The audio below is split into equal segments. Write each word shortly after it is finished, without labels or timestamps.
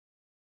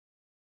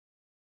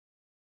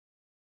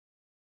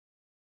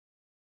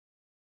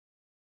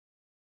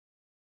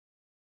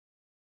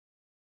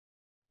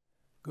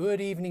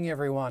Good evening,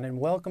 everyone, and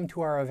welcome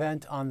to our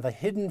event on the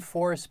hidden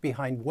force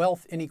behind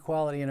wealth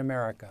inequality in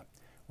America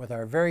with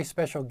our very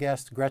special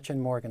guest, Gretchen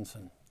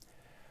Morgenson.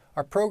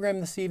 Our program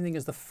this evening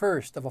is the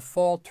first of a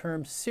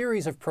fall-term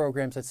series of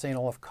programs at St.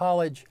 Olaf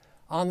College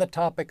on the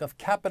topic of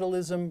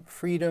capitalism,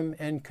 freedom,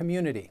 and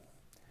community.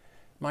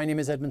 My name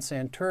is Edmund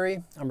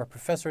Santuri. I'm a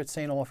professor at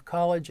St. Olaf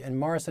College and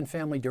Morgenson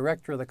Family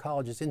Director of the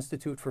college's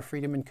Institute for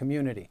Freedom and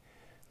Community,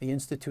 the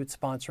institute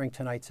sponsoring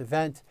tonight's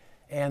event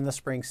and the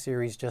spring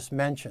series just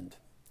mentioned.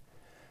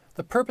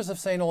 The purpose of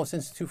St. Olaf's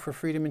Institute for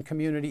Freedom and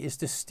Community is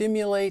to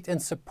stimulate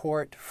and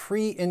support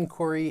free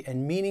inquiry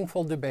and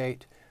meaningful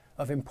debate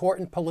of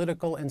important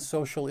political and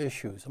social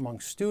issues among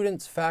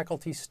students,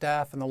 faculty,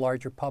 staff, and the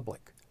larger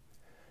public.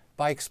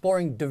 By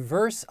exploring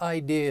diverse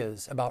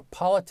ideas about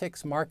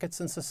politics, markets,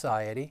 and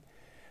society,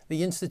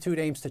 the Institute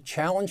aims to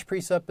challenge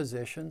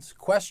presuppositions,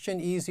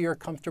 question easy or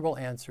comfortable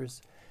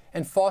answers,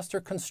 and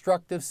foster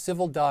constructive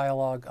civil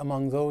dialogue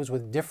among those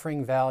with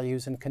differing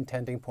values and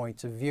contending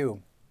points of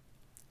view.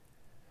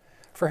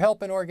 For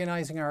help in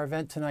organizing our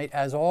event tonight,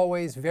 as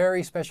always,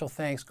 very special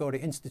thanks go to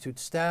Institute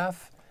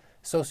staff,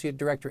 Associate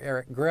Director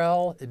Eric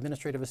Grell,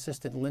 Administrative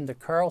Assistant Linda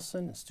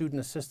Carlson, Student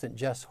Assistant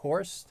Jess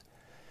Horst.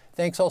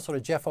 Thanks also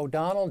to Jeff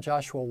O'Donnell,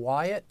 Joshua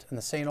Wyatt, and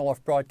the St.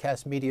 Olaf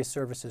Broadcast Media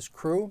Services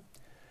crew,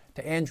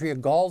 to Andrea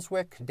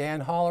Galswick,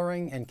 Dan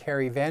Hollering, and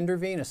Carrie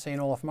Vanderveen of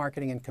St. Olaf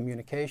Marketing and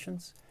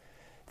Communications.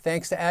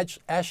 Thanks to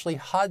Ashley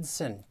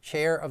Hodson,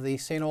 Chair of the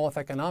St. Olaf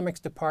Economics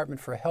Department,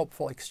 for a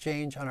helpful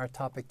exchange on our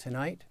topic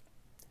tonight.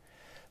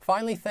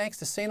 Finally, thanks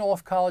to St.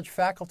 Olaf College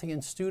faculty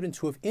and students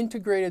who have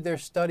integrated their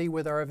study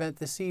with our event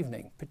this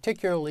evening,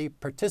 particularly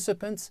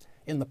participants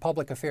in the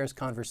Public Affairs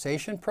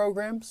Conversation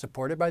program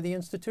supported by the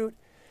Institute,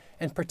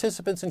 and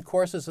participants in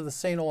courses of the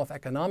St. Olaf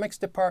Economics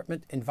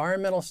Department,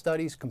 Environmental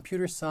Studies,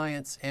 Computer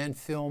Science, and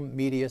Film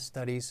Media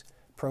Studies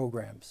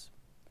programs.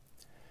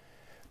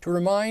 To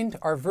remind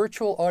our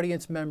virtual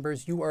audience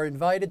members, you are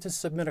invited to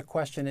submit a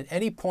question at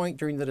any point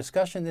during the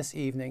discussion this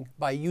evening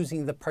by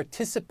using the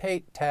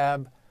Participate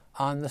tab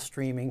on the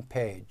streaming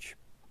page.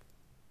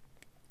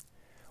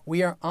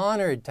 We are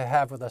honored to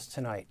have with us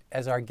tonight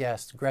as our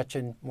guest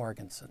Gretchen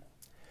Morgenson.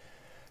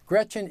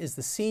 Gretchen is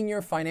the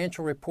senior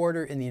financial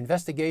reporter in the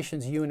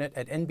investigations unit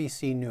at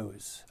NBC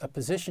News, a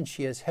position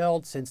she has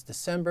held since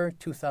December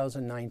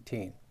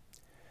 2019.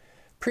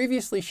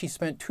 Previously, she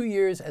spent 2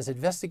 years as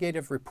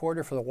investigative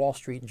reporter for the Wall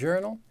Street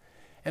Journal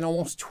and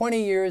almost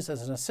 20 years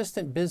as an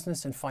assistant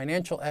business and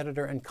financial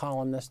editor and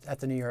columnist at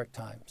the New York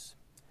Times.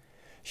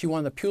 She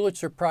won the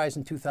Pulitzer Prize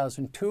in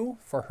 2002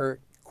 for her,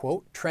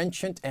 quote,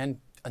 trenchant and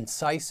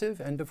incisive,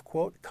 end of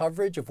quote,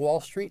 coverage of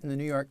Wall Street in the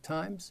New York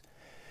Times.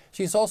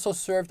 She's also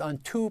served on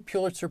 2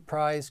 Pulitzer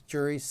Prize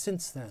juries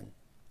since then.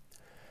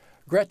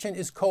 Gretchen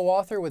is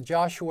co-author with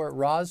Joshua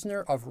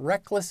Rosner of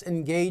Reckless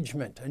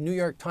Engagement, a New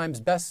York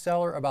Times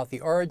bestseller about the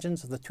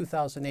origins of the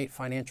 2008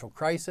 financial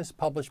crisis,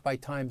 published by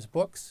Times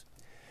Books.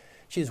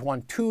 She's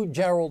won 2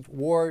 Gerald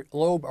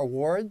Loeb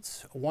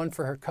Awards, one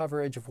for her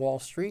coverage of Wall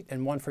Street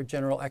and one for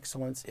general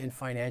excellence in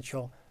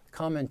financial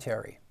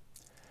commentary.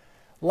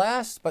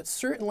 Last, but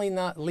certainly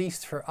not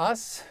least for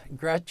us,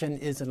 Gretchen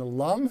is an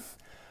alum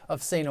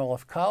of St.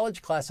 Olaf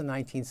College, class of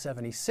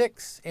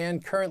 1976,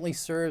 and currently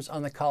serves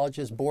on the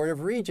college's Board of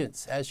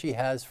Regents, as she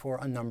has for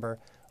a number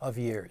of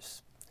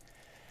years.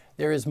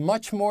 There is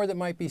much more that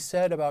might be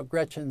said about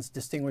Gretchen's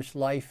distinguished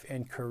life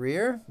and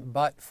career,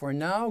 but for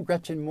now,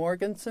 Gretchen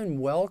Morgenson,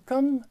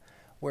 welcome.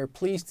 We're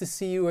pleased to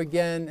see you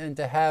again and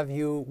to have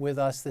you with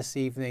us this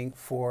evening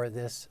for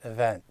this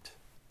event.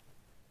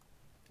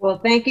 Well,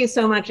 thank you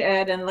so much,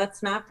 Ed, and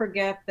let's not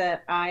forget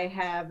that I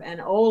have an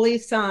only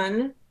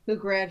son who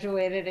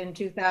graduated in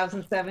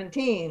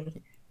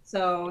 2017.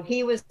 So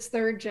he was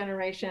 3rd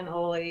generation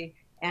Oli,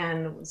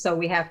 and so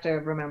we have to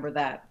remember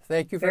that.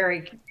 Thank you.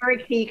 Very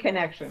key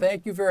connection.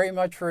 Thank you very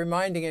much for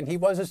reminding it. He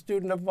was a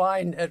student of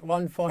mine at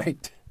one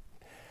point.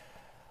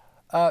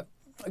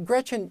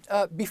 Gretchen,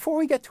 before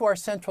we get to our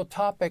central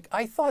topic,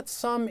 I thought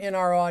some in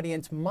our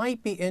audience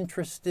might be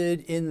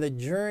interested in the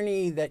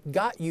journey that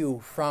got you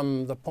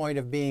from the point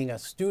of being a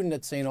student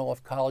at St.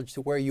 Olaf College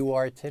to where you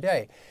are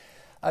today.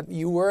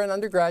 You were an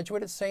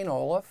undergraduate at St.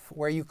 Olaf,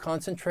 where you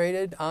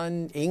concentrated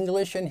on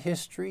English and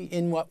history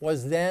in what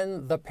was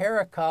then the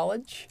Para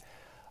College,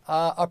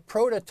 a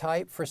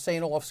prototype for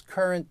St. Olaf's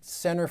current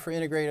Center for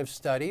Integrative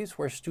Studies,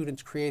 where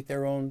students create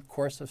their own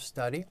course of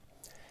study.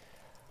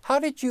 How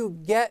did you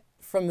get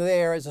from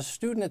there as a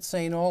student at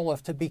St.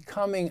 Olaf to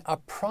becoming a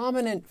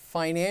prominent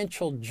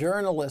financial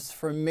journalist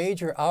for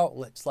major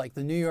outlets like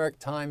the New York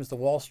Times, the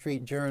Wall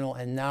Street Journal,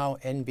 and now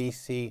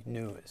NBC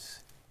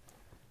News?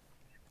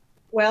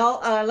 Well,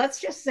 let's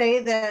just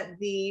say that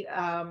the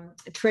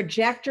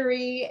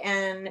trajectory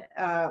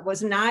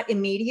was not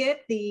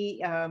immediate.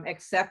 The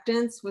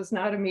acceptance was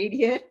not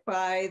immediate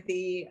by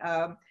the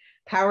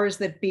powers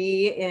that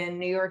be in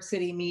New York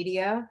City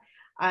media.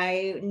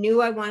 I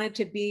knew I wanted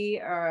to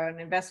be an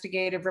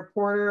investigative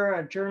reporter,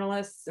 a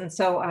journalist, and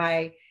so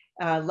I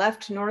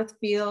left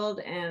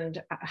Northfield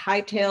and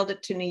hightailed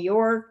it to New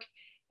York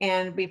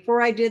And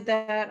before I did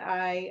that,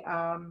 I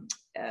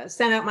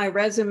sent out my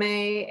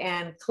resume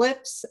and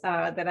clips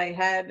that I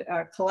had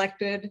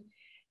collected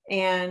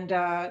and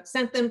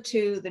sent them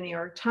to the New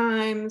York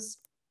Times,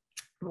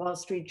 Wall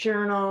Street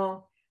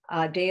Journal,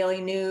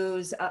 Daily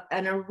News,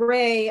 an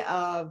array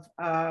of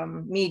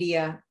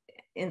media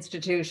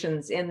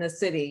institutions in the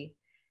city.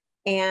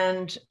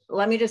 And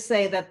let me just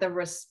say that the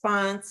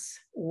response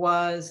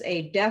was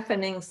a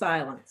deafening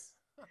silence.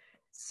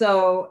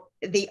 So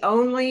the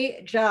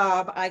only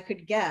job I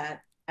could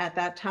get at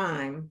that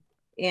time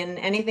in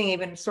anything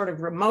even sort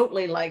of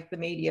remotely like the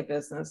media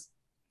business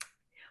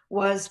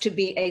was to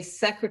be a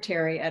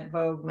secretary at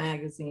Vogue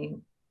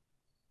magazine.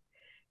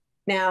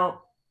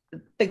 Now,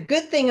 the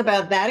good thing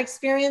about that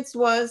experience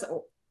was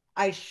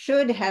I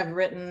should have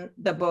written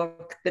the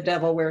book, The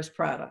Devil Wears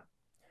Prada,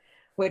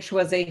 which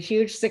was a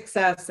huge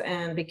success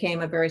and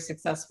became a very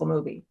successful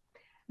movie.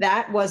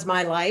 That was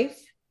my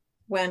life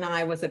when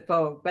I was at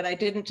Vogue, but I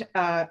didn't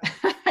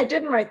I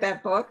didn't write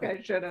that book.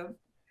 I should have.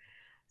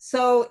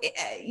 So,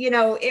 you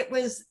know, it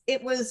was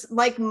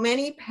like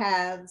many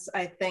paths,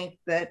 I think,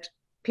 that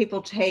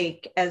people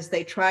take as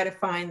they try to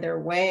find their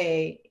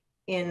way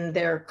in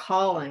their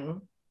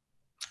calling.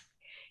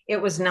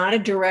 It was not a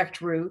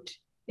direct route.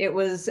 It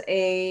was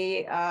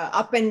a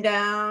up and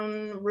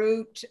down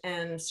route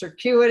and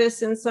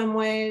circuitous in some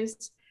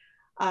ways.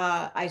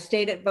 I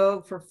stayed at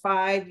Vogue for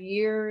 5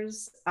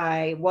 years.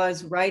 I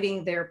was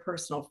writing their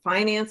personal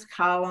finance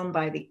column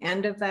by the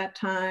end of that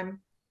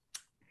time.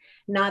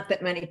 Not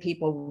that many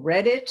people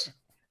read it,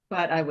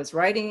 but I was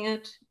writing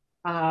it.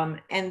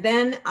 And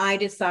then I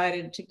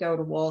decided to go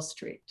to Wall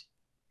Street.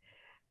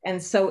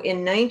 And so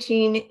in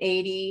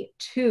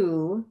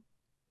 1982,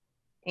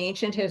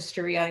 ancient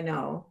history, I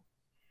know,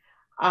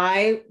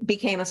 I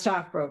became a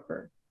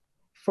stockbroker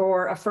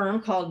for a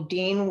firm called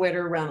Dean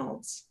Witter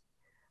Reynolds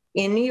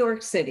in New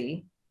York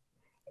City.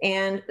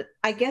 And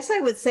I guess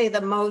I would say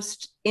the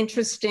most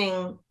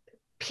interesting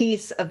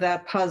piece of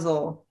that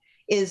puzzle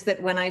is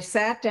that when I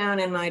sat down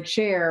in my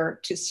chair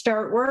to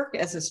start work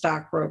as a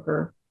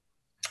stockbroker,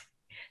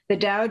 the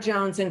Dow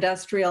Jones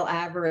Industrial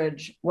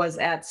Average was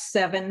at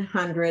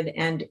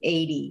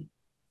 780.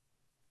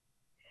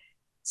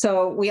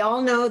 So we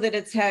all know that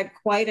it's had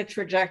quite a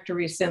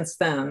trajectory since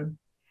then.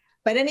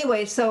 But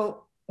anyway,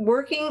 so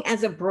working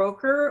as a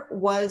broker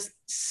was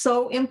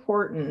so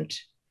important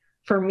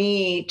for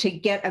me to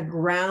get a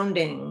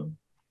grounding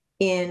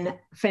in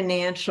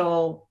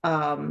financial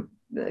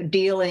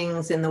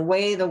dealings, in the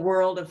way the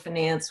world of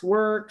finance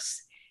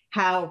works,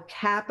 how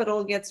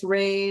capital gets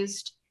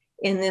raised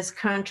in this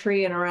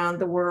country and around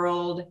the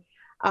world,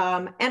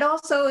 and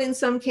also in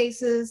some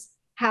cases,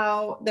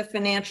 how the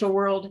financial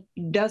world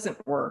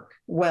doesn't work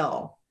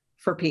well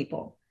for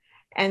people.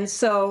 And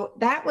so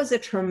that was a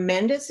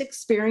tremendous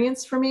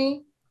experience for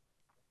me.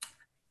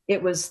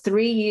 It was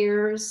 3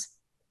 years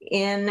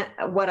in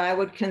what I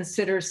would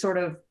consider sort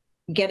of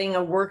getting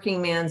a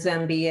working man's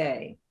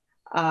MBA,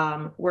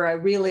 where I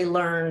really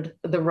learned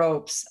the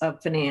ropes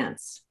of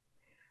finance.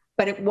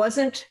 But it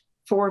wasn't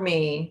for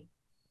me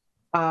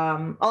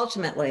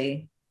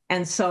ultimately.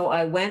 And so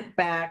I went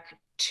back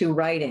to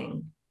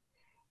writing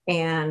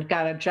and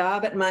got a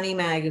job at Money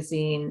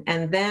Magazine,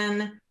 and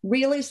then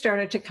really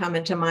started to come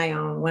into my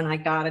own when I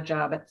got a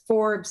job at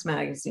Forbes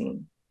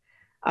Magazine,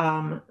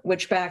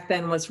 which back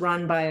then was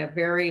run by a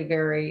very,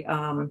 very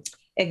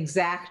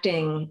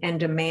exacting and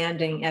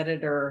demanding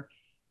editor,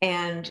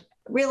 and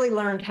really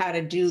learned how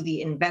to do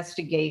the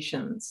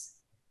investigations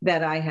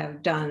that I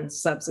have done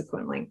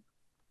subsequently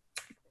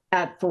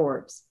at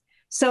Forbes.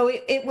 So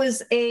it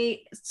was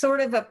a sort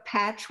of a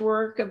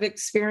patchwork of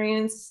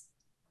experience,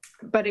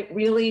 but it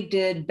really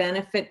did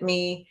benefit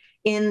me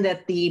in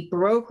that the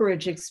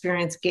brokerage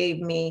experience gave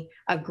me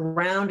a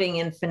grounding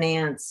in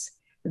finance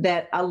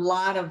that a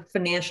lot of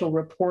financial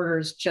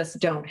reporters just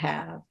don't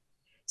have.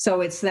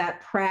 So it's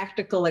that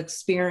practical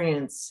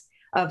experience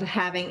of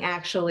having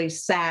actually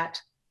sat,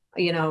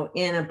 you know,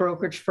 in a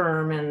brokerage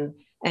firm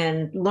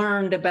and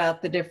learned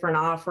about the different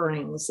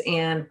offerings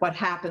and what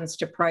happens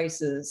to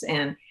prices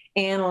and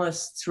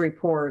analysts'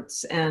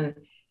 reports, and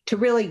to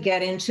really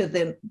get into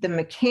the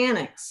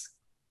mechanics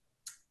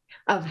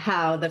of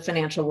how the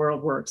financial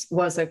world works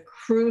was a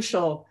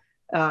crucial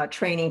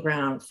training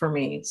ground for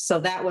me. So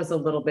that was a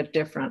little bit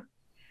different.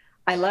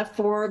 I left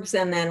Forbes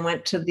and then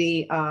went to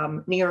the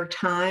New York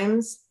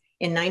Times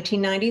in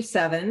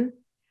 1997,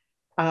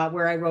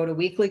 where I wrote a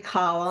weekly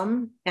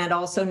column and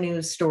also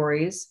news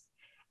stories.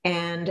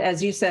 And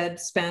as you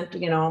said, spent,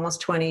 you know, almost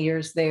 20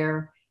 years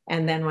there,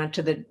 and then went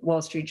to the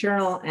Wall Street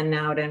Journal and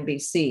now at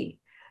NBC.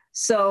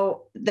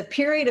 So the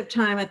period of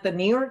time at the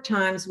New York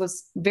Times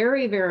was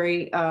very,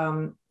 very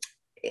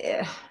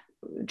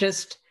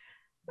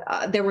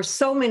there were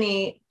so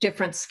many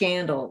different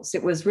scandals.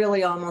 It was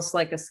really almost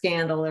like a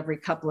scandal every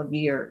couple of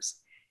years.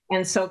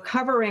 And so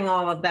covering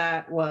all of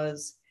that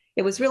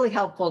it was really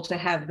helpful to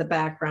have the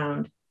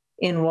background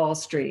in Wall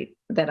Street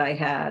that I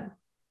had,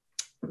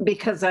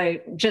 because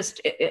I just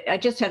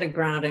had a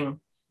grounding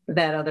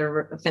that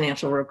other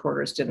financial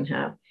reporters didn't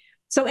have.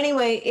 So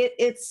anyway,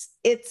 it's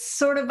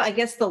sort of, I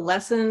guess, the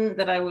lesson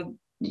that I would,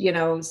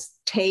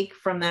 take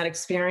from that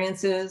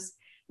experience is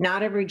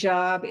not every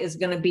job is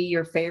going to be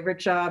your favorite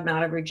job.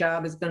 Not every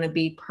job is going to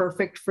be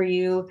perfect for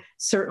you.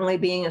 Certainly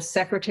being a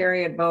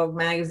secretary at Vogue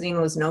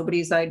magazine was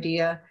nobody's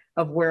idea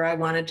of where I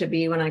wanted to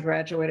be when I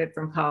graduated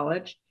from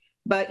college.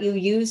 But you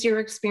use your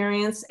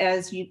experience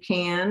as you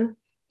can.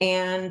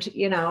 And,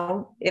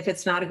 if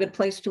it's not a good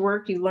place to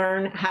work, you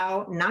learn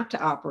how not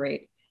to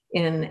operate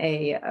in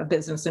a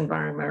business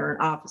environment or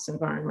an office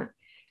environment.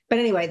 But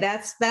anyway,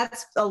 that's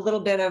a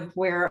little bit of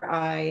where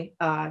I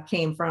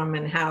came from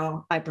and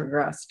how I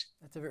progressed.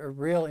 That's a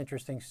real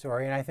interesting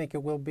story, and I think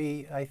it will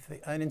be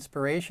an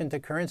inspiration to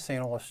current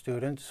St. Olaf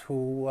students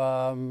who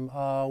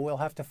will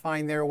have to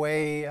find their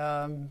way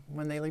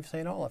when they leave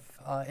St. Olaf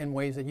in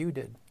ways that you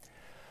did.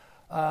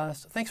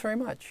 So thanks very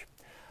much.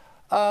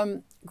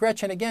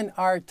 Gretchen, again,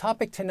 our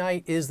topic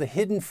tonight is the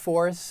hidden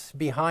force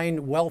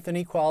behind wealth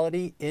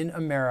inequality in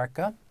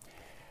America.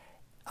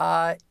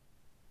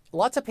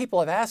 Lots of people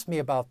have asked me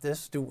about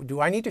this. Do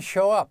I need to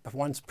show up?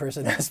 One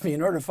person asked me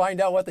in order to find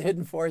out what the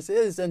hidden force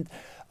is. And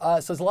so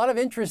there's a lot of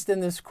interest in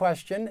this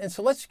question. And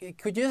so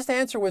could you just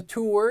answer with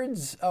 2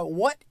 words?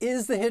 What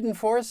is the hidden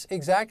force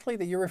exactly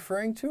that you're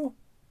referring to?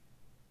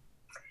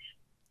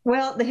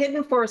 Well, the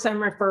hidden force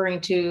I'm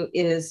referring to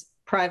is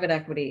private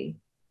equity.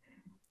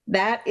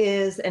 That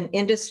is an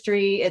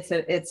industry,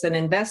 it's an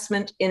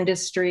investment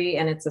industry,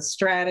 and it's a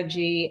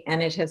strategy,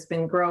 and it has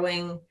been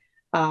growing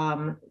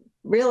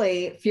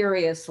really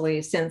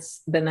furiously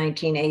since the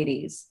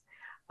 1980s.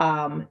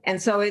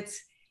 And so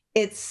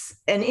it's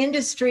an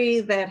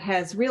industry that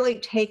has really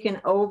taken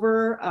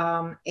over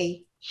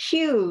a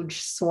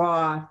huge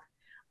swath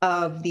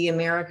of the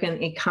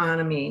American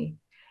economy,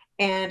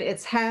 and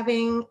it's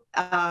having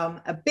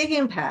a big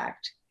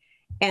impact.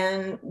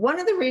 And one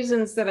of the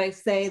reasons that I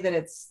say that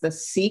it's the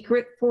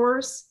secret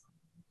force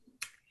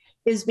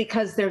is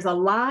because there's a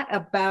lot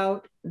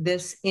about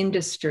this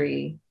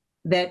industry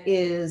that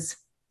is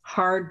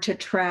hard to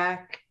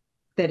track,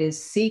 that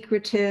is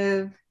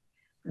secretive,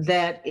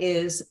 that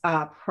is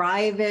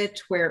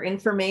private, where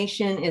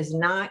information is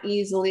not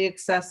easily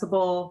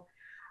accessible.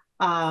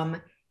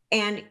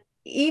 And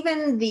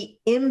even the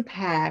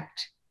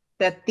impact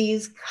that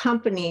these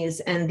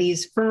companies and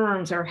these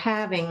firms are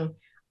having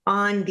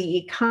on the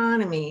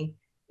economy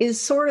is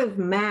sort of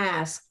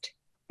masked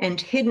and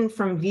hidden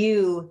from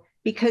view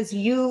because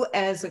you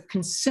as a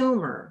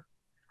consumer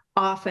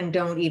often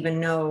don't even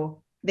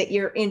know that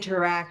you're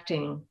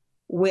interacting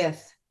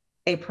with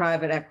a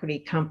private equity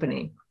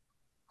company.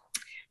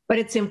 But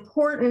it's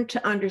important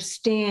to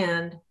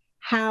understand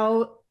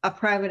how a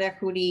private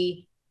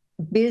equity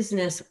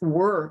business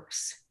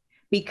works,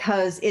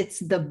 because it's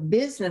the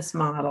business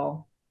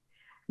model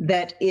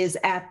that is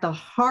at the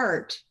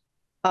heart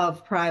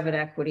of private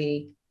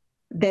equity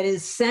that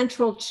is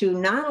central to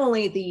not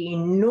only the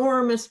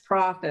enormous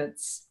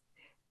profits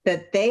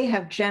that they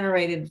have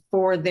generated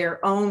for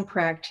their own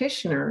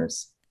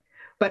practitioners,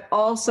 but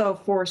also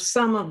for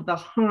some of the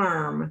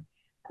harm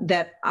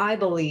that I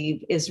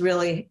believe is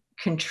really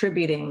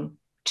contributing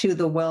to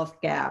the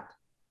wealth gap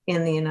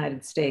in the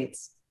United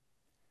States.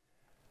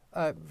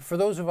 For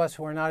those of us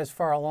who are not as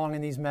far along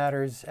in these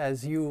matters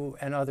as you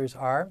and others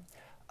are,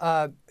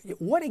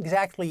 what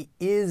exactly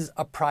is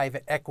a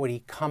private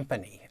equity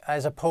company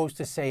as opposed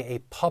to, say, a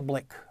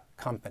public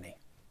company?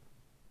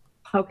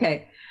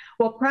 Okay.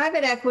 Well,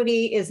 private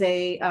equity is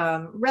a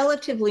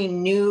relatively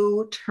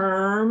new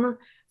term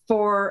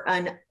for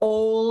an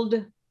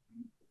old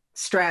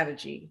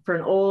strategy, for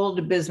an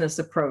old business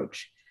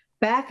approach.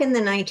 Back in the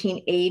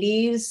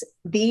 1980s,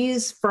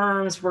 these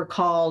firms were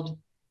called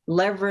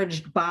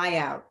leveraged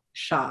buyout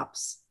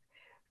shops.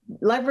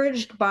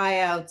 Leveraged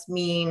buyouts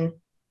mean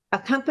a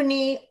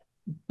company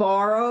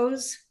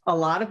borrows a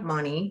lot of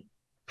money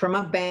from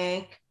a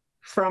bank,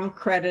 from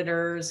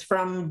creditors,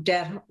 from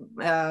debt,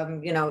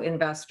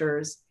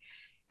 investors,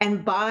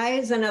 and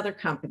buys another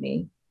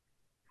company,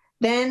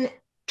 then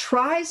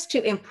tries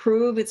to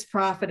improve its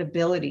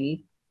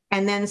profitability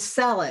and then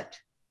sell it,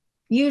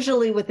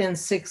 usually within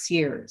 6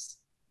 years.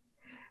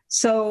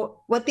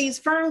 So what these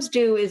firms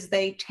do is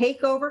they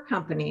take over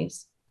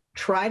companies,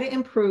 try to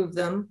improve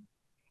them,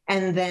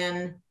 and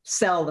then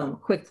sell them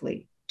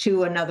quickly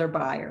to another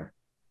buyer.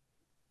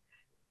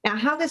 Now,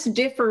 how this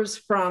differs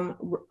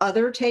from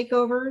other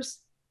takeovers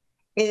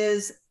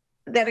is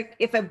that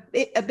if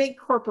a big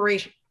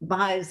corporation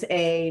buys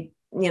a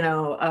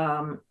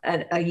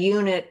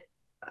unit,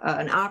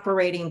 an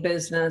operating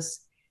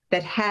business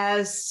that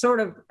has sort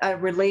of a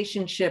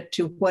relationship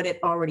to what it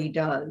already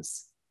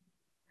does,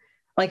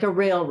 like a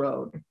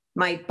railroad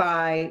might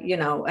buy,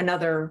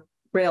 another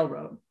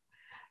railroad.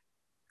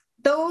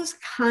 Those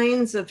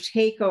kinds of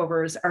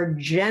takeovers are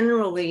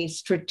generally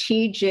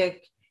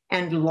strategic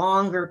and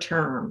longer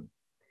term,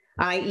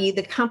 i.e.,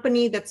 the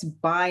company that's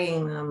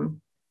buying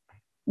them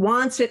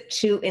wants it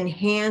to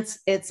enhance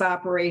its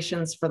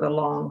operations for the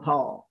long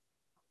haul.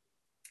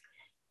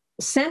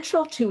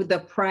 Central to the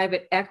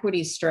private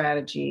equity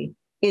strategy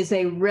is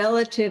a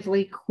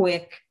relatively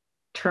quick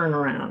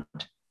turnaround.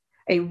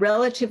 a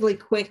relatively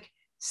quick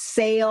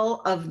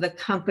sale of the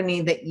company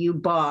that you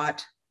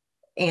bought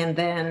and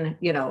then,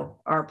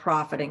 are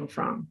profiting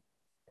from.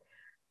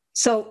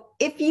 So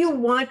if you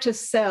want to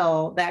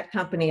sell that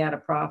company at a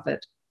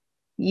profit,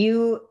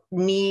 you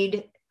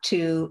need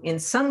to, in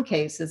some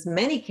cases,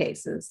 many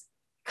cases,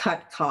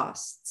 cut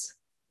costs,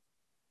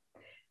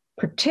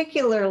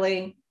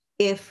 particularly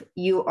if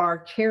you are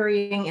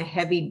carrying a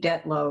heavy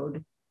debt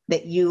load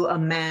that you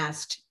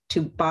amassed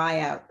to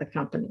buy out the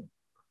company.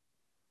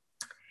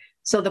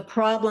 So the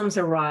problems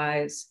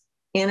arise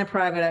in a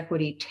private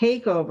equity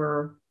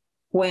takeover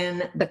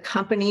when the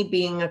company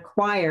being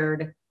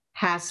acquired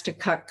has to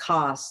cut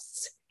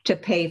costs to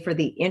pay for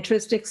the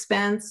interest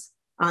expense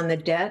on the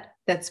debt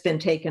that's been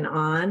taken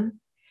on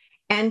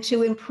and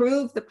to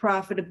improve the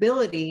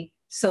profitability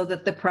so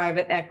that the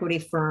private equity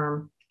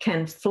firm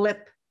can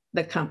flip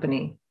the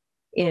company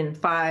in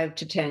 5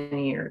 to 10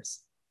 years.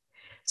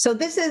 So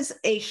this is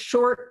a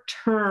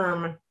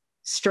short-term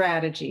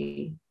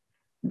strategy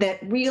that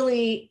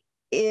really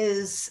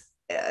is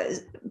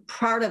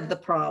part of the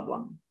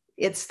problem.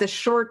 It's the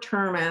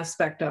short-term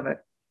aspect of it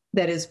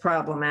that is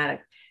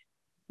problematic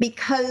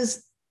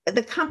because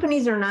the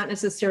companies are not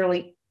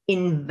necessarily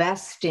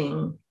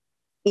investing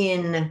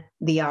in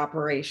the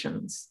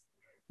operations.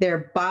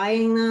 They're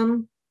buying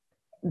them.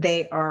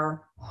 They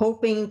are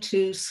hoping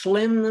to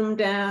slim them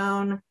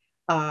down,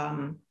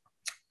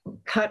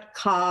 cut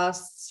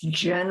costs.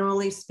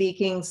 Generally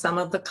speaking, some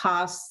of the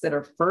costs that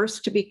are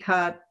first to be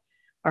cut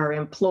are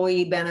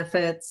employee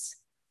benefits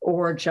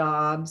or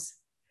jobs.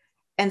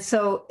 And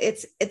so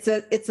it's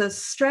a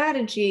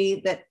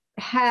strategy that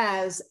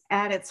has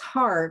at its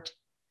heart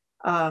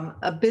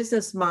a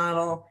business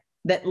model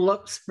that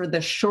looks for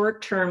the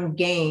short-term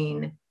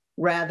gain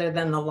rather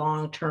than the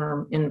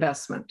long-term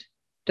investment.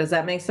 Does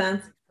that make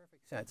sense?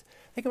 Perfect sense.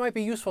 I think it might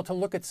be useful to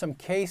look at some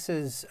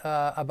cases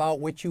about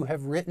which you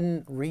have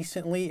written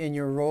recently in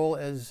your role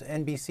as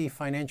NBC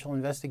financial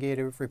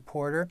investigative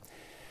reporter.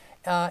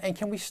 And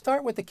can we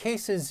start with the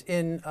cases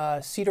in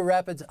Cedar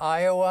Rapids,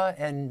 Iowa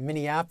and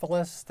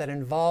Minneapolis that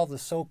involve the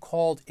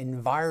so-called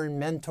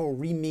environmental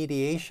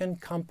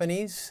remediation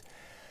companies,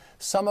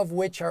 some of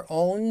which are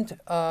owned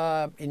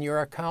in your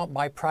account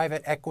by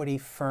private equity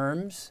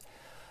firms?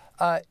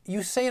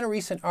 You say in a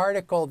recent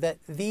article that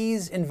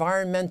these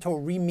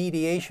environmental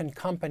remediation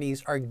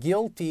companies are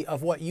guilty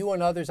of what you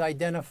and others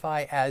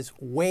identify as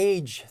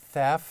wage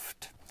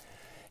theft.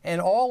 And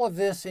all of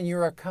this in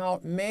your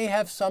account may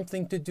have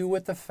something to do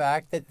with the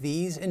fact that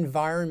these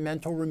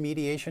environmental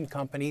remediation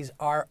companies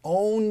are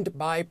owned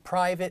by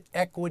private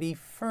equity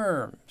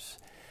firms.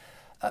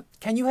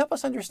 Can you help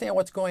us understand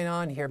what's going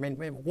on here? I mean,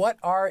 what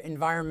are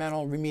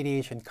environmental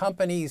remediation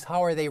companies?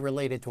 How are they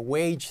related to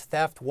wage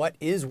theft? What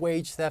is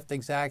wage theft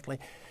exactly?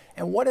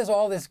 And what has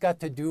all this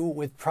got to do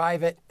with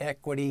private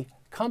equity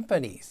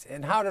companies?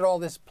 And how did all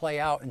this play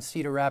out in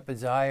Cedar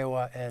Rapids,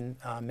 Iowa and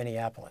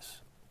Minneapolis?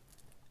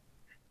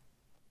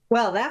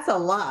 Well, that's a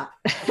lot,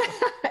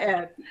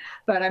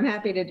 but I'm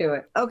happy to do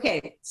it.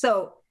 Okay,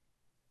 so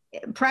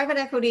private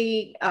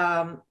equity,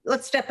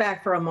 let's step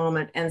back for a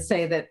moment and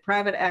say that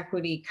private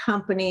equity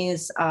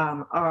companies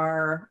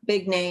are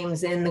big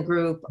names in the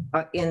group,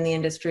 in the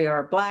industry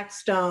are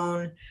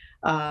Blackstone,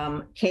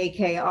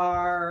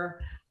 KKR.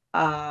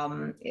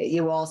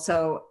 You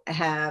also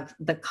have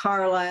the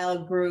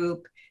Carlyle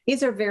Group.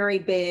 These are very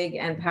big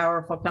and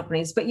powerful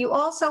companies, but you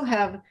also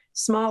have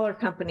smaller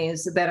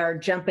companies that are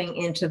jumping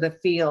into the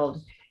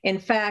field. In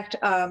fact,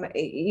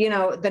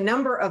 the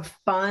number of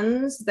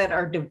funds that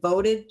are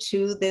devoted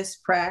to this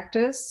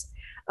practice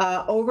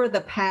over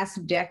the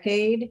past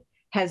decade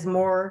has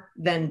more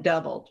than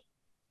doubled.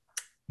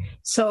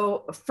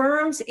 So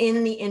firms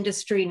in the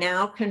industry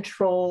now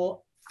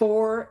control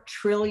 $4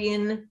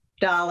 trillion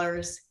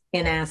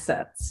in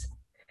assets.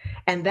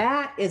 And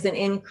that is an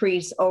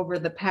increase over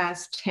the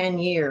past 10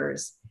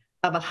 years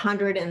of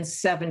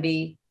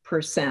 170%.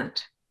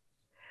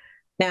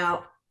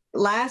 Now,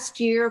 last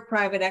year,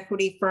 private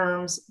equity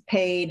firms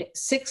paid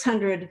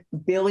 $600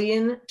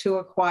 billion to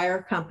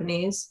acquire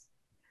companies,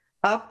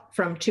 up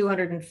from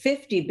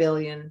 $250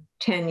 billion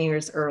 10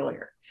 years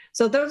earlier.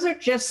 So those are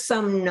just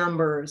some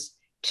numbers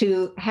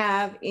to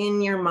have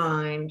in your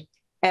mind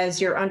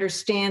as you're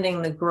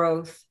understanding the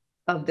growth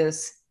of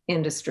this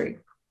industry.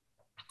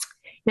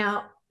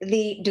 Now,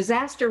 the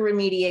disaster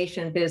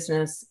remediation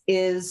business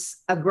is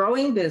a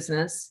growing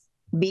business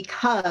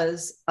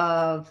because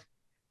of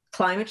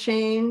climate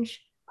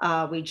change.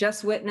 We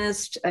just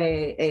witnessed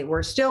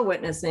we're still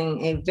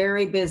witnessing a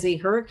very busy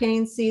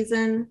hurricane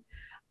season.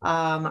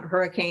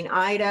 Hurricane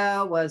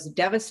Ida was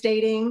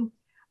devastating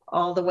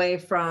all the way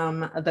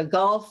from the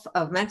Gulf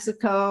of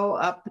Mexico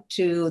up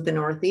to the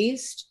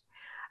Northeast.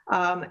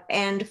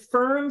 And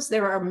firms,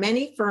 there are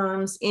many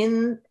firms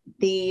in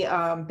the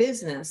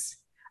business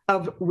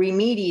of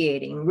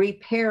remediating,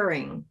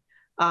 repairing,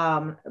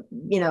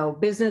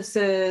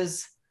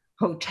 businesses,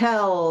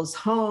 hotels,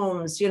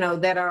 homes,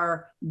 that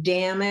are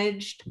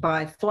damaged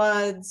by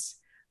floods,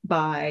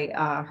 by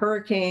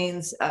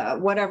hurricanes,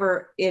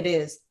 whatever it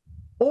is.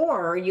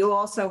 Or you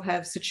also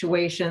have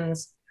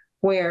situations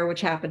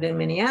which happened in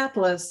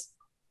Minneapolis,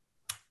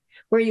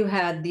 where you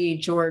had the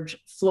George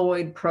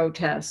Floyd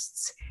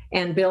protests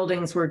and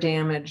buildings were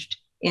damaged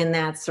in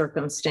that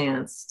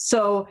circumstance.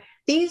 So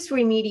these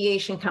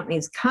remediation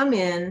companies come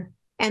in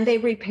and they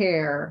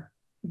repair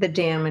the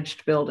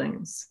damaged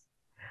buildings.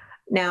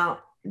 Now,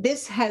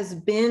 this has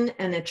been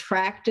an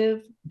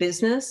attractive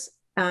business,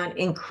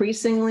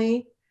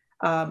 increasingly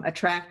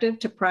attractive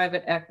to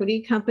private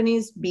equity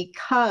companies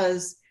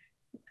because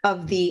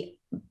of the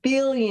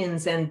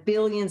billions and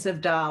billions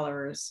of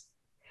dollars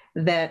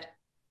that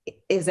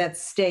is at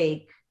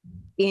stake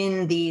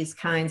in these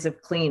kinds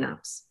of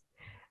cleanups.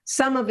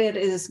 Some of it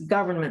is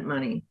government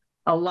money.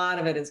 A lot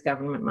of it is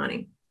government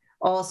money.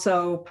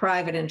 Also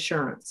private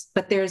insurance.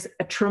 But there's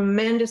a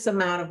tremendous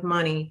amount of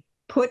money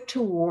put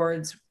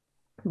towards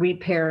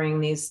repairing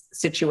these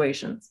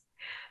situations.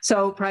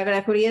 So private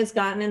equity has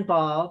gotten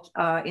involved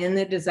in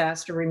the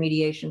disaster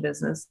remediation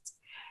business.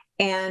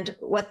 And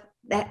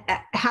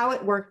how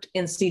it worked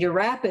in Cedar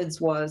Rapids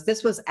was,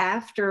 this was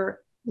after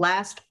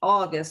last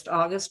August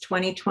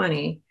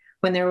 2020,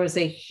 when there was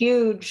a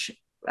huge,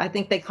 I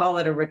think they call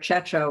it a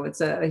rechecho,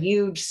 it's a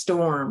huge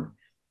storm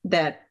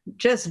that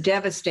just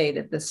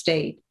devastated the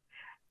state.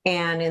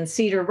 And in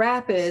Cedar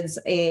Rapids,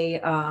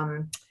 it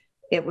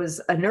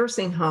was a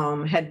nursing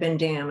home had been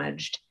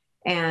damaged,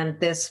 and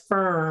this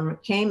firm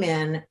came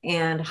in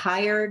and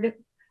hired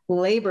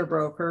labor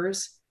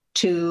brokers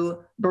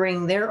to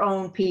bring their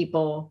own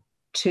people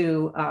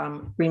to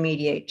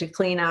remediate, to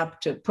clean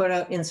up,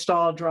 to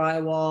install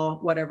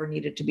drywall, whatever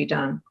needed to be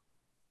done.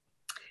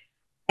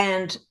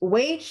 And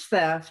wage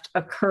theft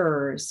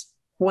occurs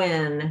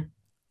when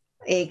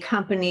a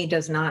company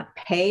does not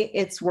pay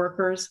its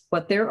workers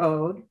what they're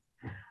owed,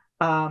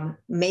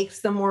 makes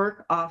them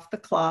work off the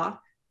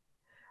clock,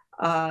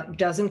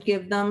 doesn't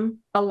give them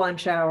a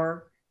lunch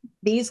hour.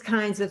 These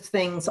kinds of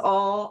things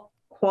all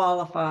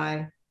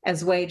qualify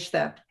as wage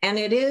theft. And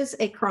it is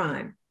a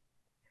crime.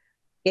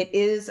 It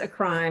is a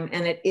crime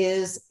and it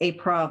is a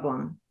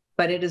problem,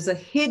 but it is a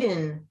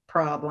hidden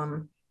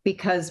problem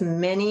because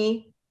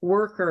many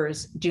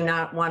workers do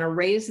not want to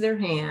raise their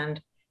hand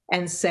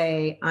and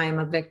say, I'm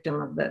a victim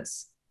of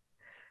this.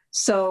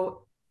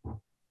 So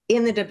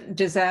in the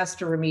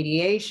disaster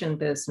remediation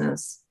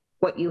business,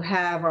 what you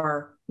have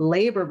are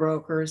labor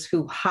brokers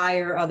who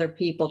hire other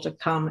people to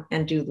come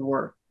and do the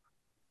work.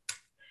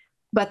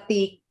 But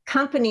the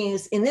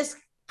companies, in this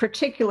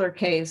particular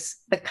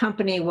case, the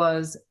company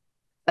was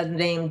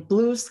named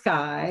Blue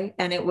Sky,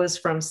 and it was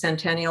from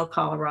Centennial,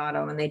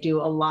 Colorado, and they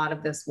do a lot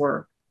of this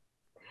work.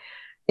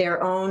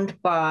 They're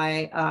owned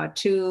by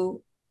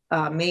two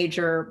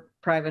major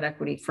private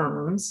equity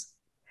firms.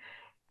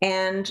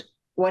 And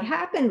what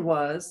happened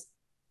was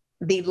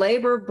the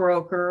labor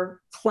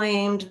broker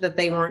claimed that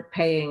they weren't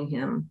paying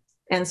him,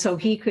 and so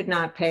he could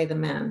not pay the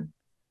men.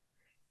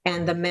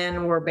 And the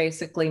men were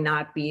basically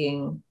not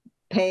being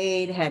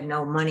paid, had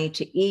no money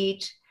to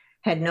eat,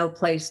 had no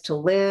place to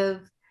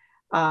live,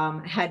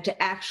 had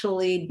to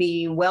actually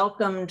be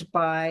welcomed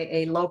by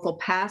a local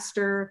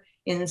pastor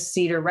in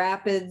Cedar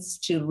Rapids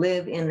to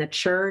live in the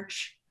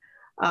church.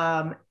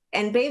 And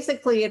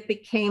basically it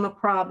became a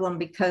problem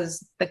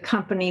because the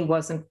company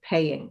wasn't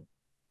paying,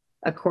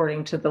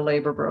 according to the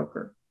labor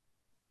broker.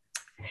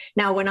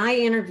 Now, when I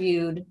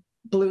interviewed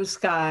Blue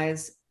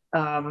Sky's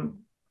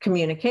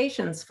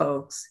communications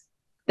folks,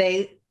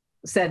 they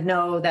said,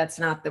 no, that's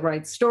not the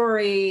right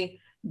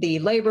story. The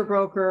labor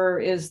broker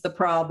is the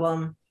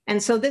problem.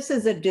 And so this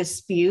is a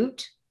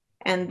dispute,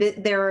 and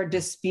there are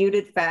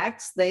disputed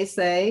facts, they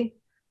say.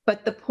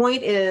 But the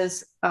point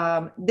is,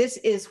 this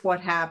is what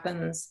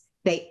happens.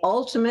 They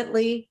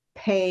ultimately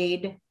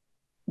paid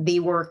the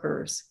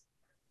workers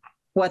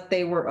what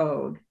they were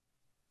owed.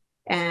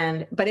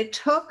 But it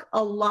took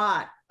a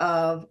lot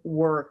of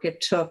work.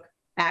 It took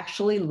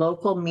actually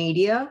local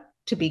media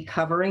to be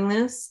covering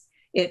this.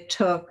 It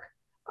took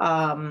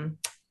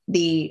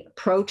the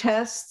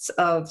protests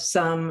of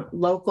some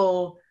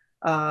local,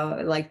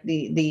 like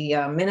the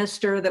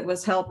minister that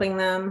was helping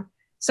them.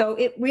 So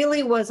it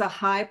really was a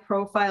high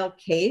profile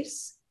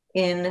case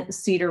in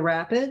Cedar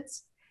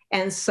Rapids.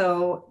 And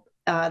so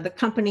the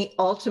company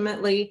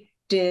ultimately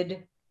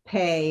did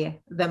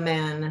pay the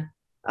men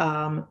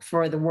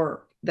for the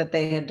work that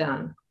they had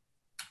done.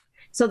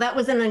 So that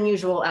was an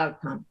unusual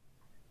outcome.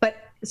 But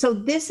so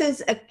this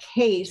is a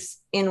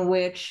case in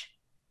which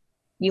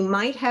you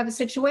might have a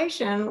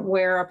situation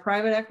where a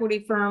private equity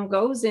firm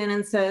goes in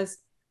and says,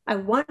 I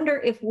wonder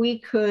if we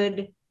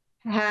could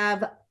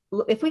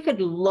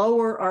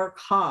lower our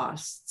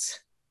costs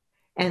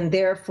and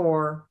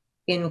therefore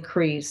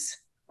increase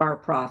our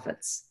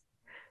profits.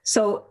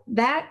 So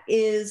that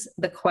is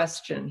the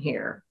question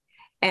here.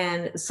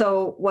 And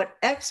so what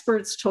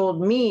experts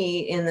told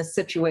me in the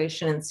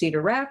situation in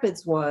Cedar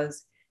Rapids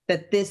was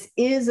that this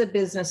is a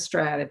business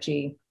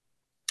strategy.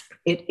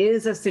 It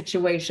is a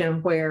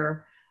situation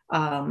where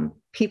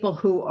people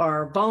who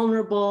are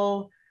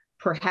vulnerable,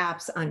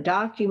 perhaps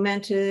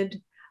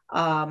undocumented,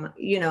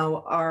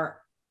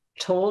 are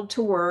told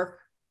to work,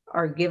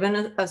 are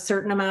given a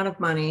certain amount of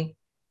money,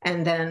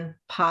 and then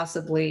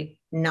possibly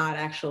not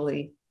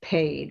actually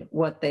paid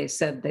what they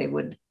said they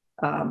would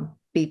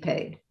be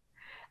paid.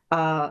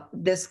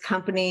 This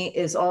company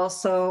is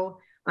also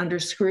under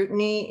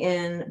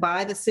scrutiny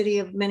by the city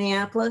of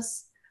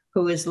Minneapolis,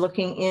 who is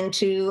looking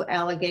into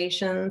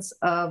allegations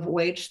of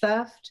wage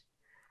theft.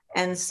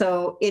 And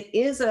so it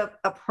is a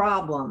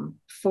problem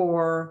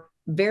for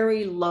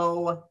very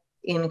low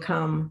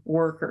income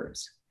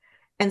workers.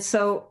 And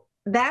so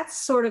that's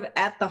sort of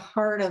at the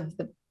heart of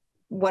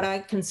what I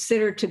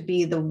consider to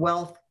be the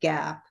wealth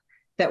gap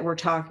that we're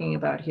talking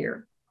about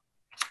here.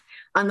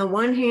 On the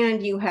one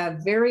hand, you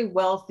have very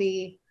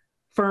wealthy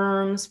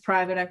firms,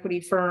 private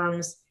equity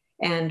firms,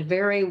 and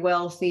very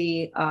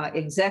wealthy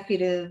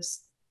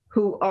executives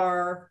who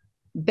are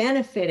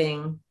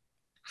benefiting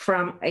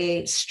from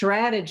a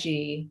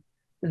strategy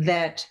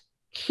that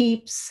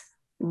keeps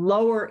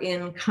lower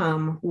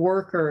income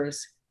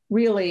workers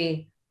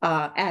really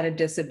at a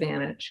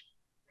disadvantage.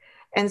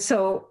 And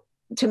so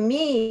to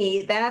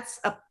me, that's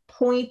a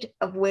point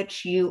of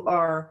which you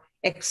are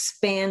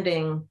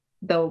expanding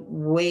the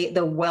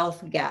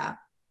wealth gap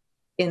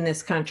in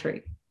this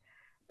country.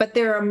 But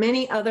there are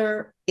many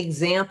other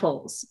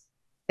examples,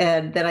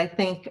 Ed, that I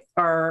think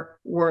are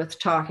worth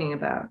talking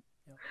about.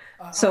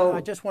 So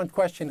just one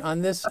question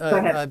on this.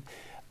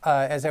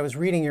 As I was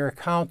reading your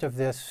account of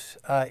this,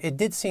 it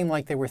did seem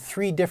like there were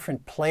three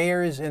different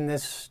players in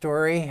this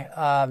story.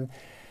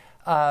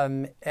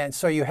 And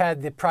so you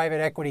had the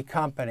private equity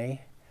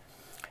company,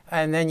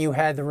 and then you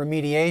had the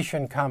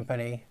remediation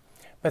company,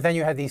 but then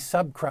you had these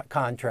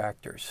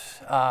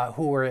subcontractors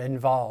who were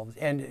involved.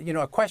 And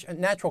a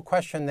natural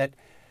question that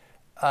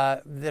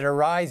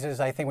arises,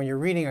 I think, when you're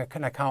reading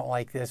an account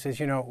like this is,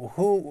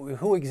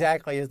 who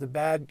exactly is the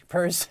bad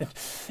person,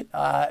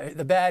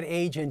 the bad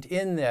agent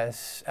in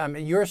this?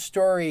 Your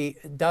story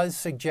does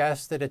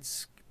suggest that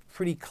it's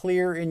pretty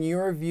clear in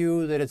your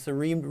view that it's the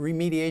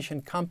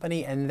remediation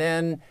company, and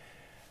then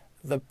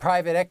the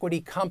private equity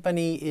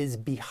company is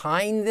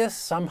behind this,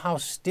 somehow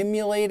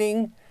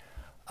stimulating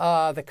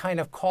the kind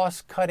of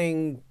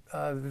cost-cutting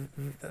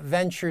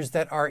ventures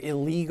that are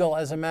illegal,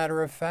 as a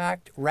matter of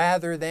fact,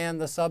 rather than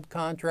the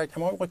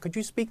subcontract. Could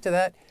you speak to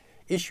that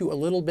issue a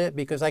little bit?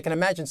 Because I can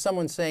imagine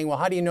someone saying, well,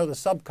 how do you know the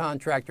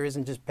subcontractor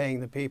isn't just paying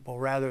the people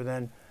rather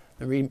than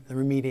the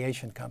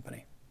remediation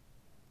company?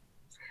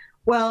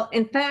 Well,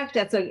 in fact,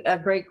 that's a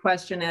great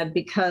question, Ed,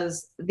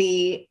 because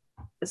the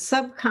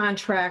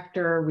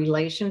subcontractor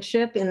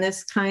relationship in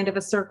this kind of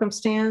a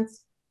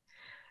circumstance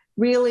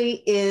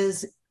really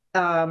is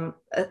a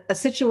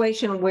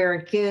situation where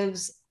it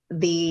gives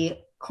the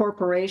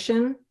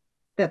corporation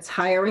that's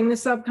hiring the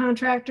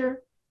subcontractor,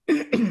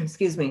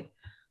 excuse me,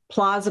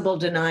 plausible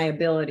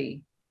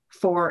deniability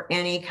for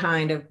any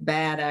kind of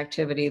bad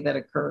activity that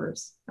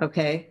occurs,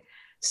 okay?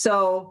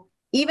 So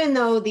even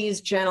though these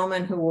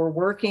gentlemen who were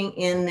working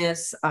in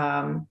this,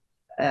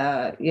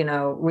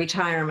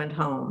 retirement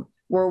home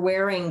were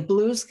wearing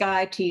blue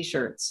sky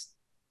t-shirts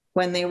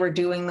when they were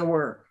doing the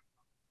work,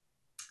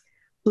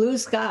 Blue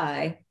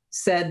Sky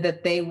said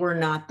that they were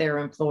not their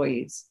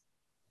employees.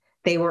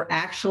 They were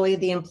actually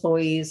the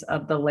employees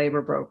of the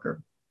labor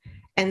broker.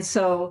 And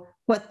so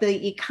what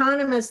the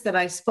economists that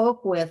I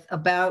spoke with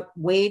about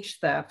wage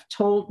theft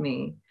told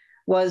me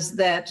was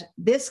that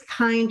this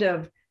kind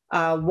of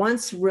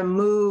once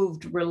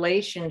removed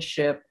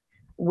relationship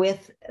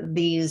with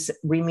these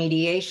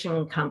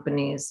remediation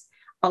companies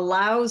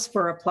allows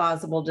for a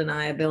plausible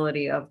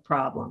deniability of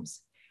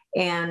problems.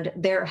 And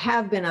there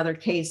have been other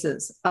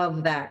cases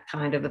of that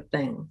kind of a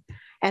thing.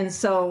 And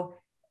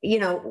so,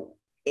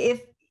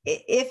 if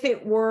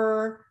it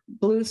were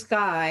Blue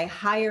Sky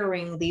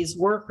hiring these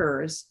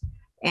workers,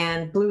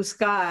 and Blue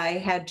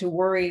Sky had to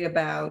worry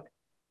about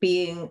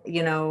being,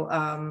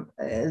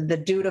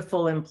 the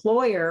dutiful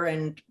employer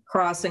and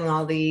crossing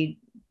all the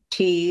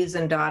T's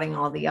and dotting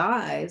all the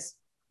I's,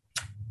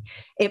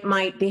 it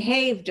might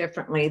behave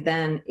differently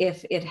than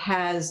if it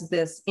has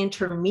this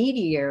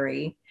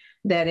intermediary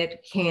that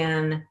it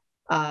can,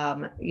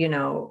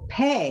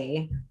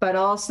 pay, but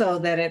also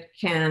that it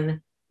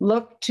can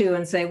look to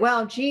and say,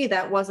 well, gee,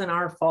 that wasn't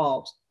our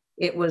fault.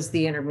 It was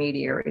the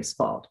intermediary's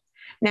fault.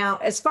 Now,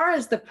 as far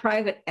as the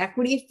private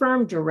equity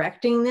firm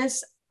directing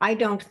this, I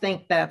don't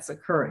think that's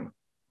occurring.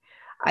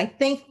 I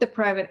think the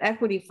private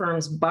equity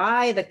firms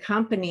buy the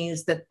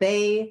companies that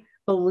they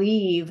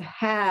believe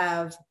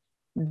have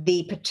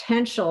the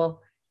potential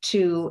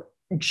to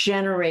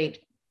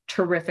generate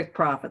terrific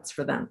profits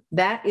for them.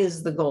 That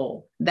is the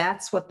goal.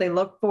 That's what they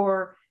look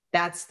for.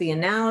 That's the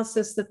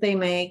analysis that they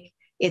make.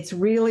 It's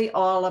really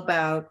all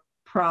about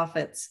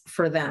profits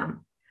for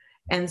them.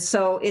 And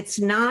so it's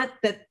not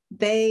that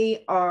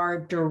they are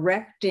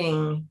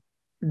directing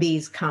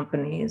these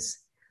companies,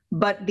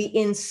 but the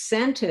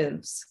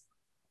incentives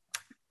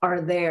are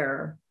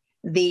there.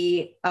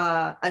 It's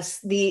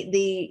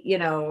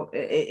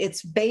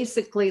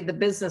basically the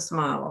business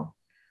model.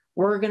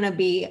 We're going to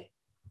be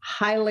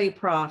highly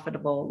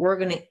profitable. We're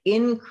going to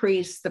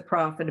increase the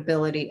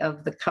profitability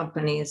of the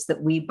companies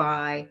that we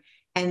buy,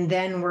 and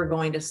then we're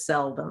going to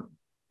sell them.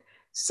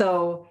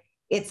 So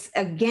it's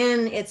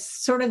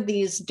sort of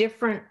these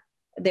different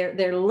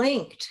they're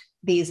linked,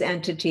 these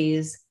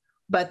entities,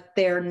 but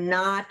they're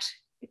not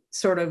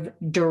sort of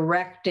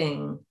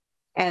directing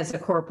as a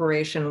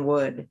corporation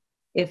would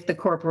if the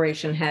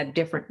corporation had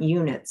different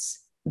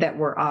units that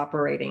were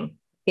operating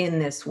in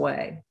this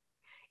way.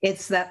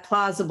 It's that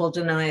plausible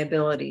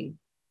deniability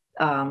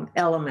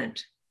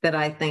element that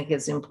I think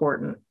is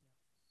important.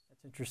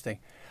 That's interesting.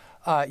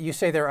 You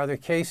say there are other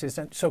cases,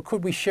 and so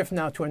could we shift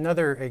now to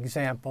another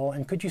example?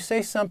 And could you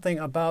say something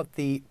about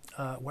the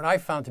what I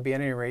found to be,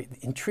 at any rate,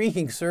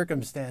 intriguing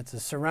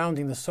circumstances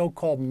surrounding the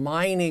so-called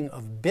mining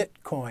of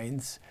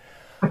bitcoins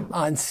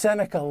on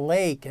Seneca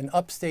Lake in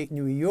upstate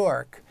New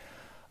York,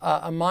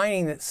 a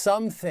mining that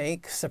some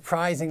think,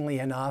 surprisingly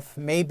enough,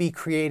 may be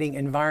creating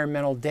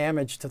environmental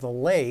damage to the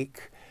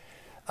lake.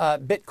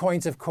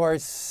 Bitcoins, of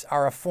course,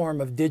 are a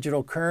form of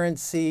digital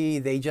currency.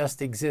 They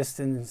just exist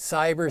in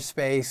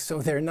cyberspace,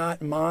 so they're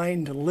not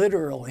mined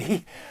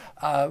literally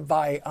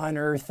by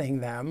unearthing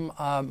them.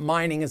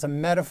 Mining is a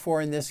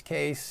metaphor in this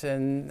case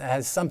and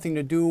has something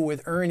to do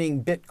with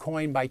earning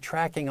Bitcoin by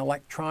tracking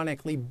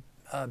electronically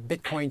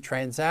Bitcoin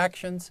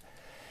transactions.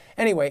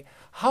 Anyway,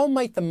 how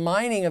might the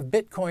mining of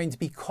Bitcoins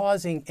be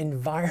causing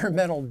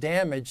environmental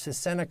damage to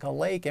Seneca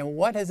Lake, and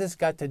what has this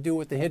got to do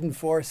with the hidden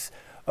force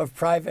of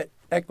private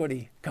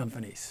equity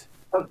companies?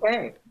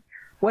 Okay.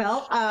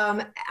 Well,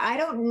 I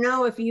don't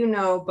know if you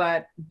know,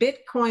 but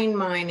Bitcoin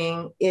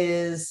mining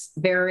is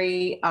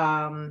very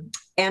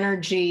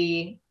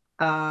energy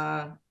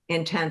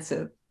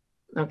intensive.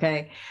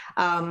 Okay.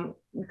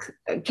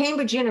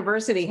 Cambridge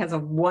University has a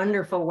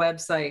wonderful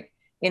website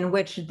in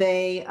which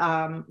they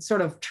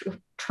sort of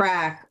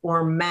track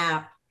or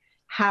map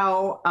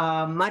how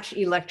much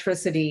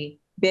electricity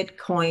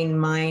Bitcoin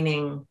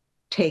mining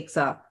takes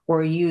up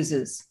or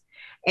uses.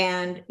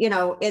 And, you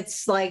know,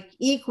 it's like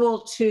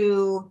equal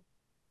to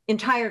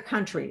entire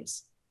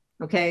countries.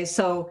 Okay,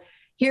 so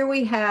here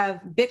we have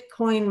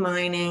Bitcoin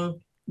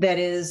mining that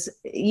is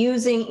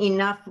using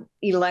enough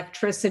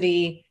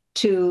electricity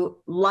to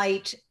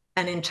light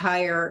an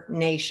entire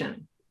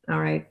nation. All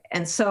right,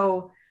 and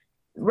so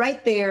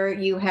right there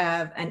you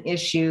have an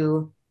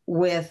issue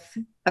with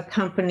a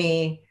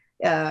company.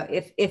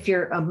 If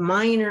you're a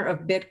miner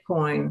of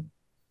Bitcoin,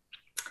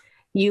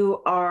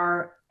 you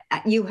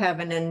have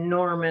an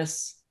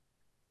enormous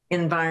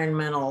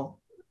environmental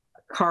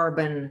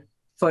carbon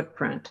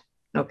footprint.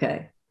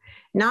 Okay.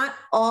 Not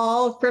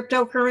all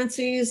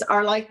cryptocurrencies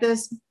are like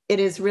this. It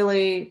is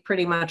really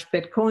pretty much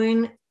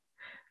Bitcoin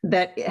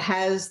that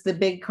has the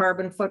big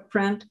carbon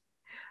footprint.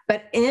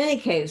 But in any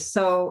case,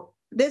 so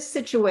this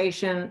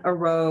situation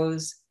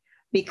arose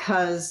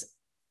because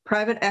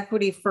private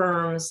equity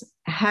firms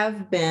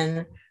have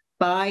been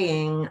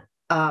buying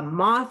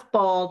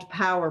mothballed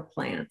power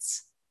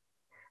plants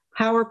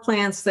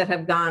that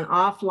have gone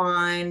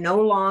offline,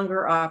 no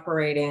longer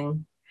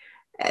operating.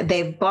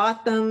 They've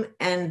bought them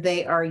and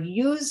they are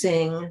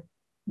using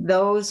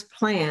those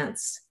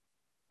plants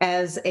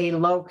as a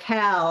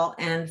locale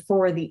and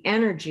for the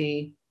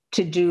energy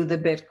to do the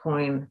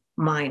Bitcoin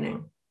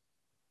mining.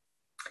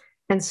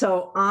 And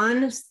so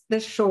on the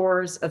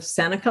shores of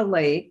Seneca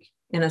Lake,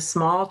 in a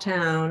small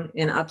town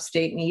in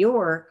upstate New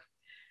York,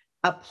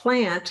 a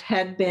plant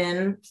had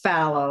been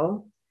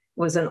fallow,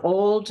 was an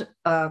old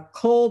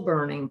coal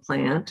burning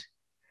plant,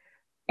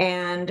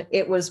 and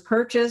it was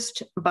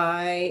purchased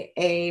by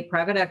a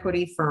private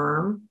equity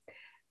firm,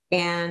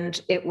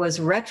 and it was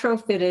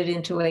retrofitted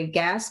into a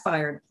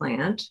gas-fired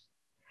plant,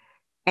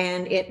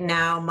 and it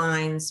now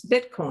mines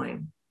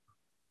Bitcoin.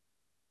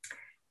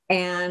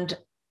 And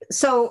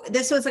so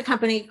this was a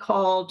company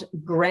called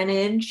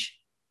Greenwich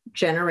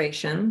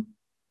Generation,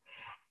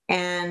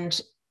 and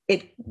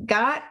it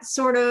got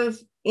sort of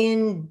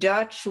in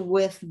Dutch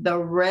with the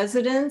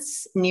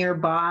residents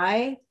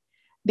nearby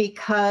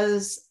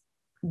because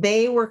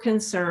they were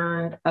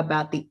concerned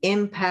about the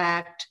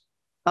impact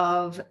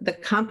of the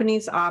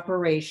company's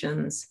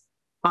operations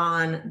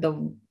on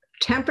the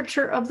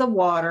temperature of the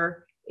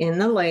water in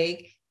the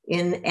lake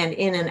and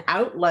in an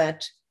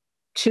outlet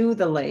to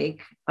the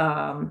lake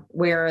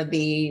where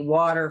the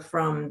water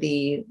from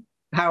the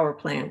power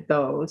plant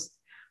goes,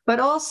 but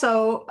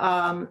also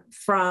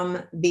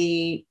from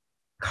the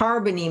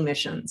carbon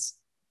emissions.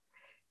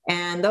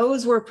 And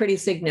those were pretty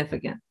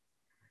significant.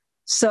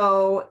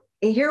 So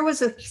here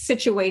was a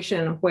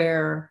situation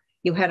where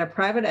you had a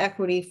private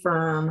equity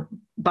firm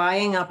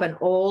buying up an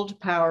old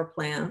power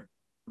plant,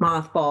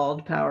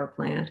 mothballed power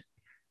plant,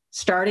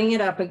 starting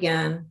it up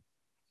again,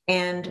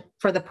 and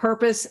for the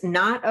purpose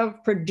not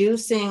of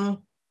producing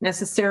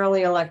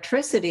necessarily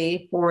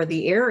electricity for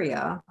the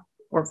area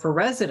or for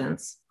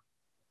residents,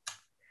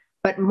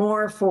 but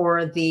more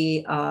for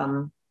the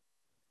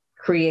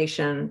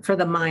creation, for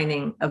the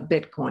mining of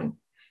Bitcoin.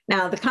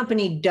 Now, the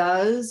company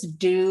does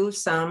do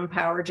some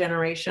power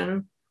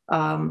generation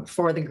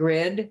for the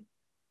grid,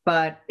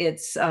 but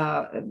it's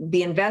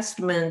the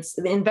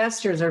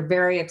investors are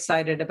very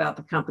excited about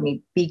the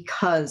company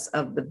because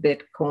of the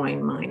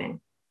Bitcoin mining.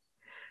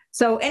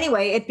 So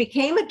anyway, it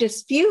became a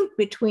dispute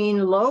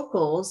between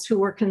locals who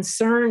were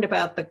concerned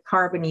about the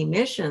carbon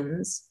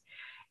emissions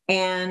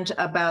and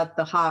about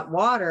the hot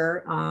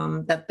water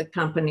that the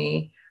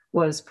company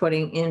was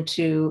putting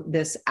into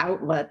this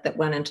outlet that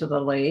went into the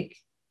lake.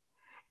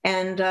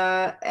 And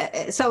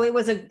so it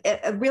was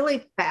a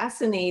really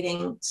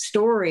fascinating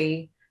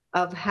story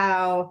of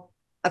how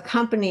a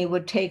company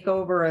would take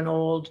over an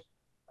old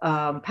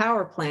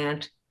power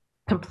plant,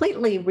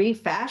 completely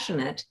refashion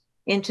it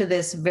into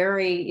this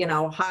very,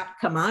 hot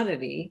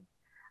commodity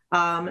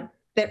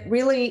that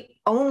really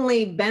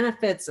only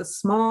benefits a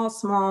small,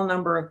 small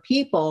number of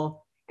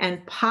people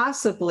and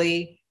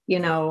possibly,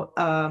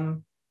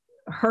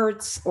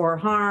 hurts or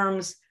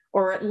harms,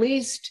 or at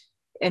least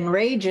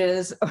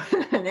enrages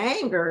and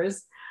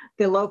angers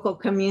the local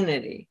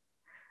community.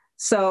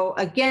 So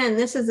again,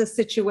 this is a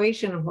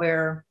situation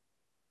where,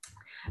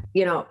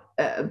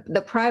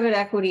 the private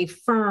equity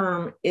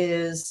firm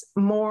is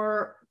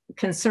more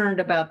concerned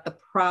about the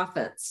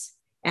profits.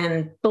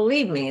 And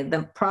believe me,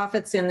 the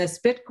profits in this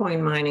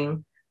Bitcoin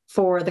mining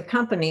for the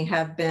company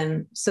have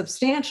been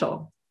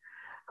substantial.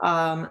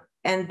 But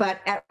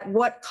at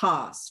what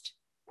cost?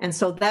 And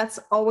so that's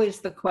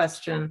always the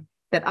question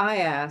that I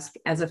ask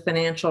as a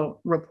financial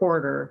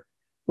reporter,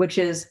 which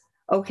is,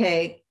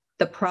 okay,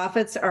 the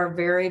profits are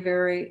very,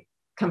 very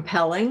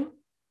compelling.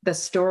 The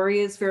story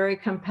is very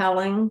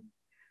compelling,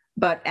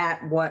 but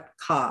at what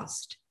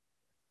cost?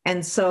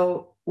 And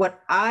so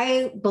what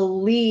I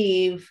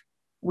believe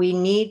we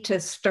need to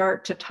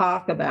start to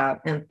talk about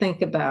and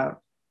think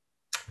about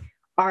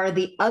are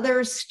the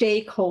other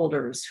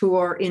stakeholders who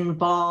are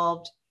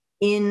involved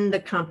in the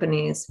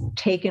companies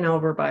taken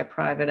over by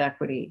private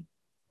equity,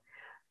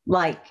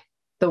 like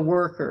the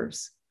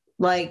workers,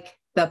 like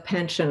the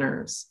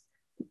pensioners,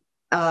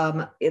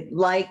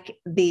 like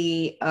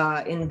the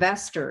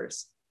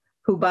investors,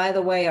 who, by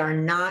the way, are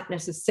not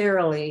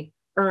necessarily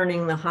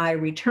earning the high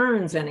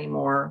returns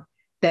anymore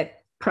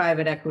that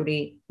private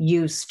equity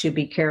used to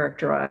be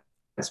characterized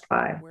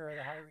by. Where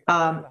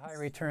are the high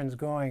returns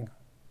going?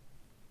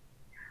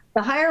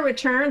 The higher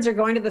returns are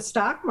going to the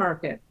stock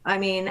market. I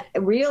mean,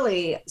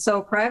 really,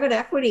 so private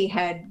equity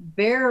had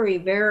very,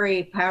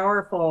 very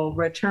powerful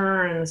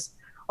returns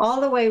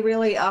all the way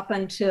really up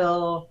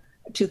until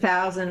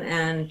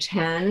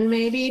 2010,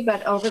 maybe,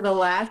 but over the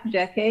last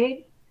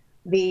decade,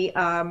 the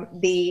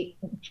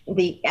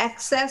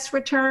excess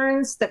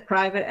returns that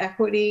private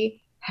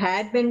equity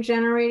had been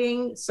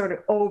generating sort of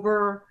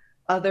over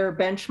other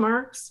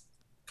benchmarks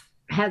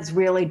has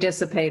really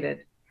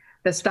dissipated.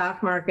 The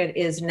stock market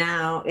is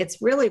now,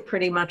 it's really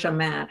pretty much a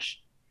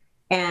match.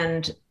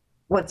 And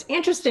what's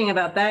interesting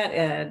about that,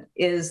 Ed,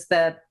 is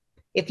that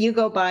if you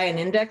go buy an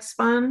index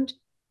fund,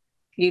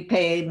 you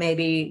pay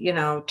maybe,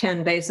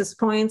 10 basis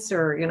points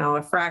or,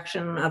 a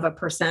fraction of a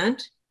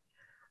percent.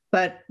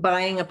 But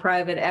buying a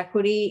private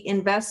equity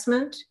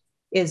investment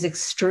is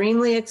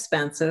extremely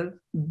expensive,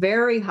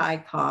 very high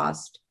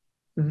cost,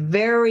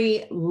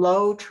 very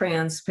low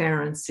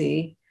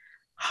transparency,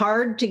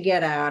 hard to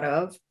get out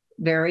of,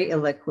 very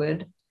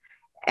illiquid,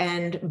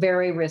 and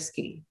very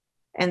risky.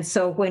 And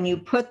so when you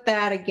put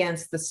that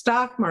against the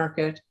stock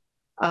market,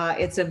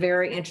 it's a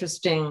very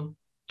interesting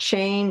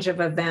change of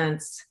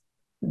events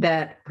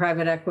that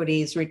private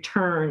equity's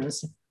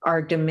returns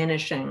are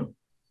diminishing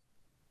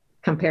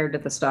compared to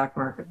the stock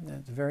market.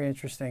 That's very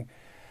interesting.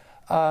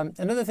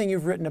 Another thing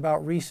you've written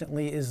about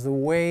recently is the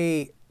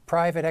way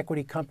private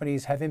equity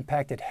companies have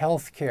impacted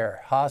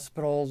healthcare,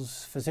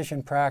 hospitals,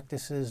 physician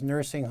practices,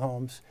 nursing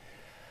homes.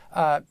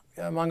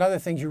 Among other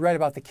things, you write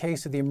about the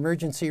case of the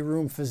emergency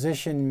room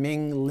physician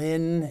Ming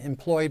Lin,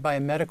 employed by a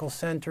medical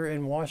center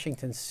in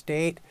Washington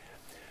State.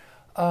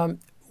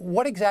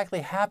 What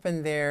exactly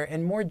happened there?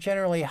 And more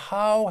generally,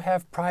 how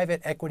have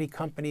private equity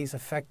companies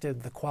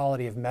affected the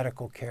quality of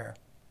medical care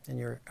in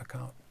your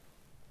account?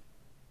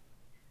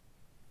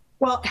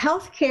 Well,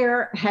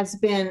 healthcare has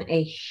been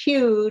a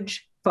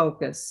huge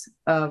focus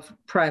of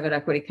private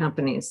equity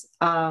companies.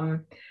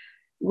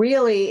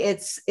 Really,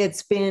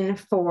 it's been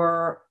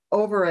for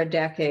over a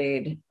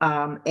decade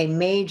a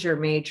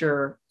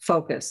major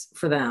focus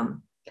for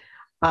them.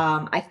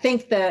 I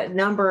think the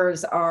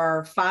numbers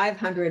are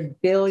 $500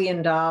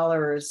 billion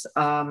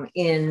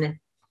in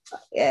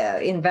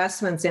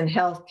investments in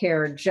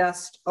healthcare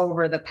just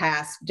over the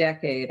past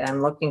decade.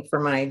 I'm looking for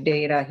my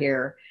data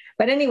here.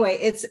 But anyway,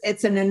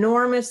 it's an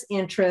enormous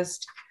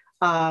interest.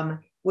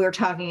 We're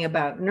talking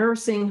about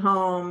nursing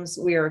homes.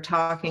 We are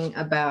talking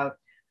about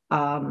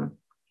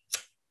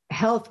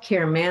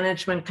healthcare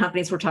management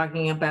companies. We're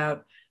talking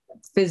about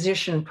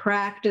physician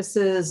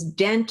practices,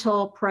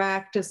 dental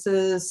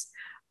practices,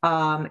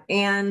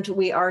 and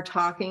we are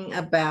talking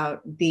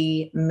about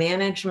the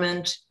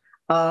management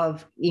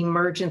of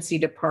emergency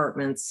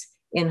departments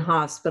in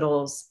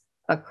hospitals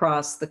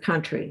across the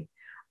country.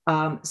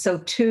 So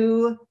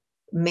two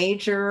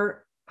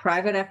major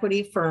private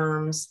equity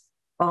firms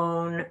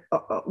run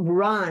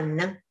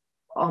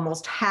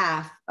almost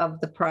half of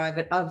the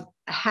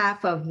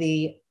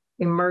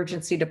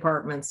emergency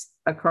departments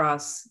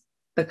across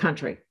the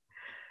country.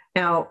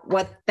 Now,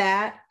 what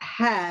that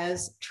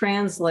has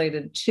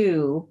translated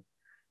to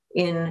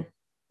in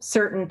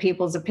certain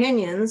people's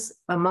opinions,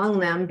 among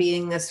them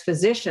being this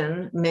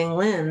physician, Ming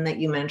Lin, that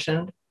you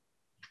mentioned,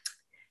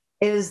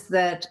 is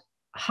that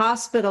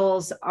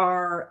hospitals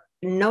are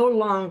no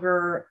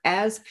longer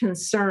as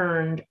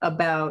concerned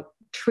about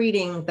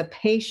treating the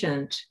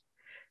patient.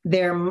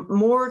 They're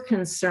more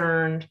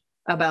concerned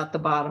about the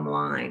bottom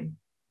line.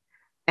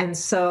 And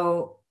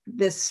so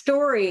this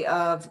story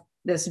of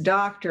this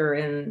doctor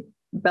in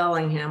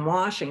Bellingham,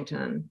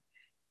 Washington,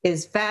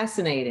 is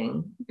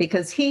fascinating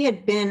because he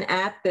had been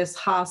at this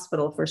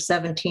hospital for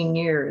 17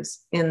 years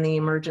in the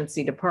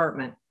emergency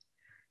department.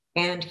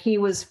 And he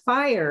was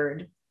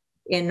fired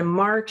in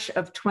March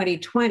of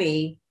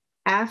 2020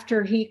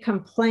 after he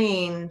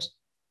complained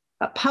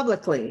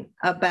publicly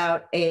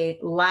about a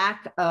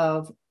lack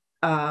of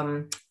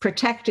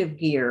protective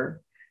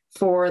gear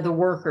for the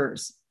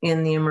workers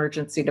in the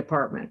emergency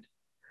department.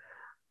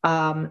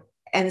 And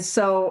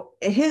so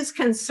his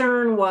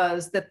concern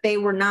was that they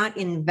were not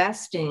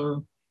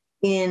investing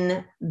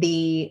in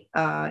the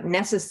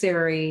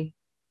necessary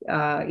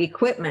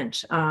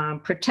equipment,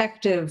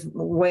 protective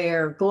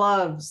wear,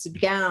 gloves,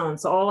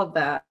 gowns, all of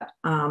that.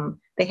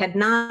 They had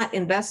not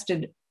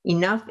invested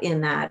enough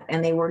in that,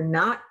 and they were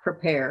not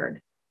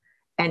prepared.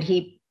 And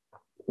he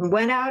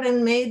went out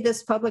and made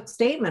this public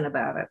statement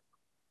about it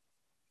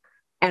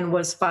and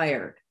was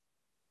fired.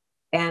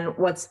 And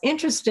what's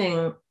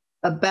interesting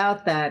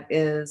about that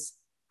is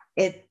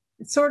it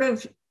sort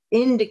of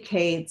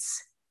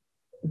indicates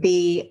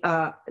the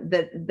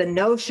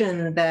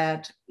notion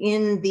that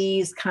in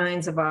these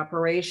kinds of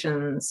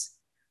operations,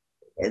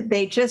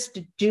 they just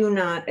do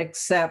not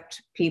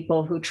accept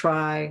people who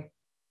try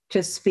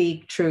to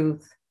speak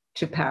truth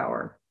to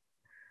power.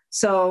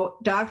 So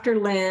Dr.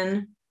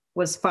 Lin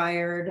was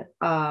fired.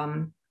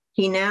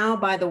 He now,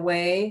 by the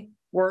way,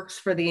 works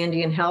for the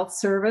Indian Health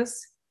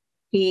Service.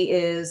 He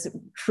is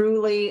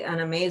truly an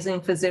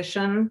amazing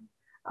physician,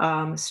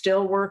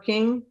 still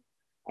working.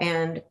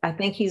 And I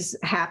think he's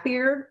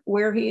happier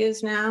where he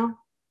is now.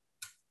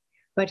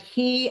 But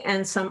he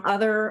and some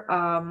other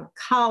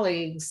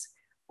colleagues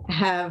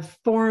have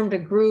formed a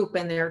group,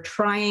 and they're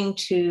trying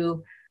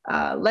to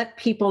let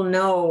people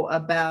know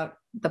about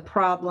the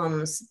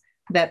problems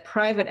that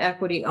private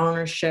equity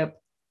ownership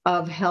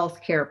of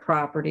healthcare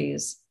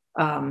properties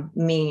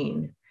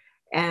mean.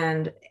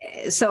 And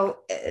so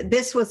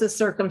this was a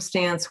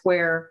circumstance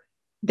where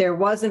there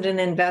wasn't an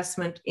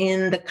investment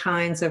in the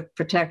kinds of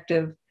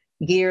protective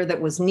gear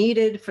that was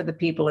needed for the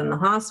people in the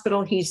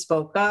hospital. He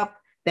spoke up,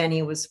 then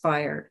he was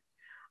fired.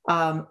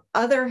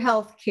 Other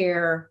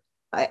healthcare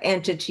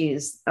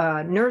entities,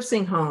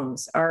 nursing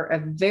homes are a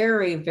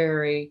very,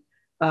 very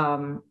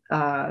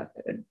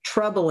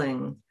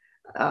troubling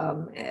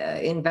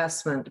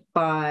investment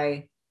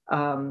by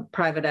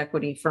private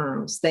equity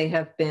firms. They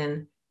have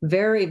been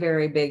very,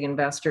 very big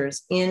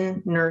investors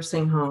in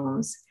nursing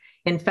homes.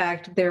 In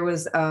fact, there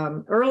was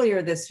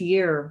earlier this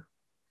year,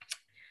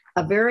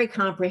 a very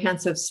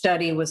comprehensive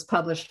study was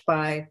published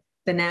by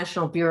the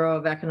National Bureau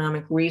of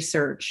Economic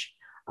Research.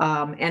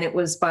 And it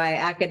was by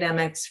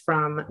academics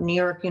from New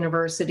York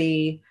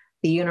University,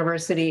 the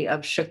University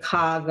of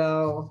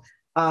Chicago,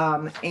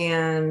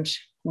 and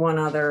one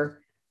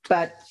other.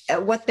 But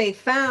what they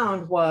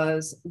found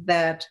was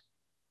that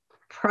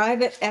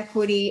private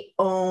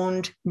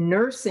equity-owned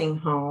nursing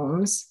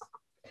homes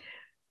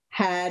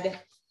had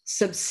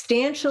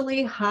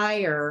substantially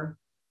higher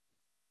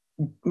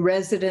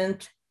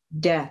resident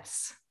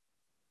deaths.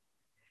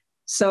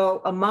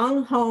 So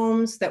among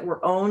homes that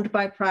were owned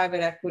by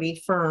private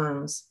equity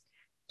firms,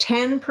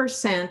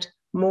 10%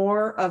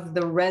 more of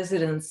the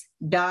residents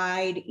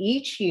died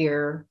each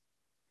year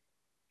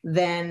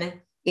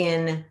than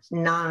in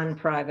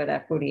non-private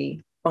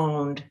equity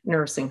owned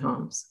nursing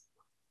homes.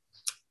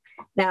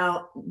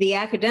 Now, the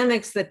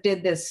academics that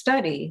did this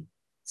study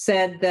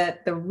said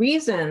that the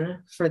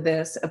reason for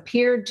this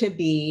appeared to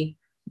be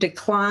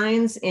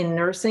declines in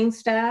nursing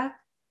staff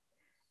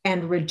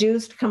and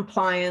reduced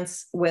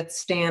compliance with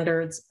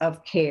standards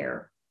of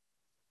care.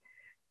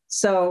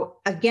 So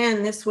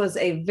again, this was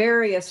a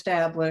very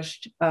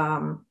established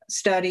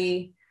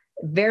study,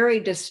 very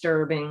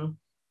disturbing.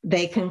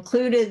 They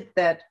concluded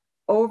that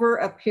over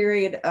a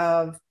period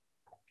of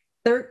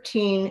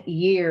 13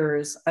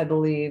 years, I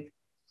believe,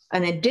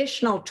 an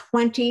additional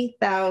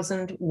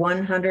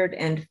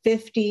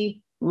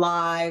 20,150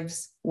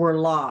 lives were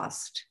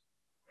lost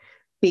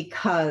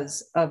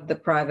because of the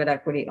private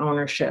equity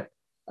ownership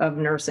of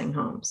nursing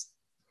homes.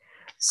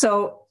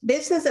 So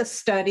this is a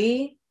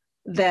study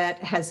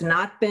that has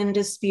not been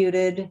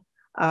disputed.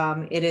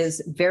 It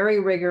is very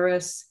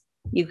rigorous.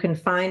 You can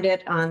find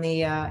it on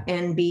the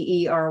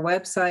NBER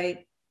website.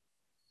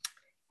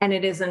 And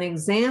it is an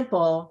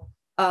example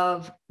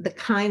of the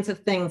kinds of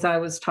things I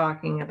was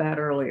talking about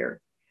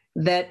earlier,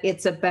 that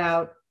it's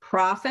about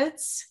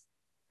profits,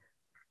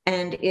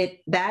 and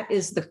that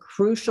is the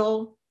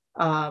crucial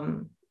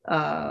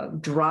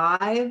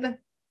drive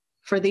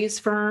for these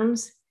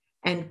firms,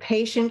 and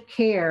patient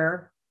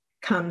care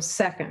comes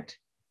second.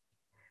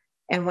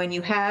 And when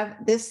you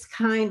have this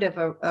kind of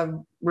a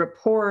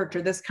report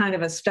or this kind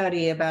of a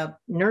study about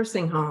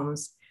nursing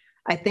homes,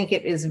 I think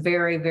it is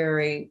very,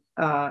 very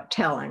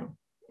telling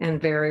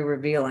and very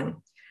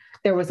revealing.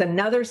 There was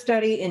another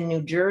study in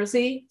New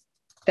Jersey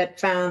that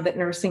found that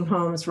nursing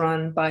homes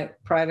run by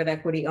private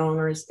equity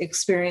owners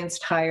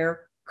experienced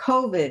higher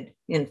COVID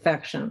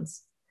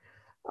infections.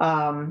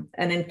 An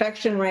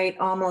infection rate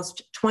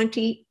almost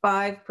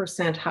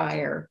 25%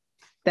 higher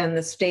than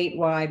the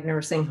statewide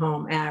nursing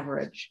home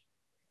average,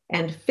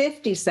 and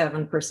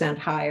 57%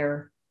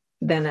 higher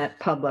than at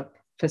public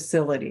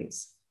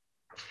facilities.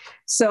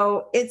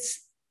 So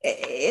it's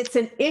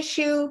an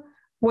issue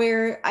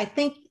where I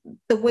think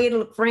the way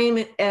to frame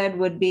it, Ed,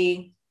 would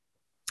be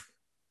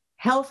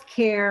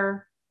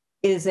healthcare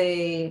is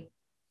an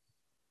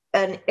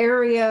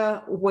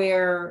area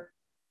where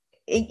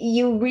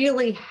you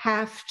really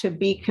have to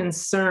be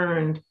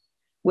concerned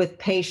with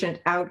patient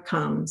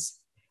outcomes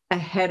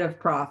ahead of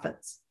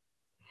profits.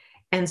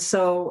 And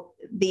so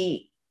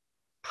the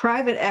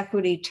private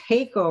equity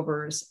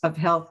takeovers of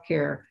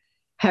healthcare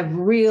have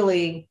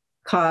really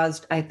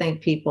caused, I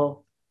think,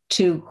 people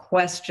to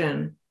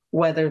question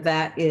whether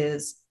that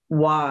is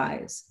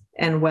wise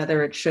and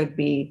whether it should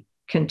be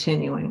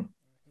continuing.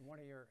 One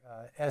of your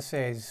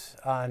essays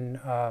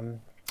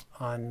on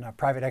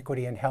private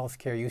equity and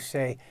healthcare, you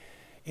say,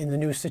 in the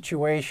new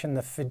situation,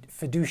 the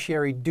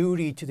fiduciary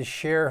duty to the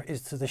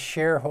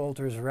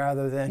shareholders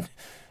rather than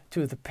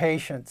to the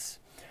patients.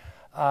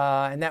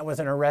 And that was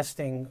an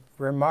arresting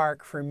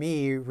remark for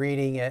me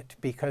reading it,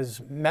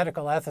 because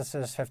medical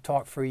ethicists have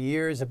talked for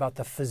years about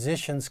the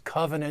physician's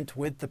covenant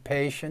with the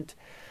patient.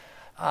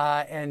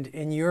 And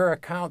in your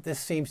account,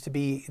 this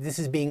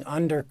is being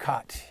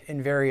undercut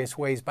in various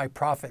ways by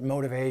profit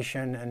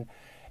motivation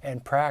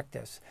and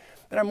practice.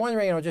 But I'm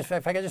wondering, just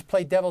if I could just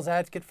play devil's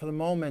advocate for the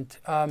moment.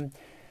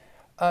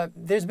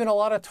 There's been a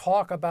lot of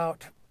talk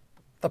about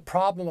the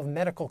problem of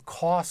medical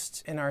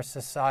costs in our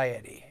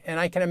society. And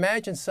I can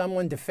imagine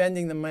someone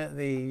defending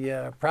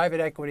the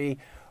private equity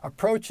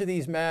approach to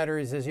these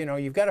matters is,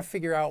 you've got to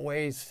figure out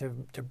ways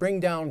to bring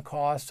down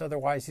costs.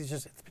 Otherwise,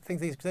 these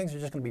things are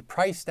just going to be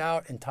priced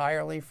out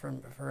entirely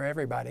for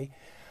everybody.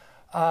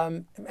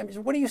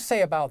 What do you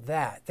say about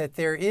that? That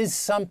there is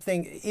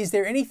something, is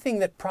there anything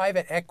that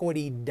private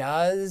equity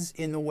does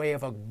in the way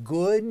of a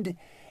good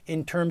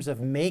in terms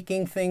of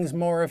making things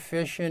more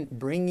efficient,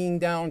 bringing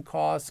down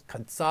costs,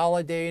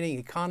 consolidating,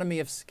 economy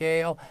of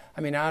scale?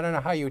 I mean, I don't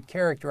know how you would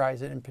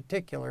characterize it in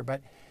particular,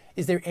 but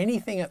is there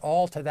anything at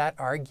all to that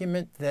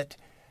argument that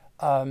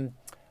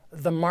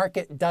the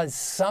market does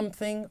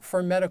something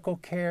for medical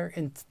care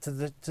to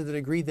the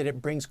degree that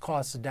it brings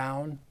costs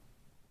down?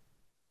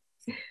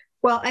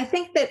 Well, I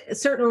think that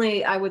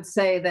certainly I would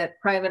say that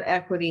private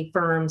equity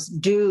firms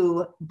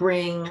do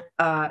bring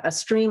a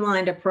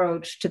streamlined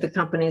approach to the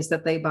companies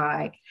that they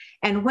buy.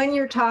 And when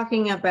you're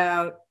talking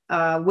about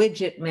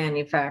widget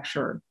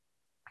manufacturer,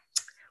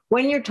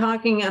 when you're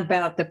talking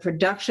about the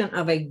production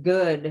of a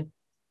good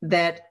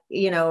that,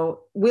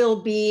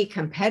 will be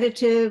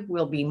competitive,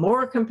 will be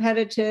more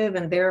competitive,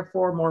 and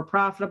therefore more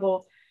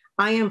profitable,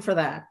 I am for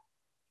that.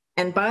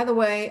 And by the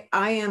way,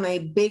 I am a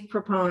big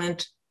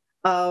proponent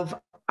of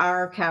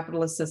our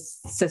capitalist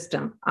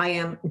system. I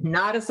am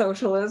not a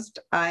socialist,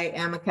 I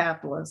am a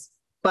capitalist.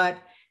 But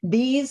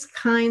these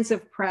kinds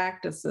of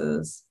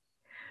practices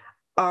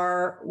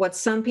are what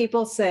some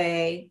people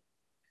say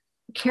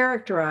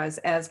characterize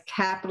as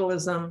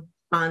capitalism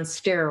on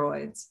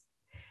steroids.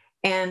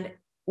 And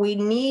we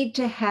need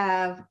to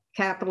have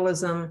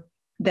capitalism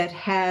that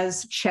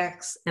has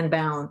checks and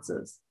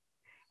balances.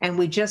 And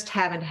we just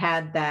haven't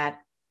had that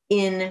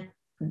in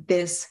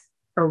this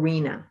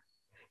arena.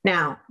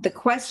 Now, the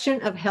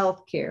question of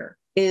healthcare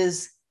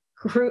is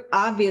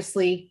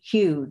obviously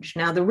huge.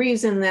 Now, the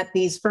reason that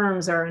these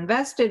firms are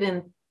invested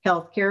in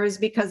healthcare is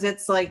because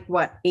it's like,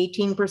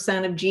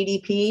 18% of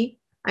GDP?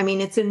 I mean,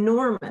 it's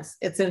enormous.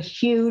 It's a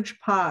huge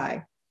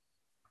pie.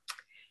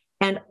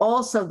 And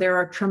also, there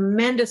are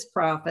tremendous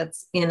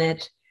profits in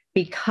it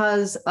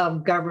because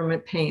of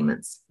government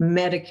payments,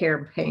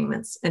 Medicare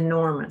payments,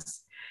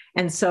 enormous.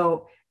 And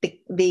so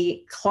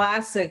the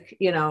classic,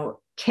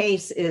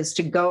 case is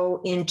to go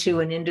into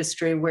an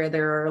industry where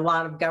there are a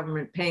lot of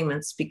government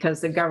payments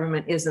because the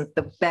government isn't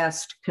the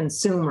best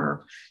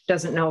consumer,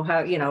 doesn't know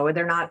how,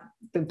 they're not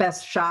the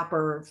best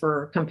shopper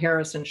for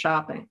comparison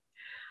shopping.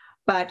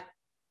 But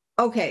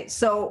okay,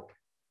 so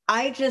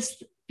I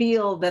just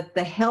feel that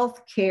the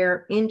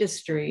healthcare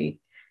industry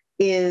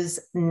is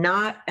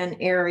not an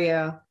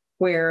area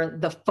where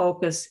the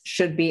focus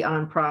should be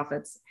on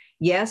profits.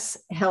 Yes,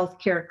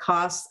 healthcare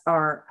costs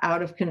are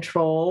out of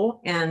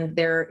control, and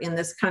they're in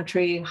this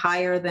country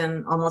higher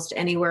than almost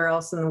anywhere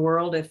else in the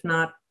world, if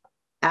not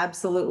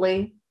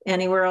absolutely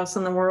anywhere else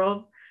in the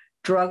world.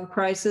 Drug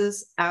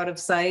prices out of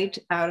sight,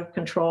 out of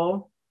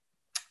control.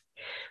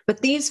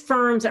 But these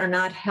firms are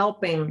not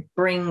helping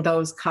bring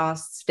those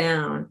costs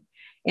down.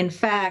 In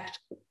fact,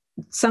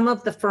 some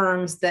of the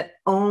firms that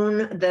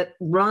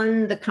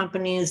run the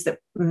companies that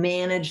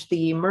manage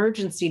the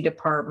emergency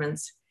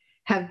departments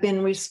have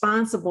been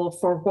responsible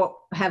for what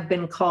have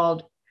been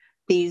called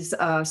these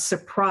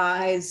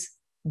surprise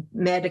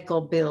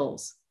medical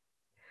bills.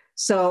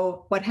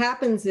 So what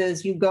happens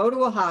is you go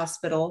to a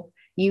hospital,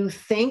 you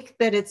think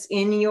that it's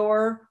in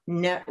your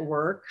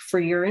network for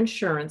your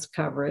insurance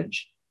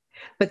coverage,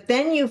 but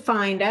then you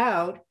find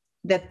out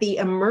that the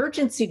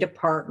emergency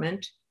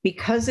department,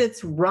 because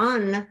it's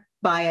run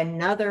by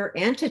another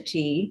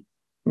entity,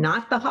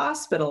 not the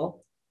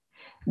hospital,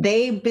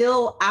 they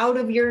bill out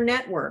of your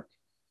network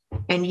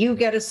and you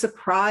get a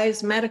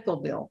surprise medical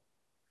bill.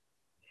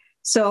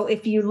 So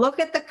if you look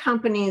at the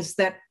companies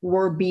that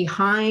were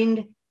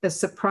behind the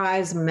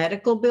surprise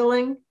medical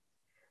billing,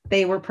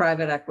 they were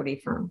private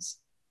equity firms.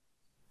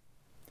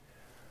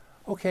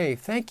 Okay,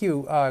 thank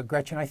you,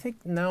 Gretchen. I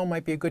think now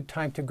might be a good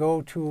time to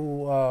go to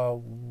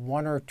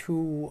one or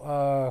two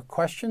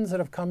questions that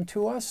have come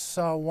to us.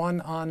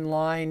 One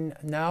online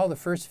now, the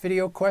first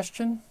video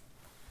question.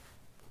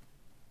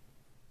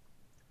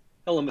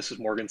 Hello, Mrs.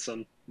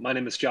 Morgenson. My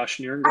name is Josh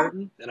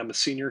Nierengarten, and I'm a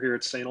senior here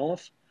at St.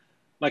 Olaf.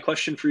 My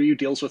question for you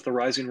deals with the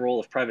rising role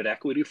of private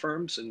equity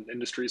firms in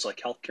industries like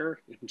healthcare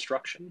and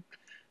construction,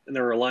 and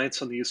their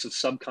reliance on the use of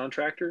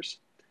subcontractors.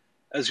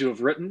 As you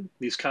have written,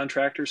 these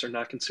contractors are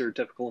not considered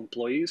typical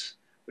employees,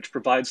 which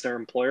provides their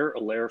employer a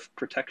layer of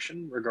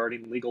protection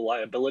regarding legal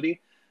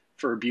liability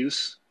for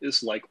abuse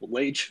is like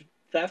wage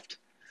theft.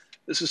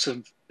 This is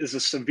a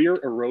severe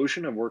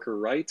erosion of worker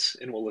rights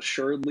and will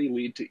assuredly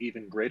lead to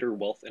even greater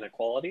wealth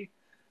inequality.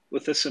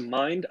 With this in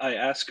mind, I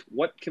ask,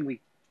 what can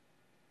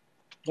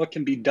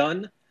be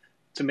done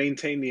to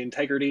maintain the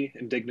integrity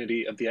and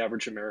dignity of the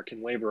average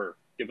American laborer,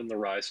 given the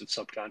rise of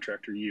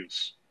subcontractor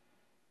use?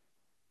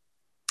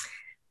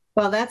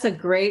 Well, that's a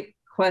great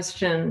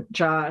question,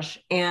 Josh.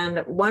 And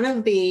one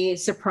of the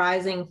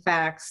surprising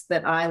facts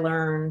that I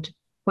learned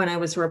when I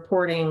was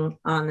reporting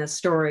on this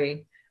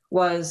story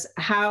was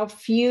how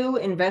few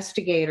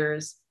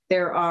investigators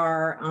there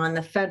are on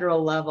the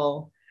federal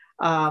level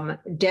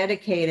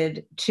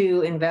dedicated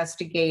to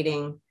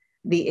investigating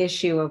the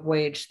issue of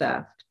wage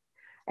theft.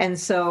 And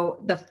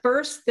so the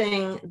first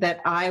thing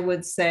that I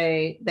would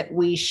say that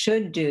we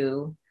should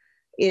do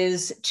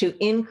is to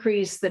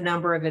increase the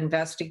number of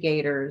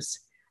investigators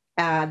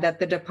that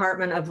the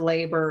Department of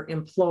Labor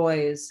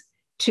employs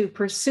to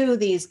pursue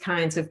these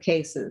kinds of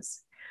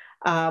cases.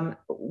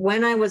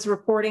 When I was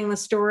reporting the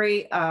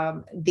story,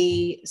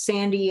 the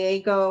San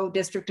Diego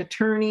District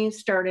Attorney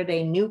started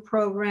a new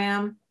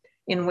program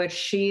in which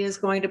she is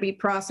going to be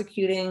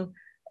prosecuting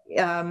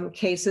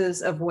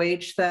cases of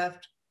wage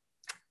theft.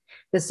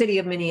 The city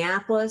of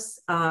Minneapolis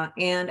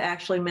and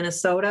actually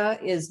Minnesota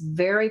is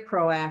very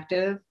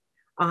proactive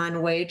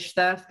on wage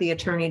theft. The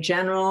Attorney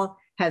General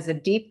has a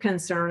deep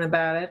concern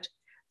about it.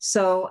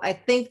 So I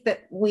think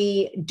that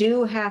we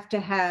do have to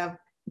have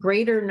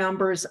greater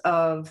numbers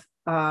of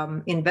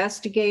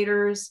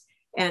investigators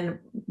and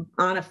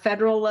on a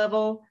federal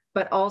level,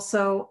 but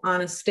also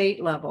on a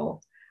state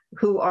level,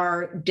 who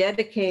are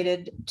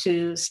dedicated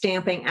to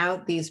stamping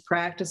out these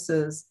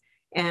practices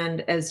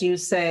and, as you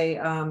say,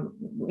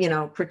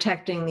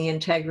 protecting the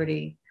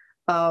integrity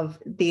of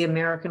the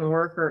American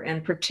worker,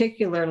 and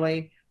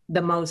particularly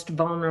the most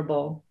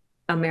vulnerable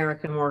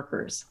American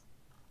workers.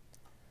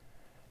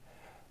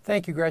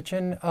 Thank you,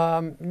 Gretchen.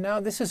 Now,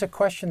 this is a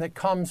question that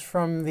comes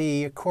from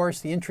the course,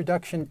 the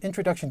Introduction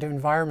to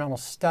Environmental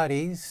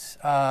Studies.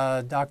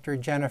 Dr.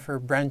 Jennifer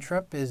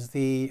Brentrup is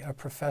the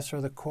professor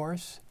of the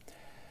course.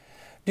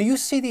 Do you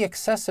see the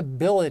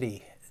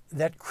accessibility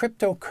that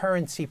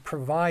cryptocurrency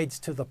provides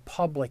to the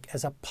public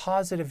as a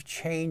positive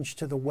change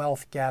to the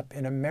wealth gap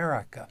in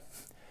America?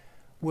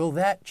 Will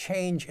that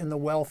change in the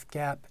wealth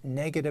gap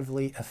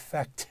negatively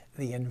affect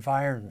the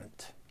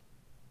environment?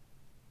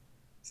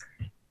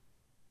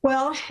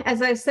 Well,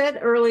 as I said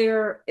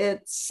earlier,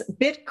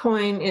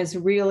 Bitcoin is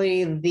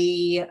really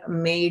the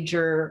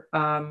major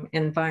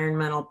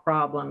environmental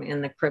problem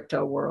in the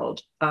crypto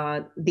world.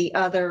 The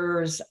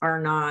others are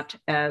not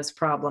as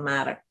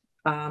problematic.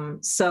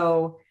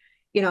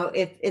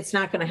 It's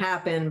not going to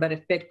happen, but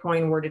if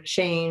Bitcoin were to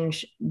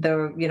change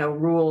the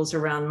rules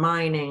around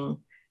mining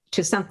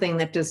to something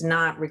that does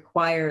not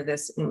require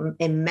this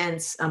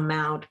immense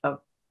amount of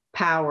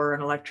power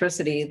and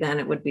electricity, then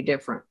it would be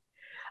different.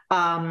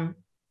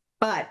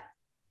 But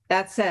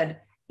that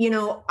said,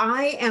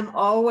 I am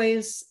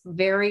always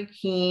very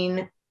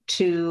keen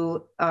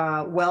to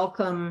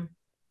welcome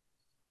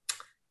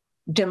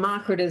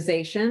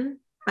democratization,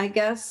 I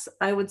guess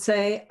I would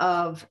say,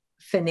 of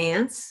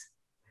finance.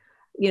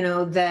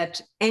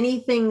 That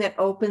anything that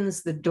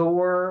opens the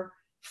door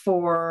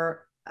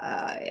for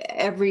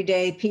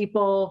everyday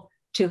people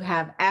to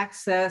have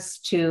access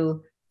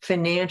to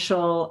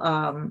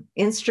financial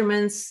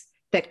instruments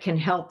that can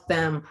help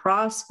them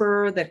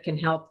prosper, that can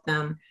help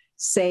them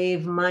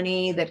save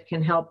money, that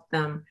can help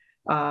them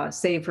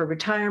save for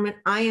retirement.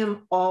 I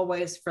am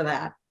always for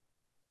that.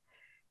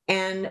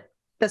 And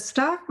the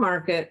stock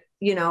market,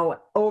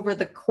 over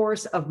the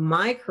course of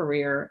my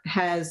career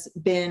has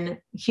been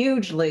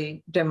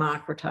hugely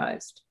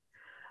democratized.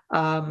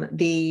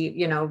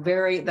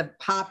 The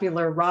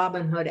popular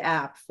Robinhood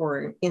app,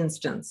 for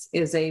instance,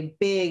 is a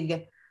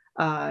big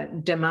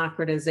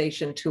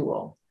democratization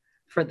tool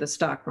for the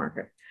stock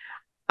market.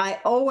 I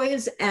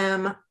always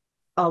am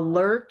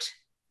alert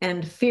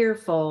and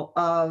fearful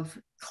of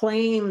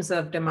claims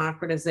of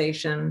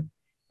democratization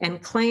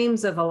and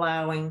claims of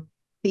allowing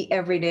the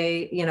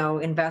everyday,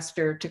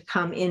 investor to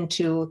come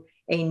into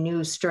a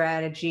new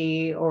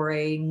strategy or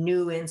a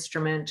new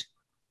instrument,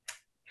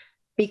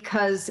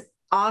 because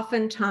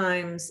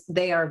oftentimes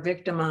they are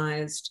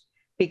victimized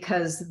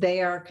because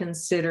they are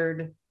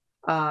considered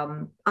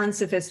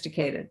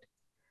unsophisticated.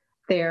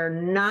 They're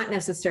not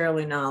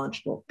necessarily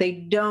knowledgeable. They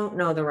don't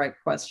know the right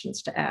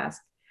questions to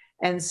ask.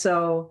 And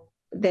so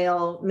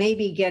they'll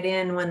maybe get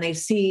in when they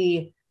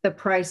see the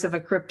price of a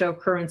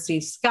cryptocurrency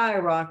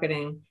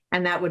skyrocketing,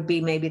 and that would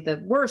be maybe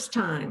the worst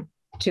time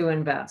to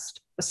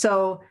invest.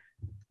 So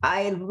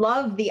I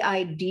love the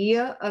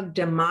idea of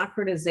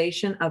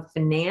democratization of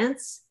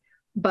finance,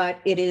 but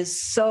it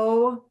is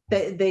so,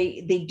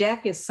 the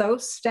deck is so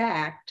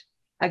stacked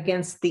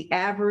against the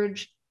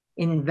average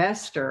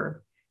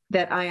investor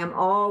that I am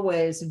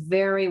always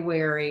very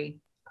wary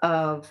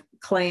of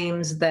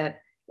claims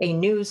that a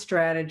new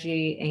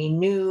strategy, a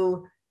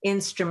new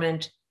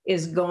instrument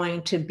is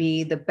going to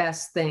be the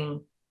best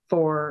thing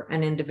for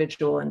an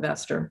individual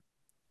investor.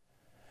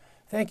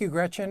 Thank you,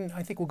 Gretchen.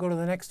 I think we'll go to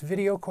the next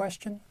video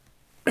question.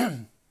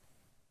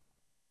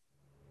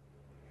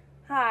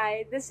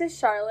 Hi, this is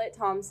Charlotte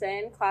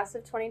Thompson, class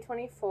of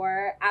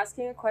 2024,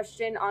 asking a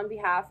question on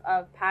behalf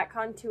of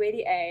PatCon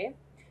 280A.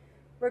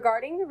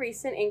 Regarding the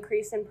recent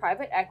increase in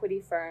private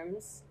equity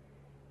firms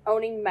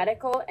owning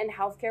medical and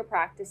healthcare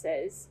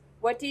practices,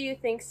 what do you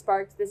think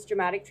sparked this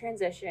dramatic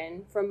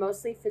transition from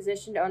mostly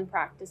physician-owned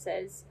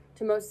practices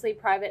to mostly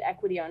private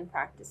equity-owned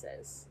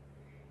practices?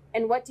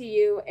 And what do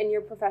you, in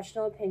your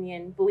professional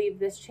opinion, believe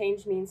this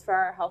change means for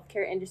our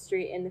healthcare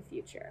industry in the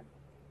future?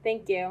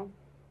 Thank you.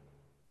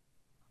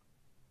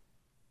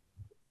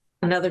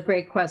 Another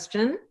great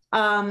question.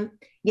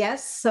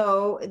 Yes,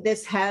 so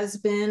this has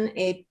been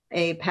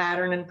a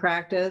pattern in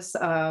practice,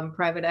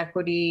 private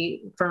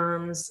equity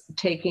firms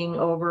taking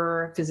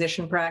over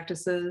physician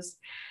practices.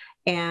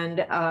 And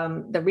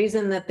the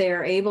reason that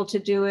they're able to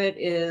do it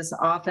is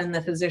often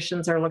the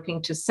physicians are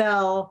looking to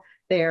sell,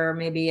 they're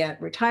maybe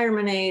at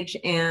retirement age,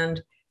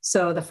 and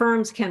so the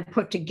firms can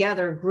put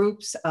together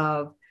groups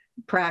of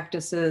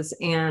practices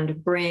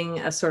and bring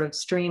a sort of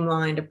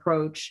streamlined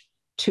approach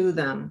to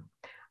them.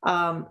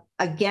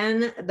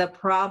 Again, the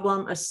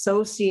problem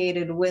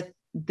associated with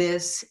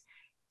this,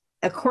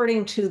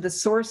 according to the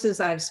sources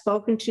I've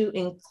spoken to,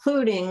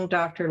 including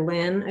Dr.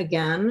 Lin,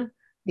 again,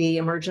 the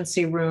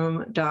emergency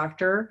room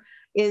doctor,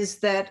 is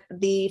that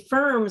the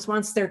firms,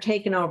 once they're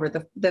taken over,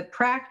 the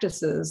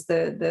practices,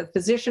 the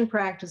physician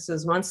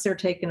practices, once they're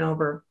taken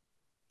over,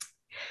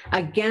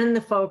 again, the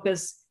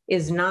focus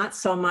is not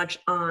so much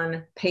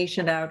on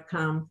patient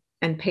outcome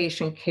and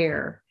patient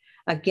care.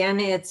 Again,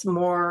 it's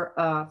more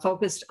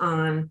focused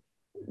on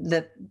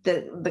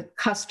the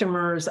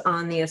customers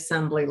on the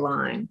assembly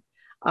line,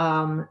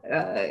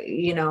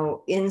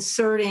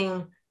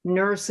 inserting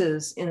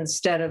nurses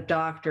instead of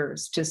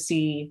doctors to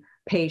see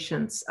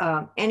patients,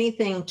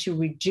 anything to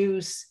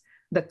reduce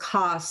the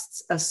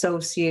costs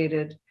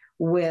associated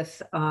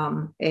with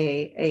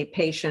a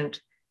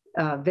patient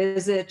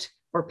visit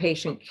or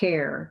patient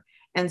care.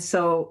 And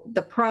so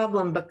the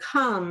problem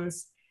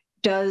becomes,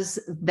 does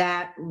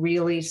that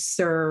really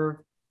serve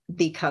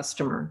the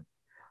customer?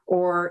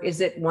 Or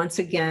is it once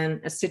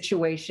again a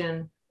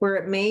situation where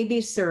it may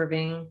be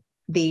serving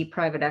the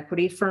private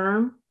equity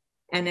firm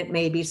and it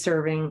may be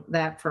serving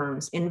that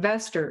firm's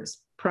investors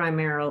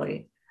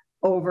primarily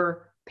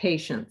over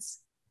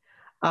patients?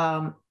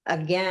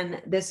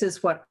 Again, this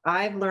is what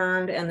I've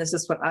learned, and this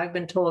is what I've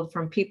been told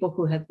from people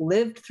who have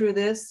lived through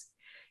this.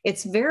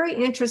 It's very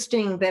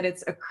interesting that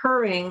it's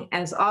occurring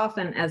as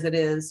often as it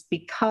is,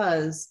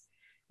 because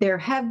there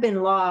have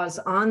been laws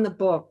on the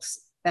books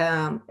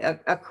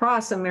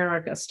across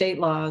America, state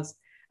laws,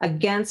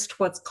 against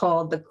what's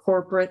called the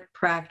corporate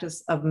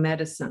practice of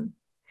medicine.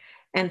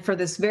 And for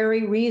this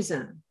very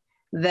reason,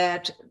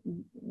 that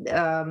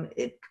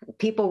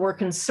people were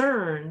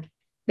concerned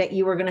that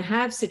you were going to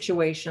have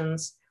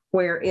situations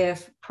where,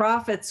 if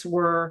profits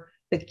were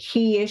the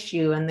key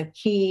issue and the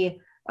key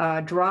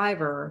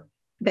driver,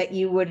 that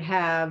you would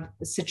have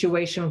a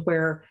situation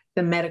where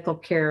the medical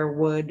care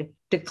would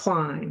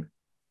decline.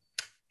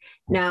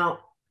 Now,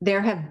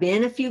 there have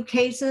been a few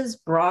cases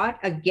brought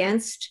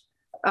against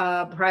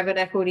private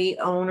equity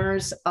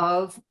owners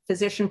of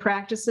physician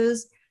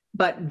practices,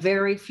 but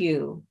very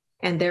few,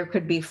 and there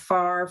could be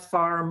far,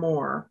 far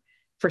more.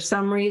 For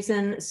some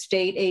reason,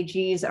 state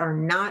AGs are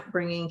not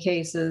bringing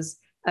cases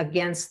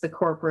against the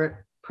corporate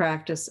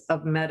practice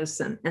of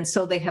medicine. And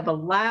so they have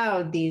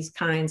allowed these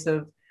kinds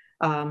of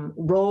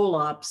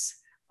roll-ups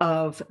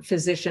of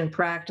physician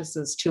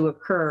practices to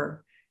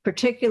occur,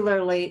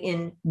 particularly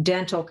in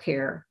dental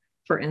care,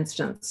 for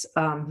instance,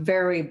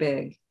 very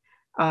big.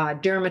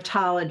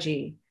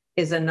 Dermatology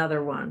is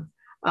another one.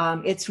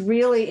 It's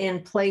really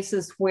in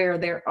places where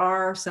there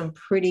are some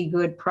pretty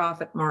good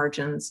profit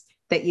margins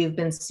that you've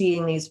been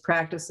seeing these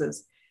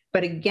practices.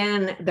 But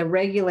again, the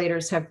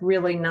regulators have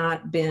really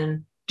not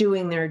been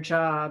doing their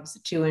jobs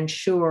to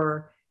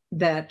ensure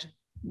that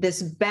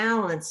this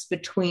balance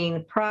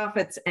between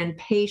profits and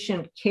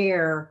patient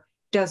care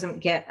doesn't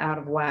get out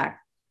of whack.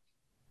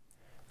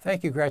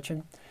 Thank you,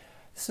 Gretchen.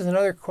 This is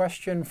another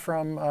question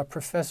from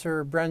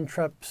Professor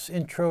Brentrup's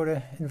Intro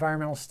to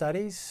Environmental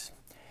Studies.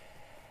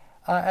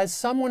 As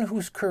someone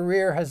whose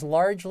career has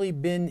largely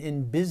been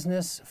in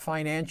business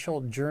financial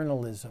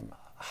journalism,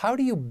 how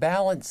do you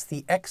balance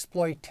the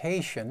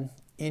exploitation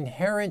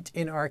inherent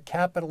in our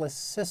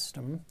capitalist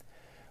system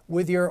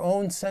with your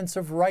own sense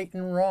of right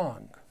and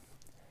wrong?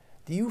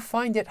 Do you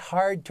find it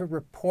hard to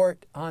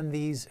report on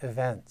these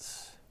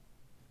events?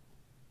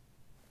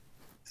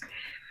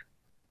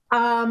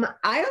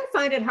 I don't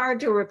find it hard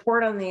to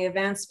report on the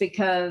events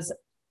because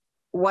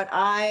what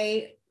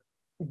I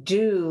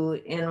do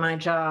in my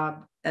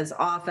job as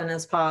often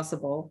as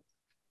possible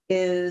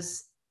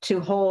is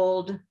to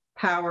hold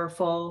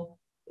powerful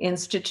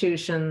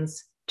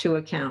institutions to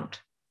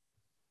account.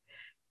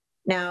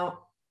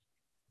 Now,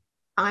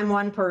 I'm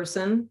one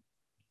person.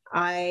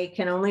 I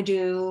can only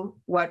do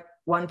what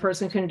one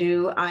person can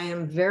do. I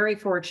am very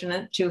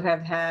fortunate to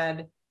have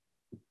had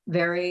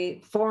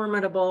very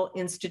formidable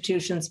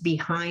institutions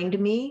behind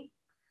me,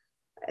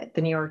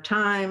 the New York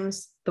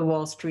Times, the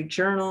Wall Street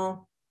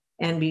Journal,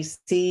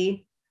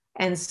 NBC.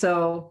 And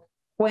so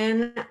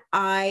when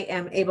I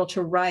am able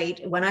to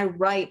write, when I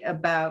write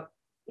about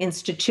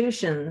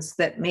institutions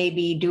that may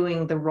be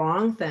doing the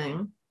wrong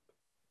thing,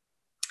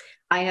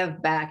 I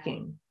have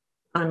backing,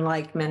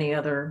 unlike many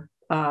other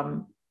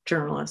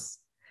journalists.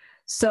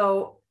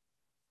 So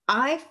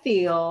I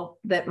feel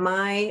that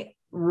my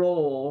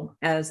role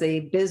as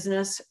a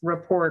business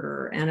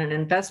reporter and an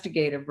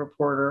investigative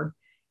reporter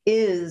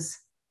is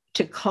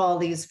to call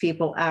these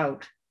people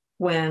out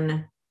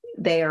when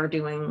they are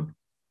doing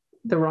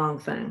the wrong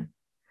thing.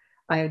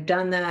 I have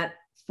done that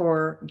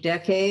for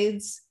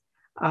decades,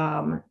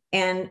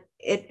 and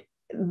it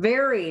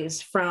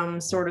varies from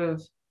sort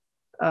of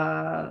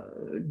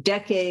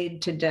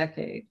decade to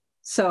decade.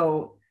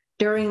 So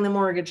during the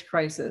mortgage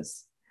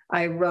crisis,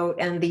 I wrote,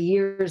 and the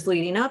years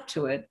leading up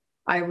to it,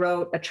 I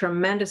wrote a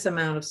tremendous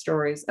amount of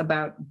stories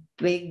about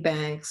big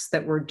banks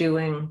that were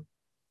doing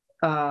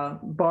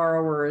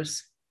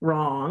borrowers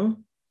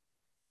wrong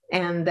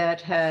and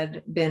that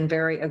had been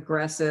very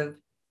aggressive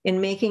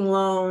in making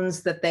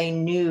loans that they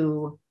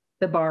knew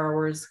the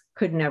borrowers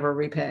could never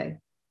repay.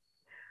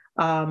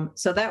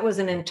 So that was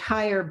an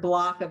entire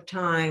block of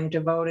time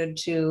devoted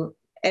to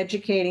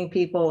educating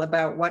people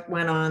about what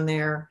went on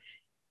there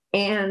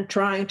and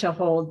trying to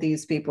hold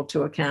these people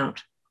to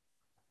account.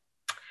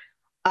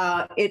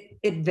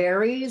 It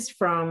varies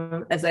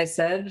from, as I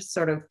said,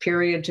 sort of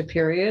period to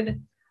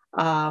period.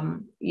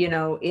 You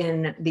know,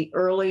 in the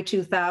early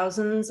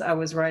 2000s, I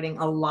was writing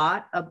a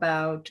lot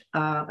about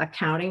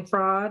accounting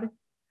fraud,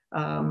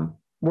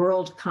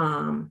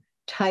 WorldCom,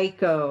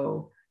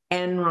 Tyco,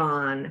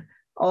 Enron,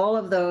 all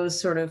of those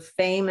sort of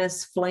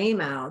famous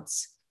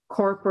flameouts,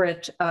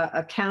 corporate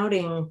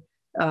accounting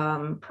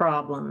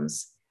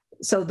problems.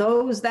 So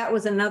that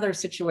was another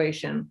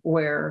situation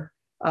where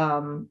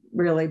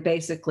really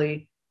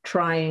basically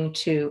trying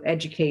to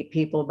educate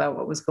people about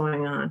what was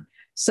going on.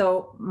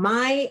 So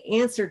my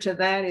answer to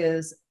that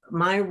is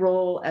my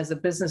role as a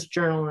business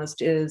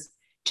journalist is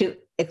to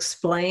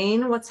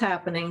explain what's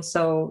happening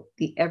so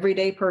the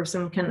everyday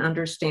person can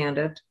understand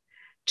it,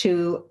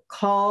 to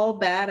call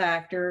bad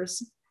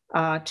actors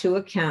to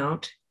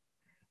account,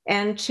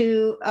 and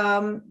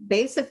to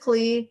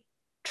basically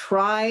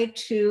try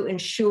to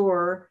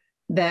ensure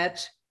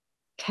that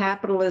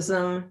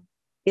capitalism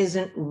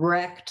isn't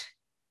wrecked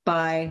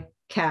by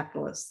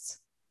capitalists.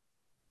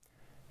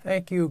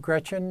 Thank you,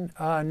 Gretchen.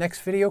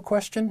 Next video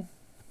question.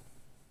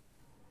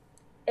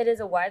 It is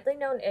a widely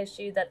known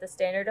issue that the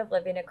standard of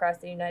living across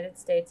the United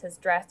States has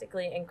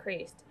drastically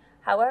increased.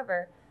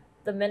 However,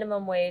 the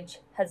minimum wage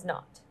has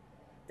not.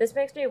 This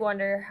makes me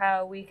wonder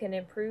how we can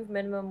improve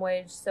minimum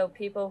wage so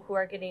people who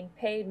are getting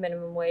paid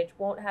minimum wage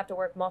won't have to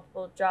work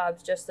multiple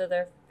jobs just so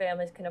their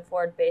families can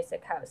afford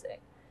basic housing.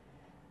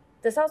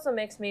 This also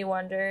makes me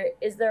wonder,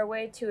 is there a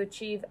way to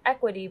achieve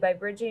equity by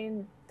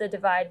bridging the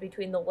divide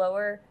between the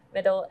lower,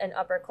 middle, and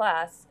upper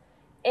class?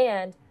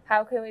 And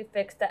how can we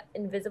fix that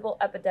invisible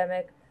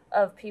epidemic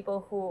of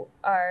people who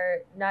are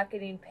not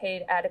getting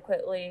paid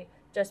adequately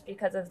just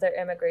because of their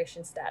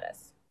immigration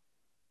status?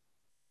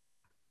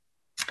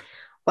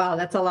 Wow,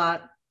 that's a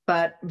lot,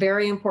 but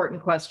very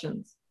important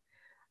questions.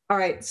 All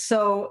right,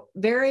 so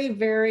very,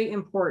 very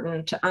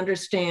important to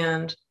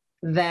understand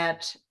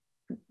that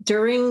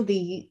during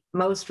the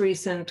most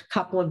recent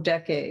couple of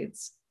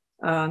decades,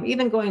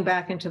 even going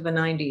back into the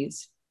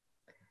 90s,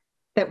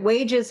 that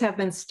wages have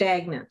been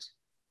stagnant.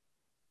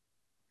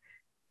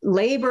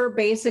 Labor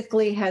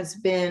basically has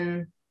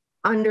been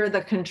under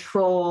the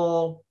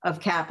control of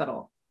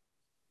capital.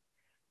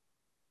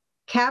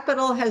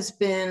 Capital has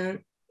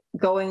been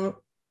going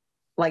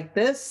like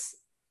this,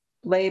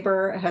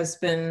 labor has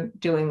been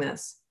doing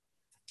this.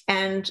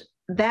 And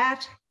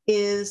that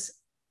is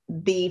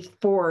the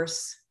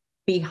force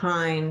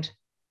behind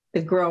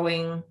the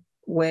growing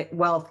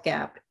wealth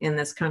gap in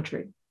this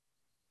country.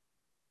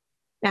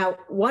 Now,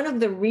 one of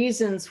the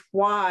reasons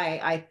why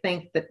I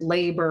think that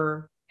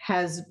labor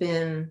has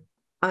been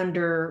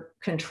under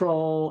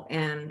control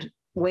and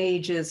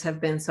wages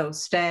have been so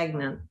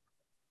stagnant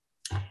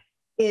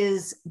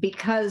is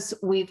because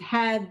we've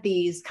had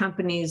these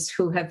companies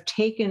who have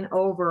taken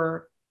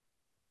over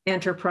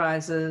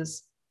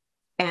enterprises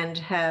and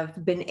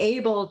have been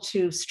able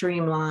to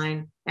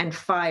streamline and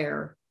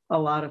fire a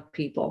lot of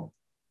people.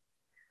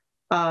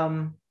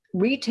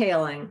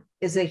 Retailing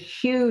is a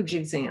huge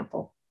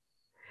example,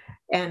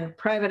 and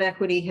private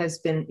equity has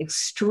been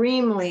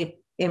extremely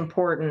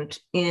important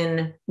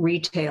in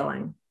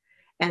retailing,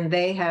 and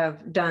they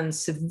have done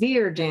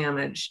severe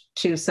damage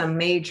to some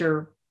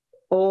major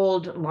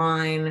old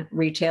line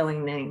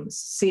retailing names: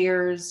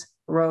 Sears,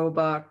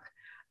 Roebuck,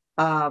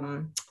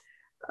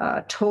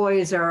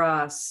 Toys R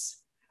Us.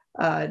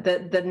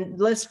 The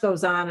list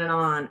goes on and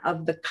on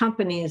of the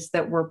companies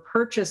that were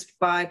purchased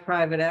by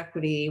private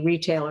equity,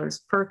 retailers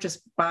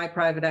purchased by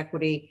private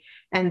equity,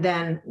 and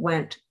then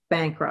went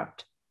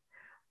bankrupt.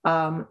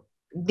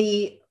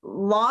 The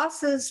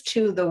losses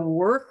to the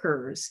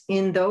workers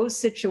in those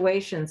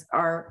situations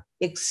are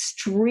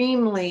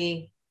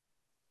extremely,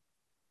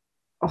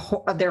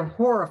 they're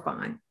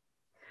horrifying.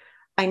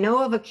 I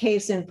know of a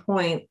case in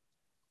point,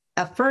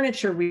 a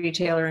furniture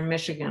retailer in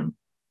Michigan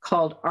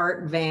called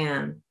Art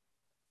Van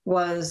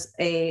was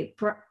a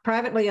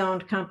privately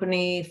owned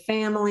company,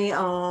 family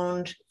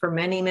owned for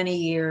many, many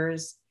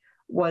years,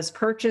 was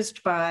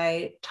purchased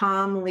by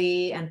Tom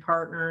Lee and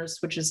Partners,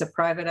 which is a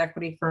private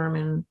equity firm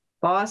in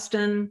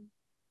Boston.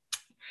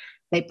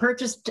 They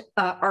purchased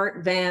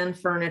Art Van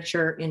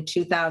furniture in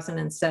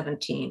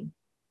 2017.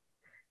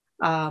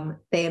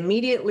 They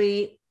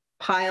immediately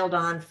piled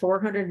on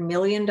 $400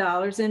 million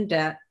in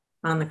debt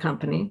on the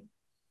company.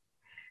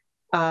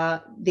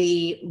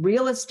 The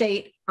real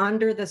estate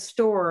under the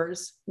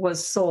stores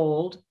was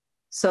sold,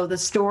 so the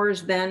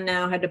stores then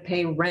now had to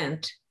pay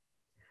rent,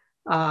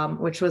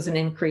 which was an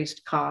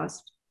increased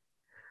cost.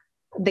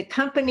 The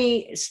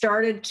company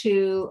started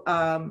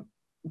to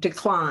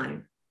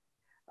decline.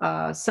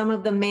 Some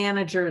of the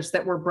managers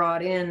that were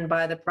brought in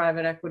by the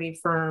private equity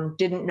firm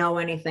didn't know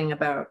anything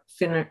about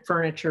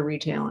furniture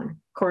retailing,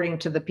 according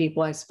to the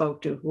people I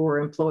spoke to who were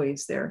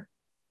employees there.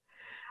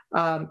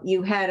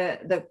 You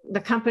had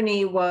the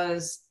company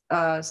was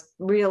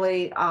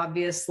really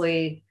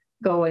obviously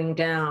going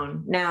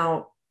down.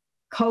 Now,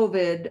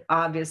 COVID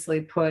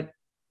obviously put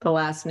the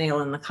last nail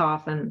in the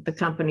coffin. The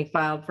company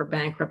filed for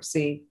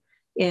bankruptcy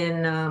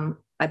in,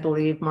 I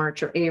believe,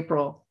 March or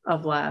April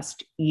of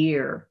last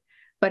year.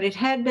 But it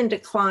had been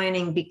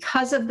declining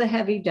because of the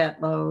heavy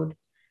debt load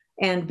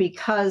and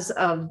because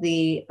of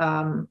the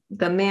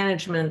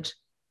management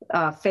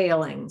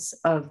failings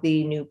of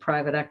the new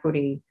private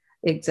equity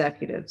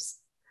executives.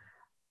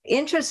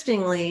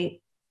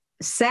 Interestingly,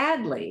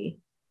 sadly,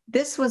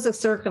 this was a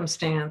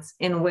circumstance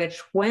in which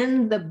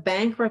when the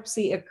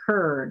bankruptcy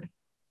occurred,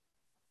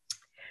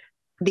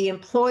 the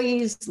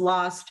employees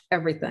lost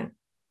everything.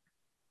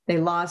 They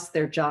lost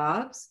their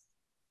jobs,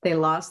 they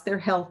lost their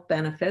health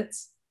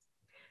benefits,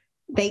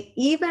 they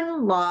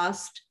even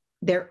lost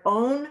their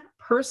own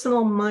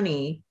personal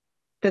money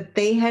that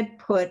they had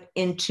put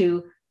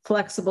into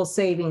flexible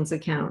savings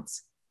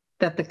accounts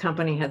that the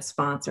company had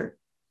sponsored.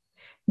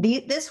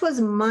 This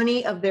was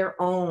money of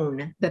their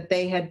own that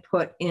they had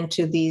put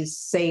into these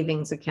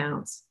savings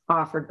accounts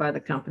offered by the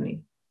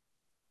company.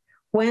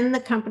 When the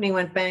company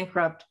went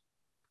bankrupt,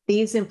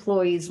 these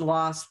employees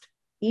lost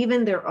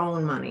even their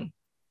own money.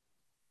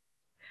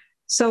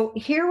 So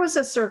here was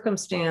a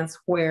circumstance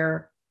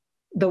where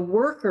the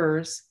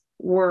workers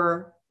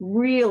were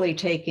really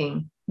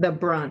taking the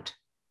brunt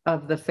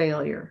of the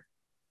failure.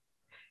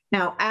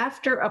 Now,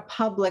 after a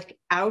public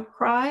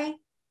outcry,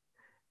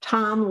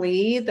 Tom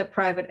Lee, the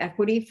private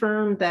equity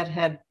firm that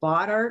had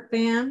bought Art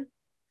Van,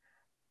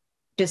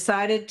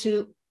 decided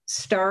to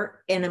start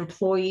an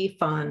employee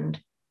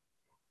fund,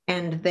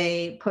 and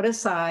they put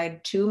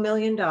aside $2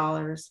 million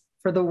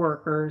for the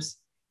workers,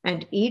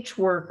 and each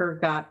worker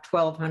got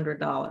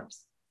 $1,200.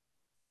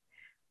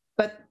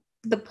 But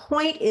the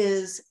point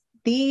is,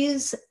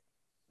 these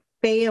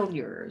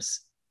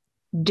failures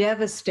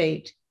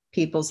devastate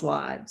people's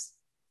lives.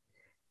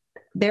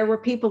 There were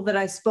people that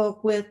I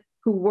spoke with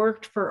who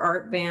worked for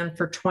Art Van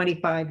for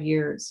 25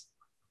 years.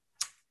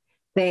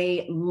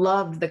 They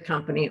loved the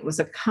company. It was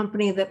a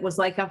company that was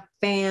like a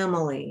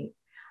family.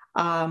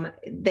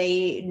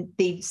 The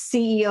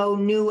CEO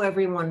knew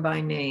everyone by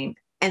name.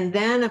 And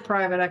then a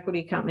private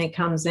equity company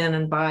comes in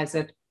and buys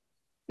it,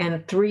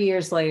 and 3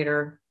 years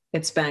later,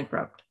 it's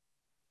bankrupt.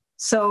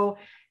 So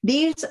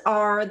these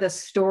are the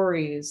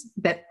stories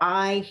that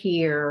I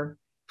hear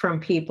from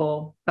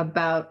people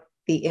about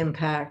the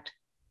impact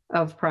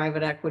of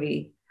private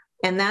equity.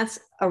 And that's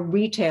a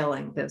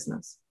retailing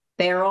business.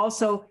 They are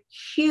also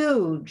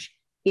huge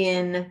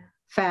in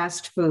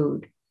fast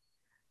food.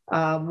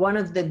 One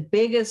of the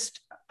biggest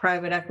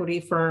private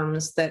equity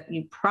firms that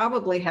you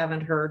probably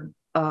haven't heard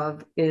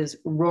of is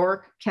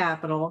Rourke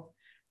Capital,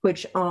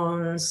 which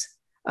owns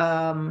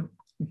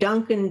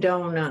Dunkin'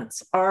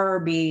 Donuts,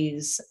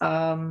 Arby's,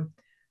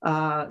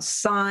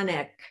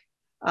 Sonic,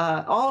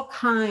 all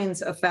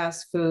kinds of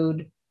fast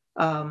food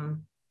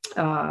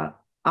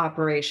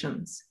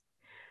operations.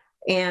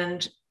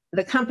 And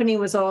the company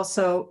was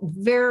also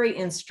very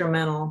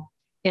instrumental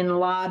in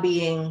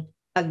lobbying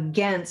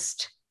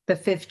against the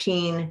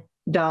 $15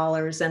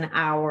 an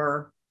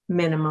hour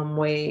minimum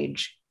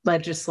wage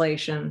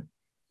legislation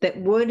that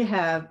would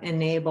have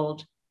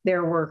enabled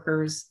their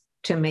workers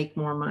to make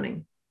more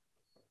money.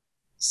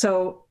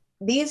 So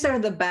these are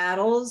the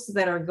battles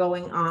that are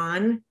going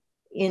on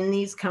in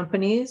these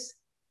companies.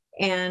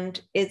 And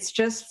it's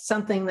just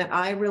something that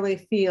I really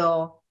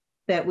feel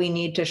that we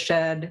need to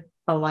shed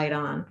a light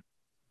on.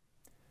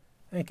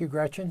 Thank you,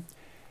 Gretchen.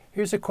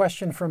 Here's a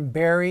question from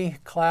Barry,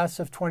 class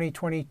of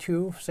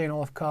 2022, St.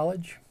 Olaf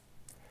College.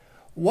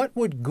 What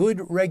would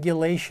good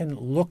regulation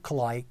look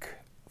like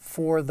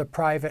for the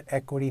private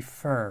equity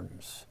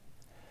firms?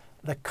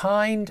 The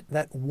kind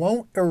that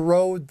won't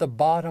erode the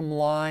bottom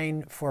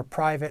line for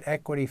private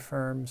equity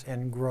firms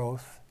and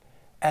growth,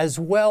 as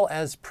well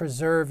as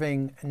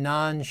preserving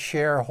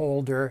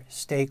non-shareholder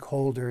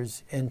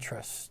stakeholders'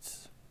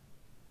 interests?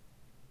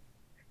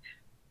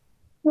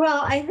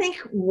 Well, I think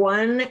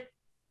one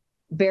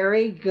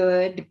very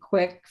good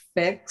quick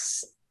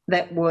fix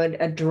that would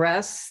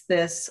address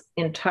this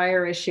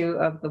entire issue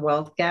of the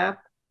wealth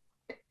gap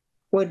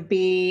would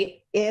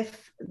be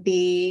if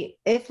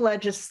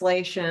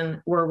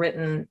legislation were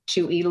written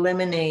to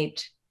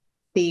eliminate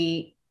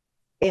the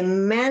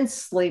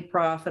immensely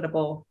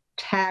profitable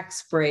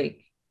tax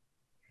break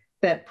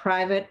that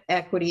private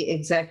equity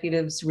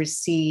executives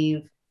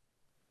receive.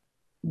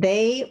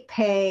 They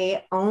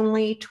pay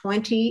only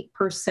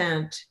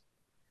 20%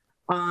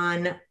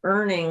 on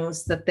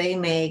earnings that they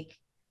make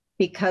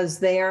because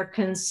they are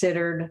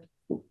considered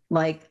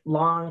like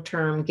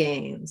long-term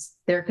gains.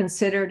 They're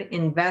considered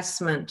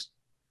investment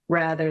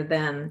rather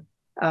than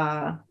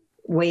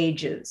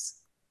wages.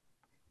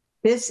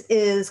 This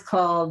is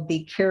called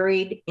the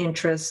carried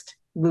interest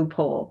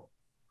loophole.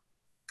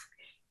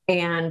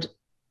 And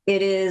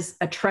it is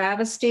a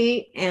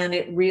travesty, and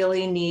it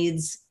really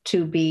needs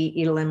to be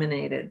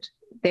eliminated.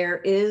 There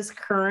is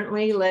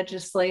currently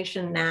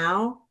legislation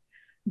now,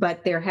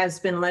 but there has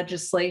been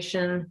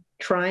legislation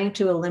trying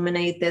to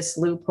eliminate this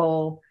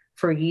loophole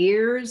for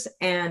years,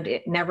 and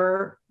it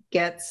never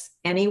gets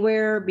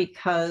anywhere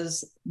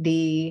because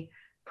the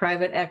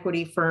private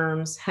equity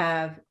firms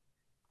have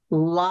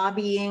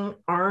lobbying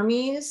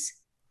armies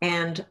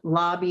and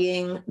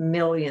lobbying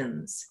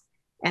millions.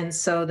 And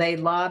so they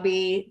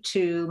lobby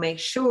to make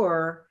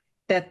sure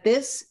that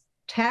this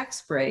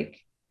tax break,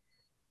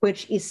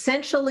 which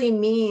essentially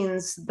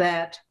means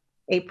that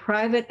a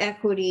private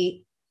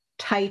equity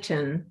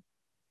titan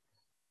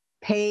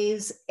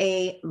pays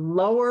a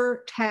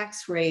lower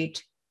tax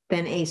rate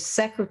than a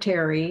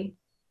secretary,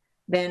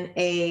 than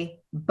a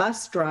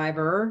bus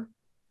driver,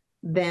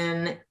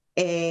 than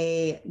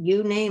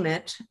you name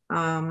it.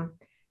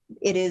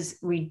 It is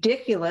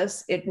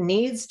ridiculous. It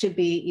needs to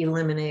be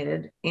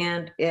eliminated,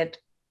 and it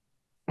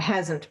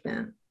hasn't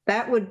been.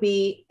 That would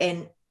be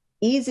an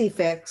easy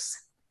fix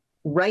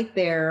right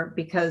there,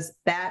 because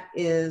that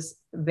is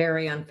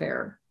very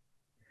unfair.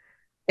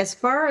 As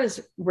far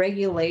as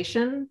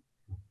regulation,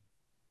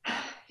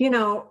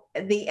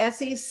 the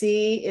SEC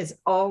is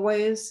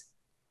always,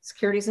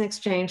 Securities and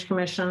Exchange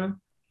Commission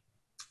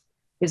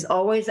is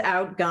always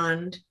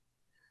outgunned.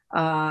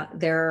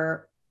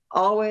 They're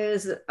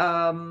always,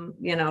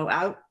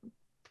 outmanned.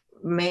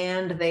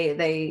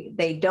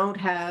 They don't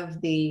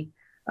have the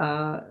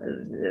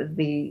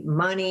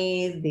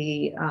money,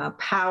 the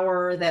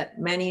power that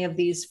many of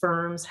these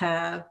firms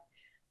have.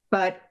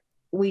 But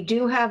we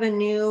do have a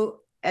new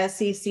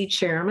SEC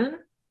chairman,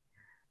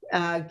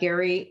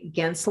 Gary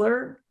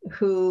Gensler,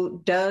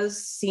 who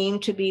does seem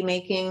to be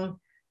making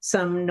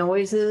some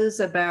noises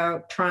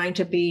about trying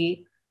to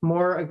be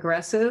more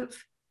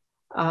aggressive.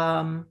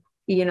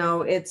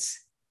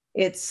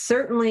 It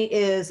certainly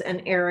is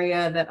an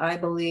area that I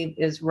believe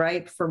is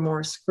ripe for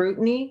more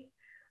scrutiny.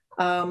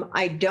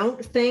 I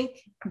don't think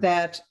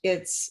that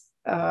it's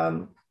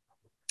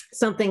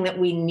something that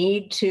we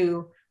need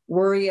to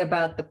worry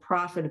about the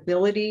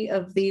profitability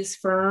of these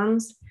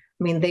firms.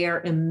 I mean, they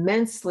are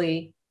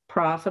immensely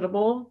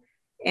profitable,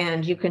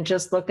 and you can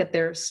just look at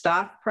their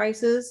stock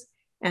prices,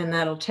 and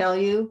that'll tell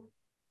you.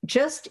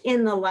 Just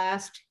in the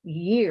last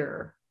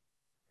year,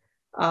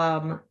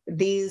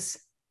 these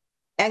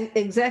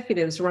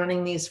executives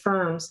running these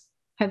firms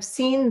have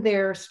seen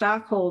their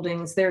stock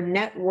holdings, their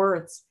net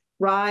worths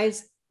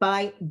rise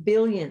by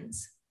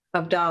billions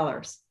of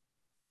dollars.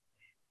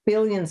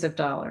 Billions of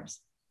dollars.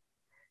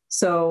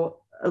 So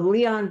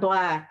Leon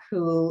Black,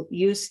 who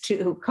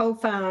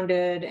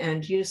co-founded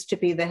and used to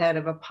be the head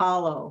of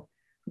Apollo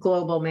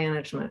Global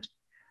Management,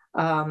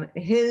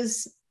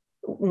 his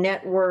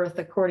net worth,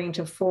 according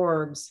to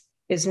Forbes,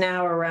 is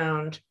now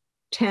around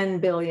 $10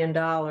 billion.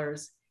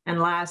 And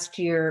last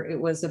year it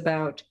was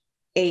about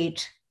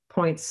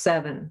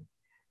 8.7.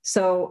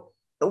 So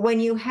when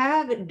you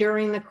have,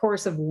 during the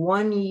course of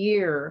 1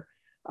 year,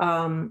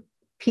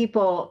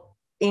 people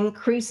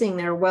increasing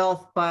their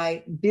wealth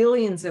by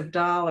billions of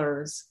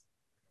dollars,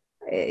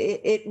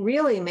 it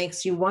really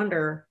makes you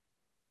wonder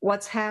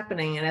what's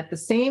happening. And at the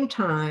same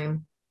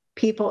time,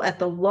 people at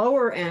the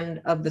lower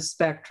end of the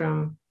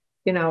spectrum,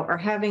 are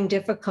having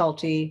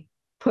difficulty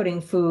putting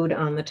food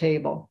on the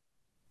table.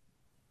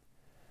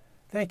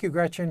 Thank you,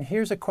 Gretchen.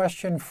 Here's a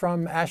question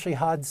from Ashley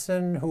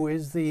Hodson, who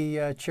is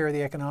the chair of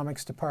the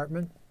economics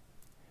department.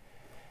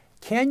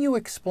 Can you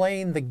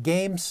explain the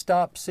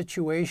GameStop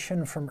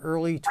situation from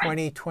early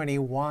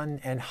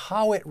 2021 and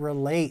how it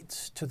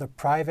relates to the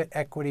private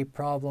equity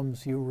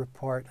problems you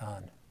report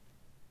on?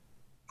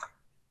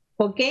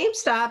 Well,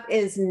 GameStop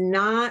is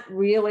not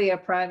really a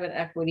private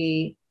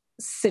equity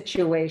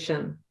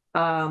situation.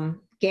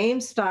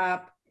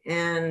 GameStop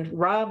and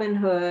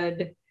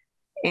Robinhood,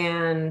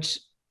 and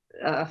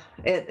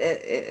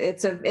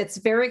it's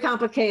very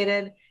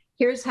complicated.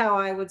 Here's how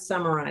I would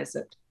summarize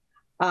it.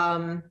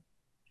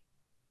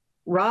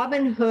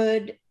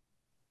 Robinhood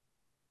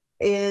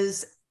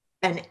is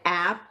an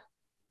app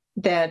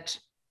that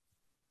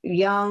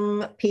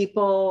young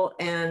people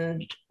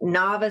and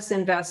novice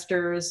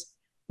investors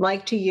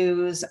like to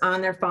use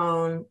on their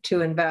phone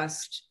to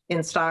invest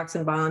in stocks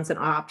and bonds and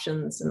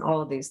options and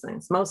all of these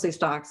things, mostly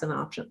stocks and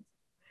options.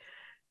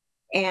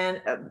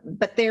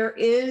 But there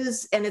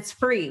is, and it's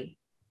free.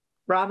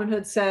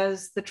 Robinhood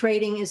says the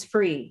trading is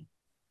free.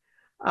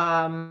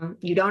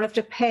 You don't have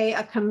to pay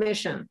a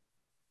commission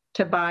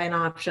to buy an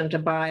option, to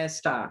buy a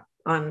stock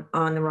on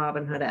the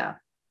Robinhood app.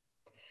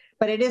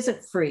 But it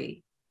isn't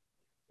free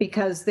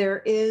because there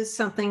is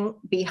something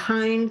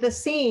behind the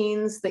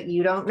scenes that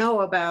you don't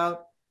know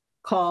about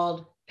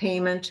called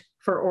payment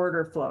for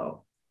order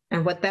flow.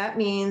 And what that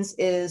means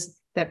is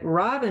that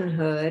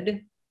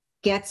Robinhood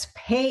gets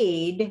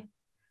paid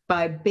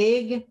by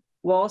big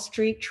Wall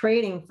Street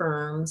trading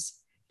firms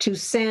to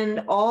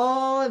send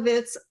all of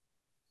its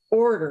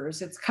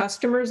orders, its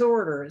customers'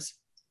 orders,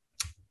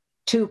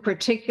 to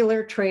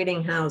particular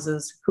trading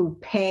houses who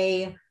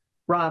pay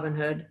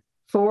Robinhood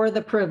for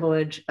the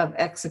privilege of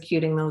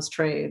executing those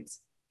trades.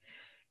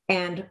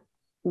 And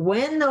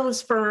when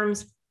those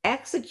firms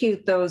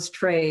execute those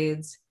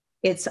trades,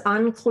 it's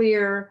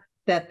unclear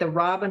that the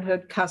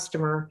Robinhood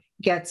customer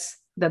gets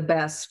the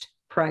best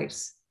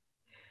price.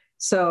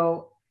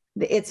 So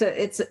it's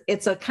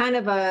a kind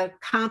of a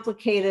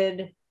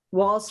complicated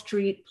Wall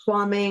Street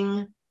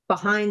plumbing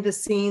behind the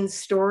scenes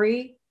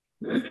story,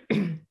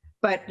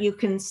 but you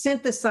can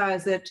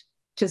synthesize it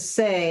to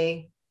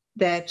say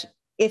that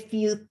if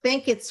you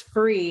think it's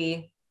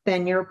free,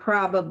 then you're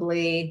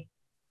probably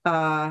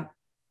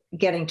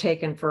getting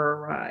taken for a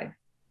ride.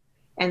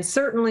 And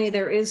certainly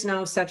there is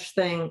no such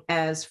thing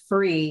as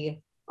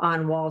free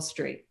on Wall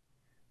Street.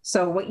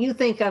 So what you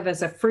think of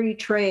as a free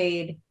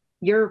trade,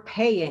 you're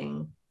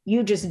paying.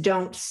 You just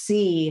don't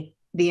see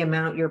the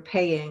amount you're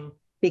paying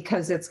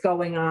because it's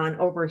going on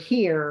over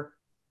here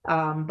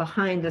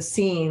behind the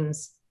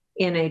scenes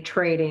in a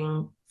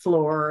trading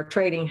floor,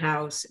 trading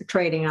house,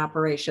 trading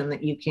operation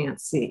that you can't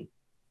see.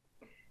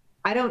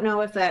 I don't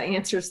know if that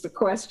answers the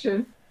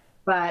question,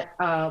 but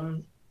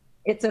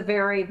it's a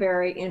very,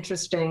 very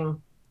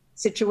interesting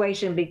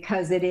situation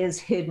because it is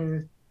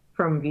hidden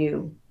from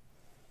view.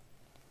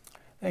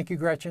 Thank you,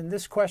 Gretchen.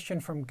 This question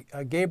from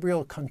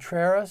Gabriel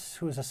Contreras,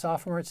 who is a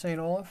sophomore at St.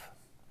 Olaf.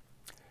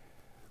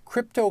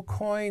 Crypto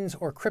coins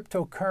or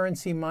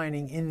cryptocurrency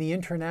mining in the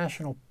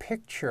international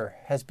picture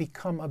has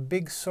become a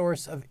big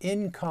source of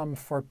income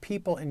for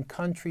people in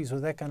countries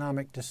with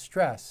economic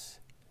distress.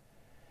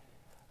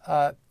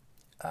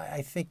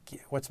 I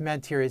think what's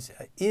meant here is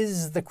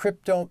it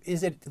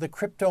the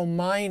crypto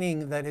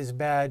mining that is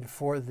bad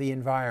for the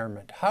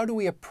environment? How do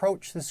we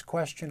approach this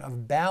question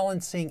of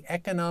balancing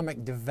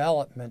economic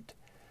development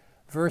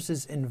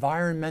versus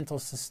environmental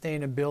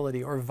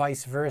sustainability, or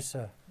vice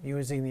versa,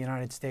 using the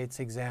United States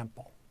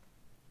example?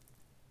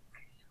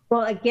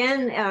 Well,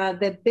 again,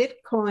 the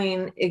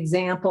Bitcoin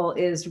example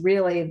is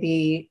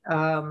really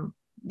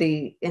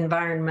the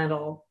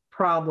environmental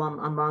problem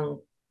among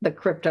the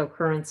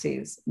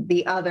cryptocurrencies.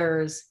 The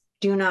others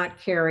do not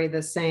carry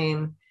the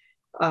same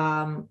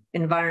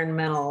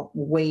environmental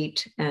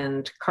weight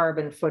and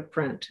carbon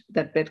footprint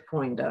that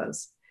Bitcoin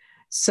does.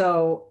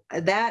 So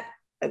that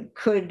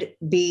could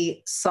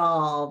be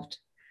solved.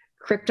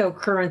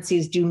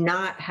 Cryptocurrencies do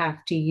not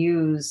have to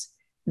use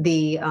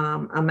the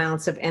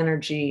amounts of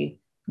energy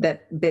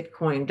that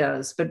Bitcoin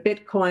does. But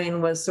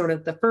Bitcoin was sort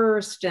of the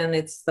first, and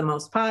it's the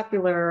most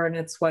popular, and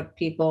it's what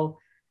people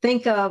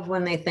think of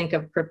when they think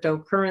of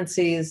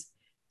cryptocurrencies.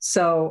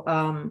 So,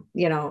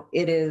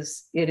 it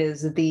is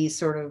the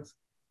sort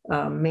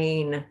of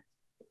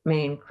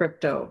main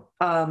crypto.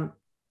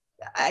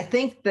 I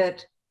think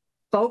that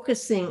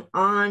focusing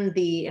on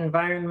the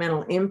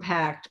environmental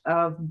impact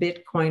of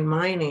Bitcoin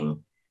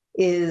mining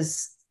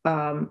is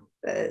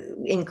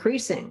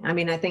increasing. I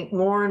mean, I think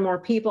more and more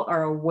people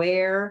are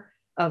aware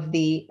of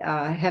the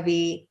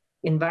heavy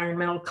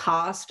environmental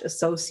cost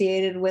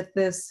associated with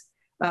this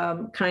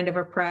kind of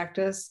a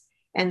practice.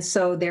 And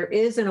so there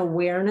is an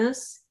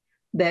awareness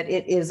that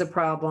it is a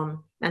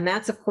problem. And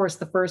that's, of course,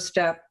 the first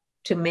step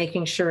to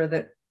making sure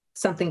that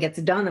something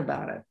gets done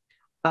about it.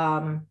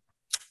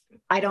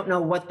 I don't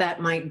know what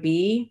that might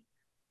be,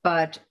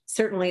 but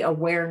certainly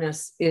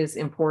awareness is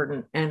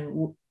important,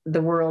 and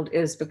the world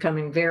is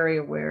becoming very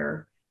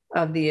aware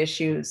of the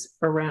issues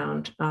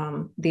around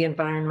the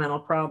environmental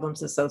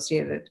problems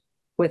associated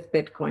with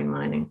Bitcoin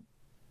mining.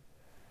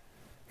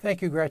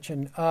 Thank you,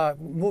 Gretchen.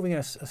 Moving in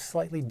a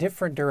slightly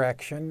different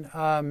direction,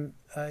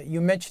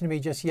 you mentioned to me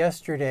just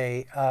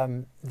yesterday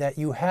that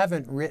you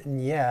haven't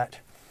written yet,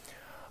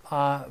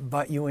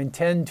 but you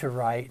intend to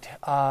write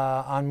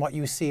on what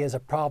you see as a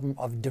problem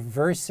of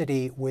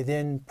diversity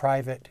within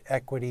private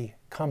equity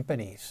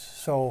companies.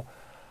 So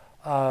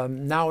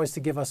now is to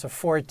give us a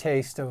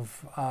foretaste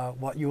of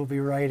what you will be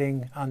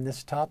writing on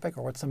this topic,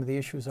 or what some of the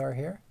issues are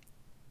here.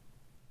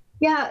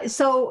 Yeah,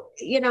 so,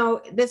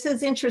 this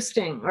is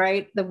interesting,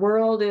 right? The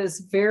world is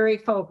very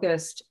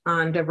focused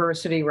on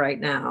diversity right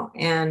now,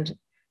 and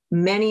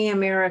many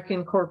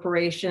American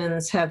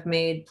corporations have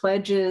made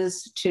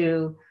pledges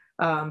to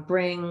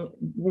bring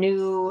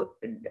new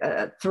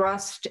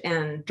thrust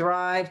and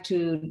drive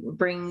to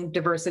bring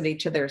diversity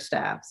to their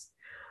staffs.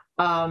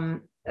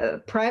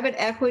 Private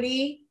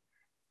equity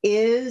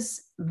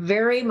is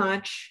very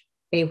much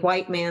a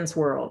white man's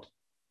world.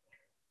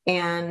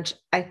 And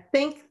I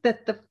think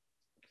that the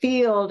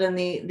field and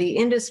the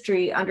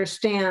industry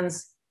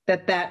understands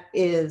that that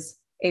is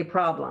a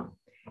problem.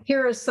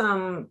 Here are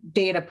some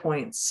data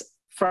points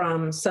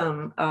from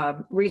some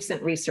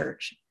recent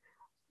research.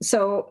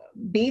 So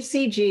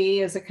BCG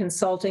is a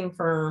consulting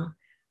firm.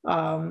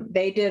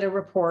 They did a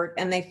report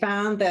and they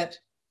found that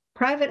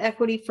private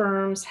equity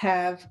firms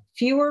have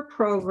fewer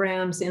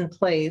programs in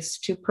place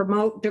to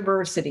promote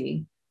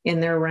diversity in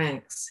their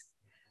ranks.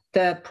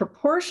 The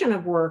proportion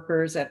of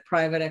workers at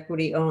private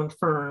equity-owned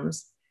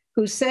firms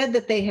who said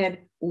that they had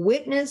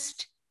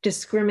witnessed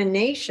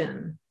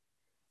discrimination,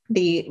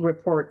 the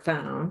report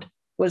found,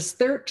 was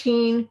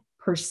 13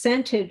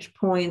 percentage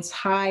points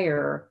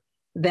higher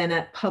than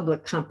at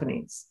public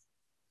companies.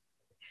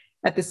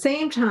 At the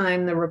same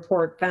time, the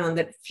report found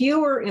that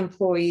fewer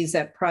employees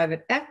at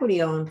private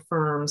equity-owned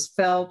firms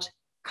felt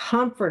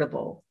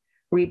comfortable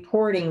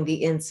reporting the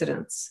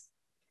incidents.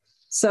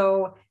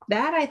 So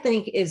that, I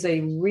think, is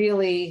a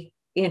really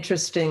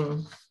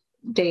interesting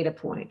data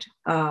point.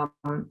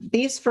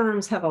 These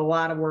firms have a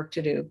lot of work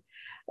to do.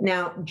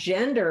 Now,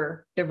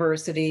 gender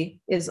diversity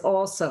is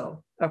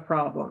also a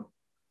problem.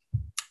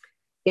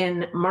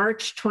 In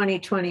March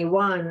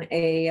 2021,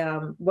 a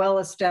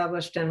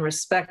well-established and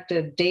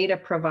respected data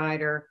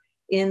provider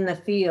in the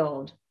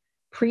field,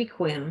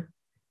 Preqin,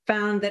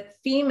 found that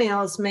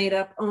females made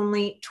up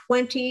only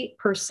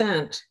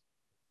 20%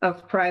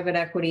 of private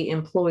equity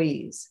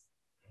employees,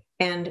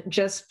 and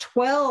just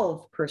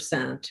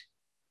 12%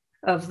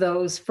 of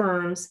those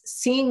firms'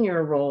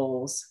 senior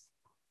roles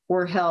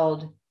were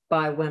held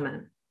by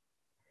women.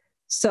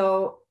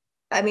 So,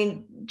 I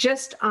mean,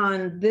 just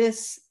on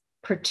this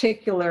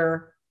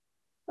particular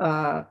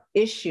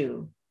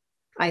issue,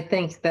 I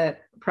think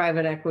that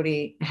private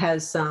equity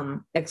has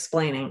some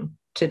explaining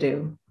to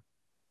do.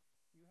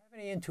 Do you have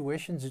any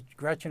intuitions,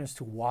 Gretchen, as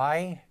to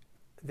why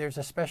there's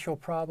a special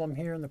problem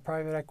here in the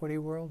private equity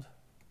world?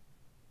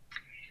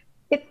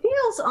 It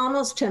feels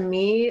almost to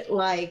me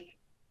like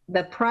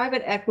the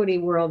private equity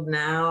world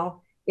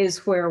now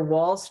is where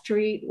Wall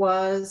Street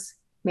was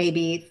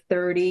maybe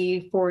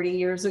 30, 40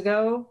 years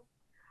ago.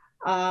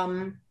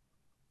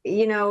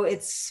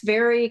 It's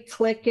very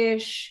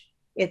cliquish.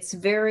 It's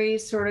very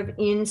sort of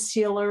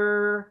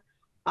insular.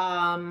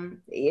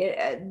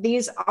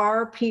 These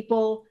are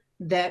people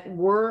that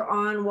were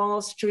on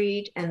Wall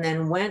Street and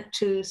then went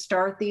to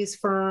start these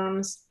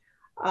firms.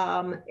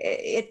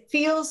 It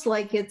feels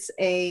like it's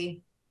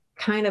a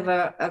kind of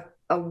a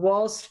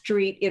Wall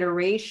Street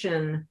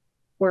iteration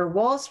where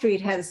Wall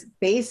Street has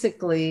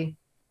basically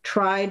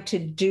tried to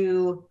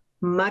do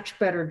much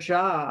better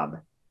job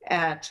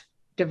at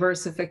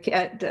diversity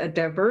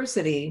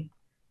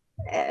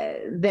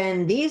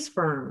than these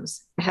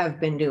firms have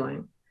been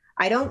doing.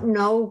 I don't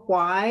know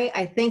why.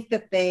 I think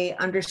that they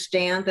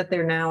understand that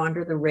they're now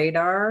under the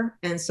radar,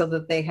 and so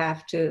that they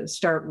have to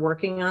start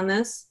working on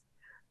this.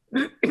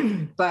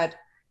 But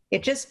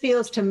it just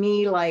feels to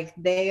me like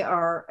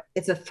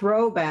it's a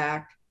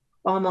throwback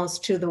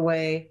almost to the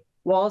way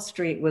Wall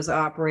Street was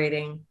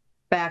operating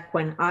back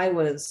when I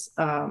was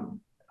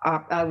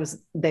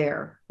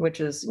there, which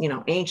is,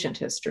 ancient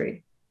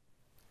history.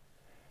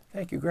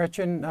 Thank you,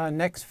 Gretchen.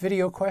 Next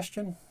video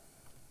question.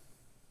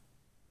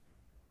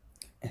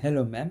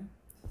 Hello, ma'am.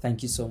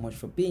 Thank you so much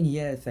for being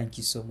here. Thank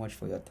you so much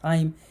for your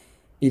time.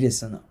 It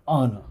is an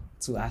honor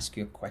to ask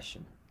you a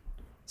question.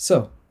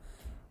 So,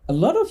 a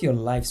lot of your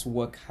life's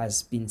work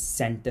has been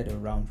centered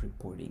around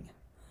reporting.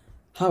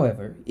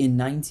 However, in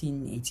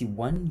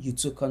 1981, you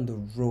took on the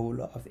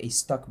role of a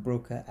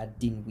stockbroker at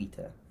Dean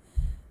Witter.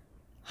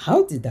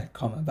 How did that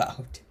come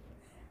about?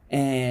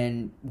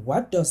 And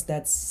what does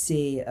that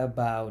say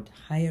about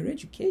higher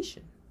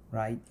education,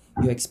 right?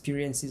 Your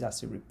experiences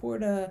as a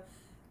reporter,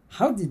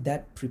 how did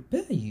that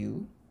prepare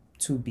you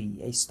to be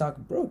a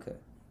stockbroker?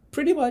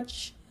 Pretty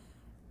much,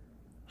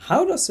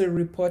 how does a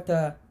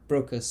reporter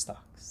stockbroker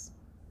stocks?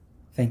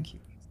 Thank you.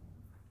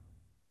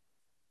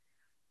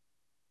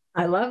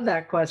 I love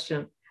that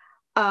question.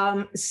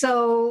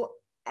 So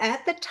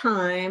at the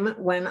time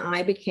when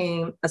I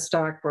became a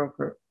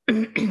stockbroker,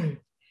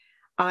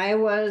 I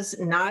was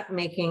not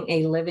making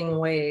a living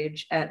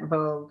wage at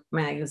Vogue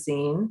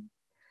magazine,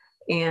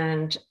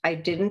 and I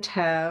didn't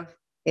have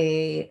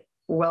a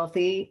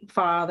wealthy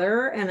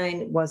father, and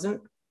I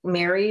wasn't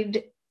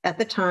married at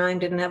the time,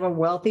 didn't have a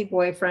wealthy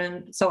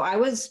boyfriend. So I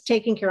was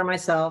taking care of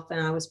myself and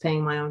I was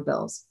paying my own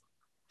bills.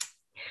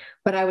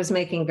 But I was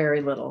making very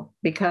little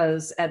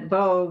because at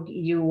Vogue,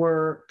 you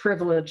were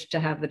privileged to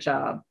have the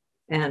job,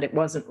 and it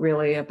wasn't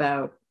really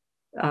about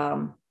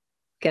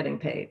getting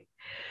paid.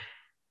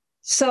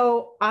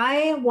 So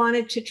I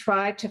wanted to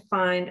try to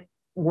find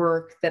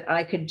work that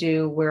I could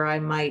do where I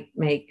might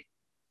make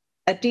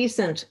a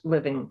decent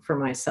living for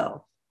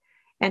myself.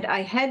 And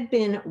I had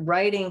been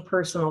writing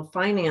personal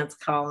finance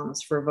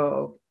columns for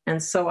Vogue.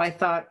 And so I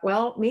thought,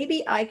 well,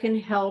 maybe I can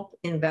help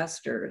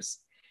investors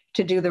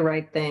to do the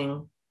right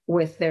thing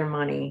with their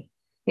money.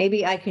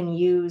 Maybe I can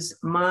use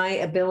my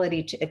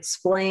ability to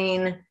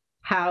explain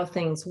how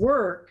things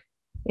work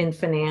in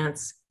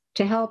finance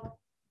to help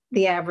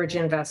the average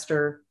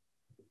investor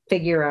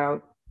figure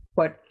out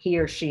what he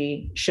or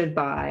she should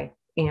buy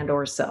and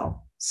or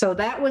sell. So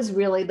that was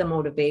really the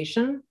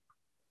motivation.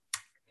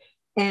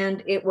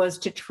 And it was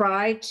to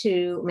try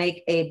to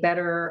make a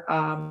better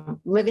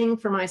living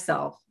for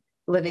myself,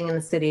 living in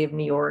the city of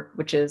New York,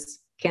 which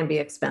can be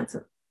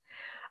expensive.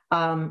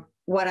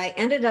 What I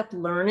ended up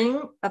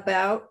learning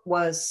about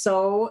was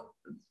so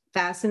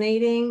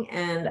fascinating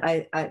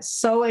and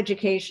so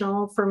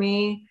educational for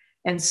me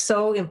and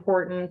so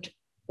important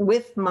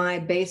with my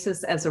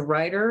basis as a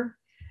writer,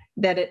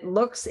 that it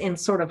looks in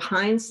sort of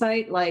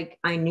hindsight like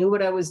I knew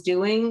what I was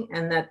doing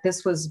and that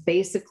this was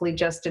basically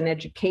just an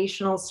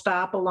educational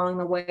stop along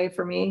the way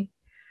for me,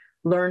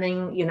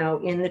 learning,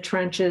 in the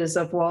trenches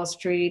of Wall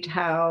Street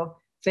how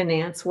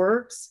finance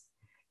works.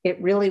 It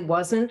really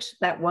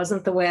that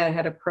wasn't the way I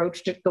had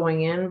approached it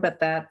going in, but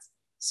that's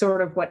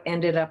sort of what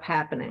ended up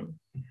happening.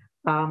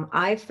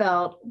 I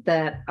felt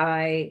that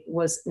I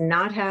was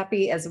not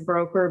happy as a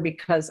broker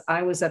because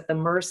I was at the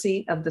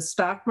mercy of the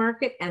stock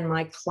market, and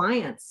my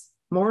clients,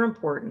 more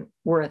important,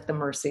 were at the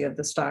mercy of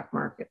the stock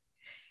market.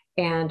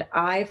 And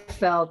I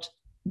felt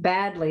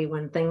badly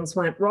when things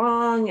went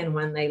wrong and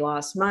when they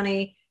lost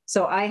money.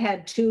 So I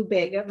had too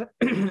big of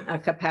a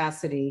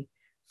capacity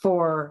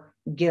for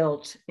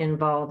guilt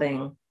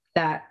involving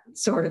that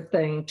sort of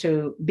thing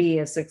to be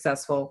a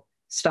successful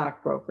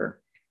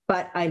stockbroker.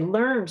 But I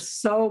learned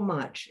so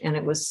much, and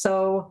it was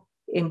so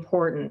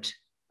important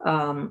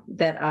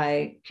that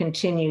I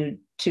continued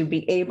to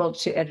be able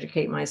to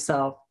educate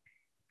myself,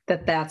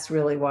 that's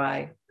really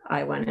why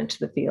I went into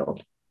the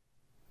field.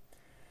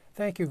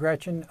 Thank you,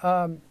 Gretchen.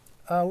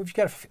 We've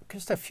got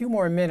just a few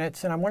more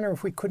minutes, and I'm wondering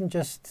if we couldn't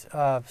just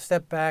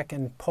step back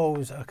and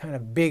pose a kind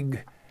of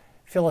big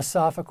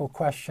philosophical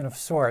question of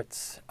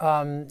sorts,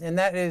 and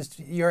that is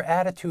your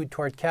attitude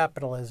toward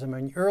capitalism.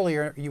 And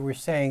earlier you were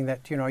saying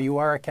that you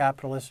are a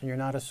capitalist and you're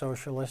not a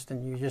socialist,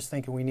 and you're just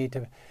thinking we need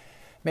to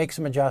make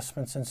some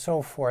adjustments and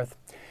so forth.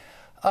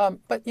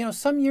 But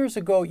some years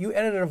ago you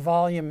edited a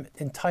volume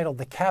entitled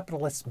 "The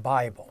Capitalist's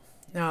Bible."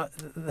 Now,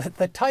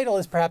 the title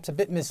is perhaps a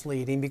bit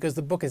misleading because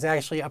the book is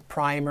actually a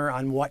primer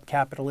on what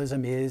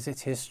capitalism is,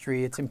 its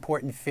history, its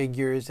important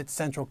figures, its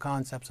central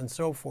concepts, and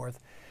so forth.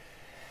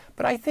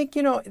 But I think,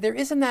 there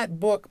is in that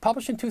book,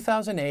 published in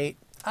 2008,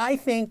 I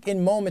think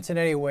in moments at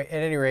any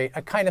rate,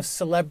 a kind of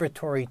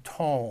celebratory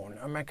tone,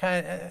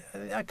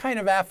 a kind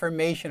of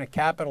affirmation of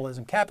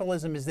capitalism.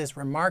 Capitalism is this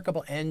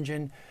remarkable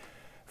engine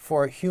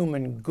for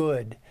human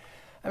good.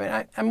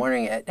 I'm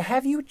wondering,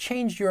 have you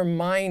changed your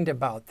mind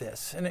about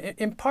this? And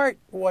in part,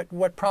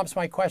 what prompts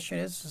my question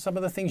is some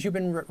of the things you've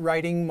been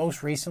writing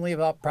most recently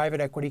about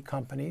private equity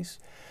companies,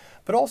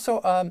 but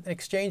also an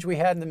exchange we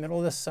had in the middle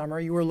of this summer.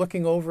 You were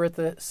looking over at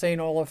the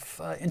St.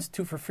 Olaf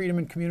Institute for Freedom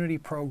and Community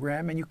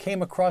program, and you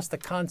came across the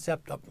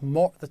concept of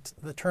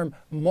the term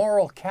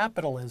moral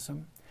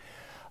capitalism,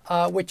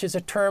 which is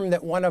a term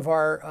that one of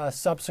our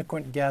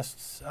subsequent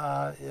guests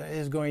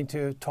is going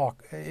to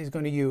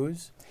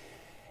use.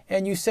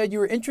 And you said you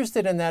were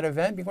interested in that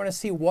event. You want to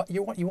see what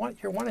you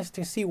want us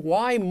to see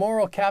why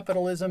moral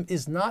capitalism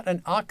is not an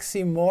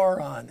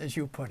oxymoron, as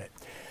you put it.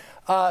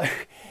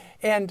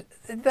 And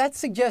that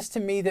suggests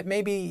to me that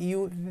maybe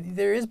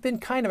there has been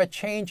kind of a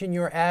change in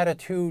your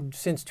attitude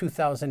since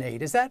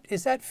 2008. Is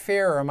that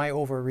fair, or am I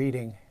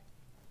overreading?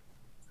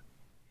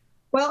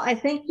 Well, I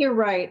think you're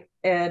right,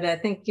 Ed. I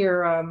think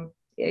you're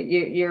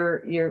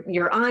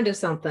onto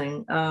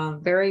something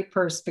very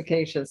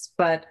perspicacious.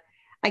 But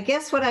I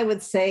guess what I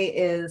would say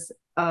is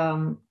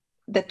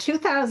the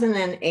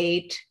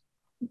 2008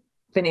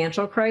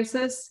 financial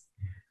crisis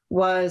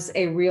was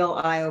a real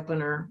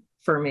eye-opener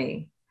for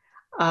me.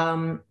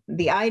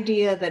 The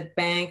idea that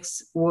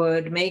banks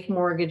would make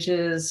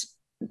mortgages,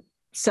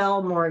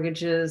 sell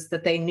mortgages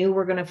that they knew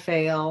were going to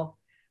fail,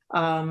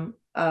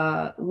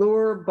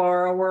 lure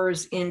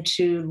borrowers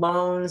into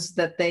loans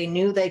that they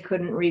knew they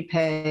couldn't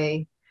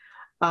repay,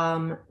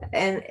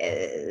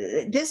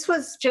 This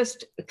was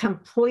just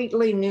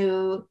completely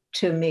new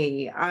to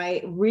me.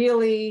 I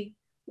really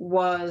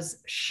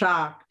was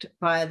shocked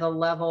by the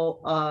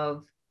level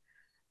of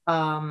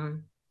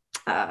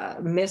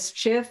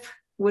mischief,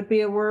 would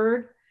be a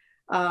word,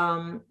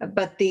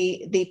 but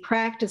the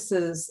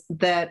practices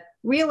that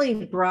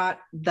really brought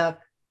the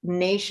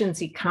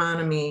nation's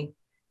economy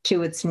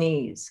to its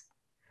knees.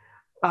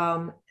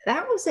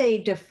 That was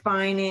a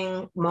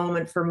defining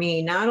moment for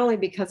me, not only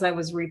because I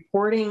was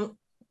reporting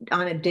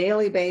on a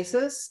daily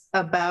basis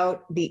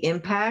about the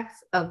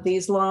impacts of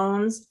these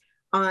loans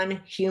on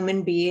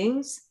human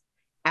beings,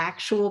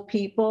 actual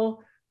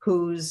people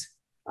whose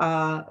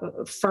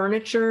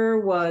furniture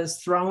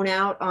was thrown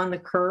out on the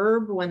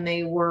curb when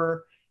they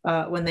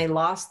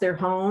lost their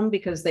home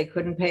because they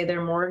couldn't pay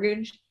their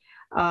mortgage.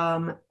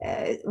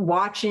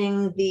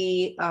 Watching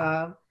the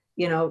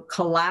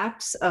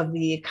collapse of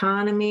the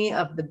economy,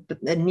 of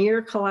the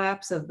near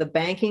collapse of the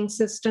banking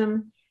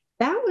system.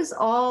 That was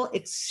all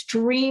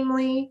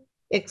extremely,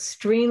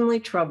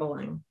 extremely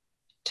troubling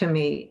to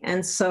me.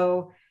 And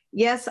so,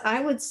 yes,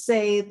 I would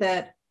say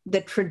that the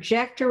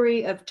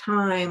trajectory of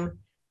time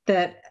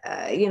that,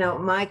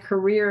 my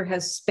career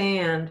has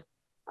spanned,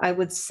 I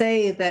would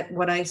say that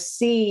what I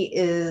see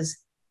is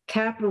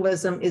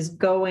capitalism is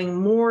going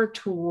more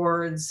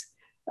towards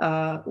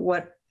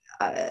what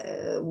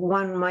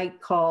one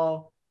might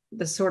call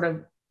the sort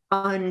of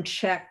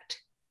unchecked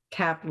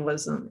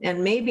capitalism.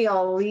 And maybe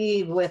I'll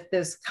leave with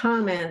this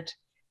comment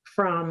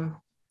from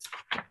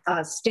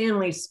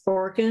Stanley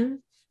Sporkin,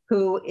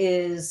 who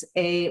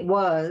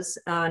was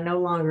no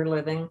longer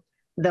living,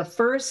 the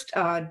first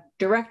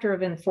director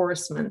of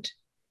enforcement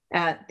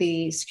at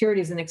the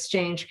Securities and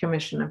Exchange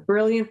Commission, a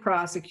brilliant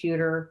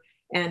prosecutor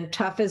and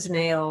tough as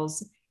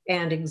nails,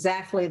 and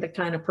exactly the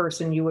kind of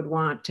person you would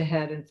want to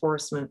head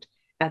enforcement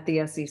at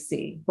the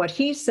SEC. What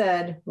he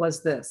said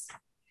was this: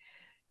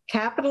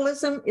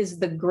 capitalism is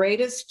the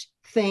greatest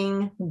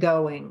thing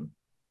going,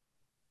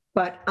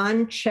 but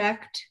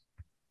unchecked,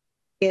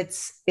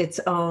 it's its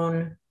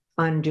own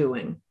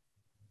undoing.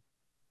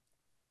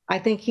 I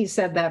think he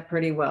said that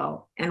pretty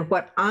well. And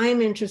what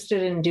I'm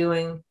interested in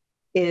doing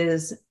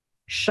is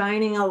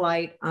shining a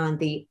light on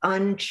the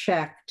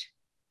unchecked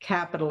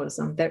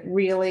capitalism that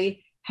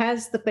really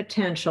has the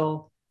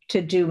potential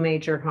to do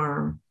major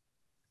harm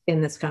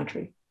in this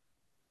country.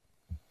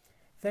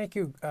 Thank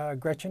you,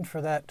 Gretchen,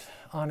 for that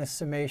honest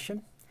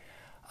summation.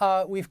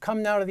 We've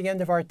come now to the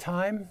end of our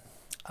time.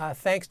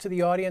 Thanks to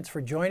the audience for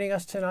joining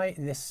us tonight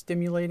in this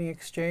stimulating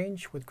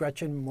exchange with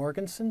Gretchen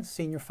Morgenson,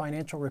 Senior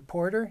Financial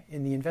Reporter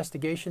in the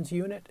Investigations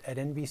Unit at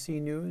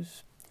NBC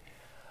News.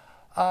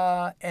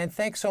 And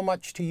thanks so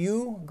much to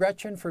you,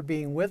 Gretchen, for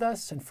being with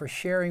us and for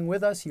sharing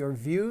with us your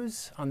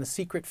views on the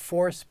secret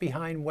force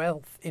behind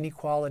wealth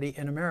inequality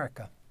in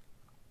America.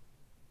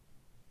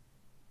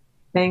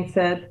 Thanks,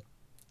 Ed.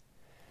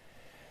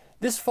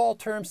 This fall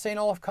term, St.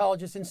 Olaf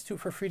College's Institute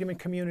for Freedom and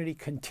Community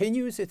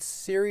continues its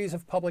series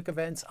of public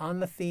events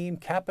on the theme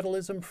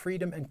Capitalism,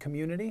 Freedom, and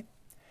Community.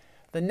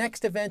 The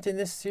next event in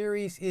this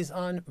series is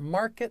on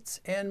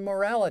Markets and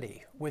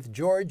Morality with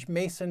George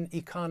Mason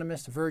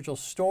economist Virgil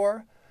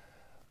Storr,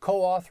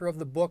 co-author of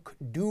the book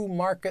Do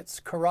Markets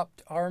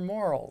Corrupt Our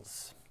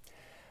Morals?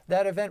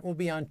 That event will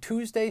be on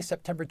Tuesday,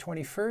 September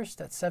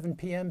 21st at 7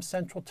 p.m.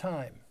 Central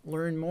Time.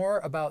 Learn more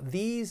about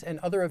these and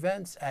other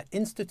events at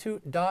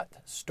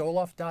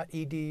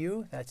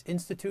institute.stolaf.edu. That's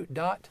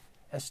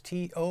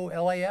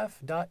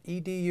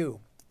institute.stolaf.edu.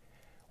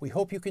 We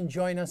hope you can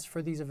join us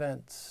for these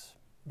events.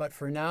 But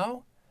for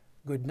now,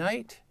 good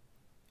night,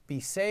 be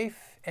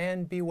safe,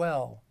 and be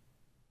well.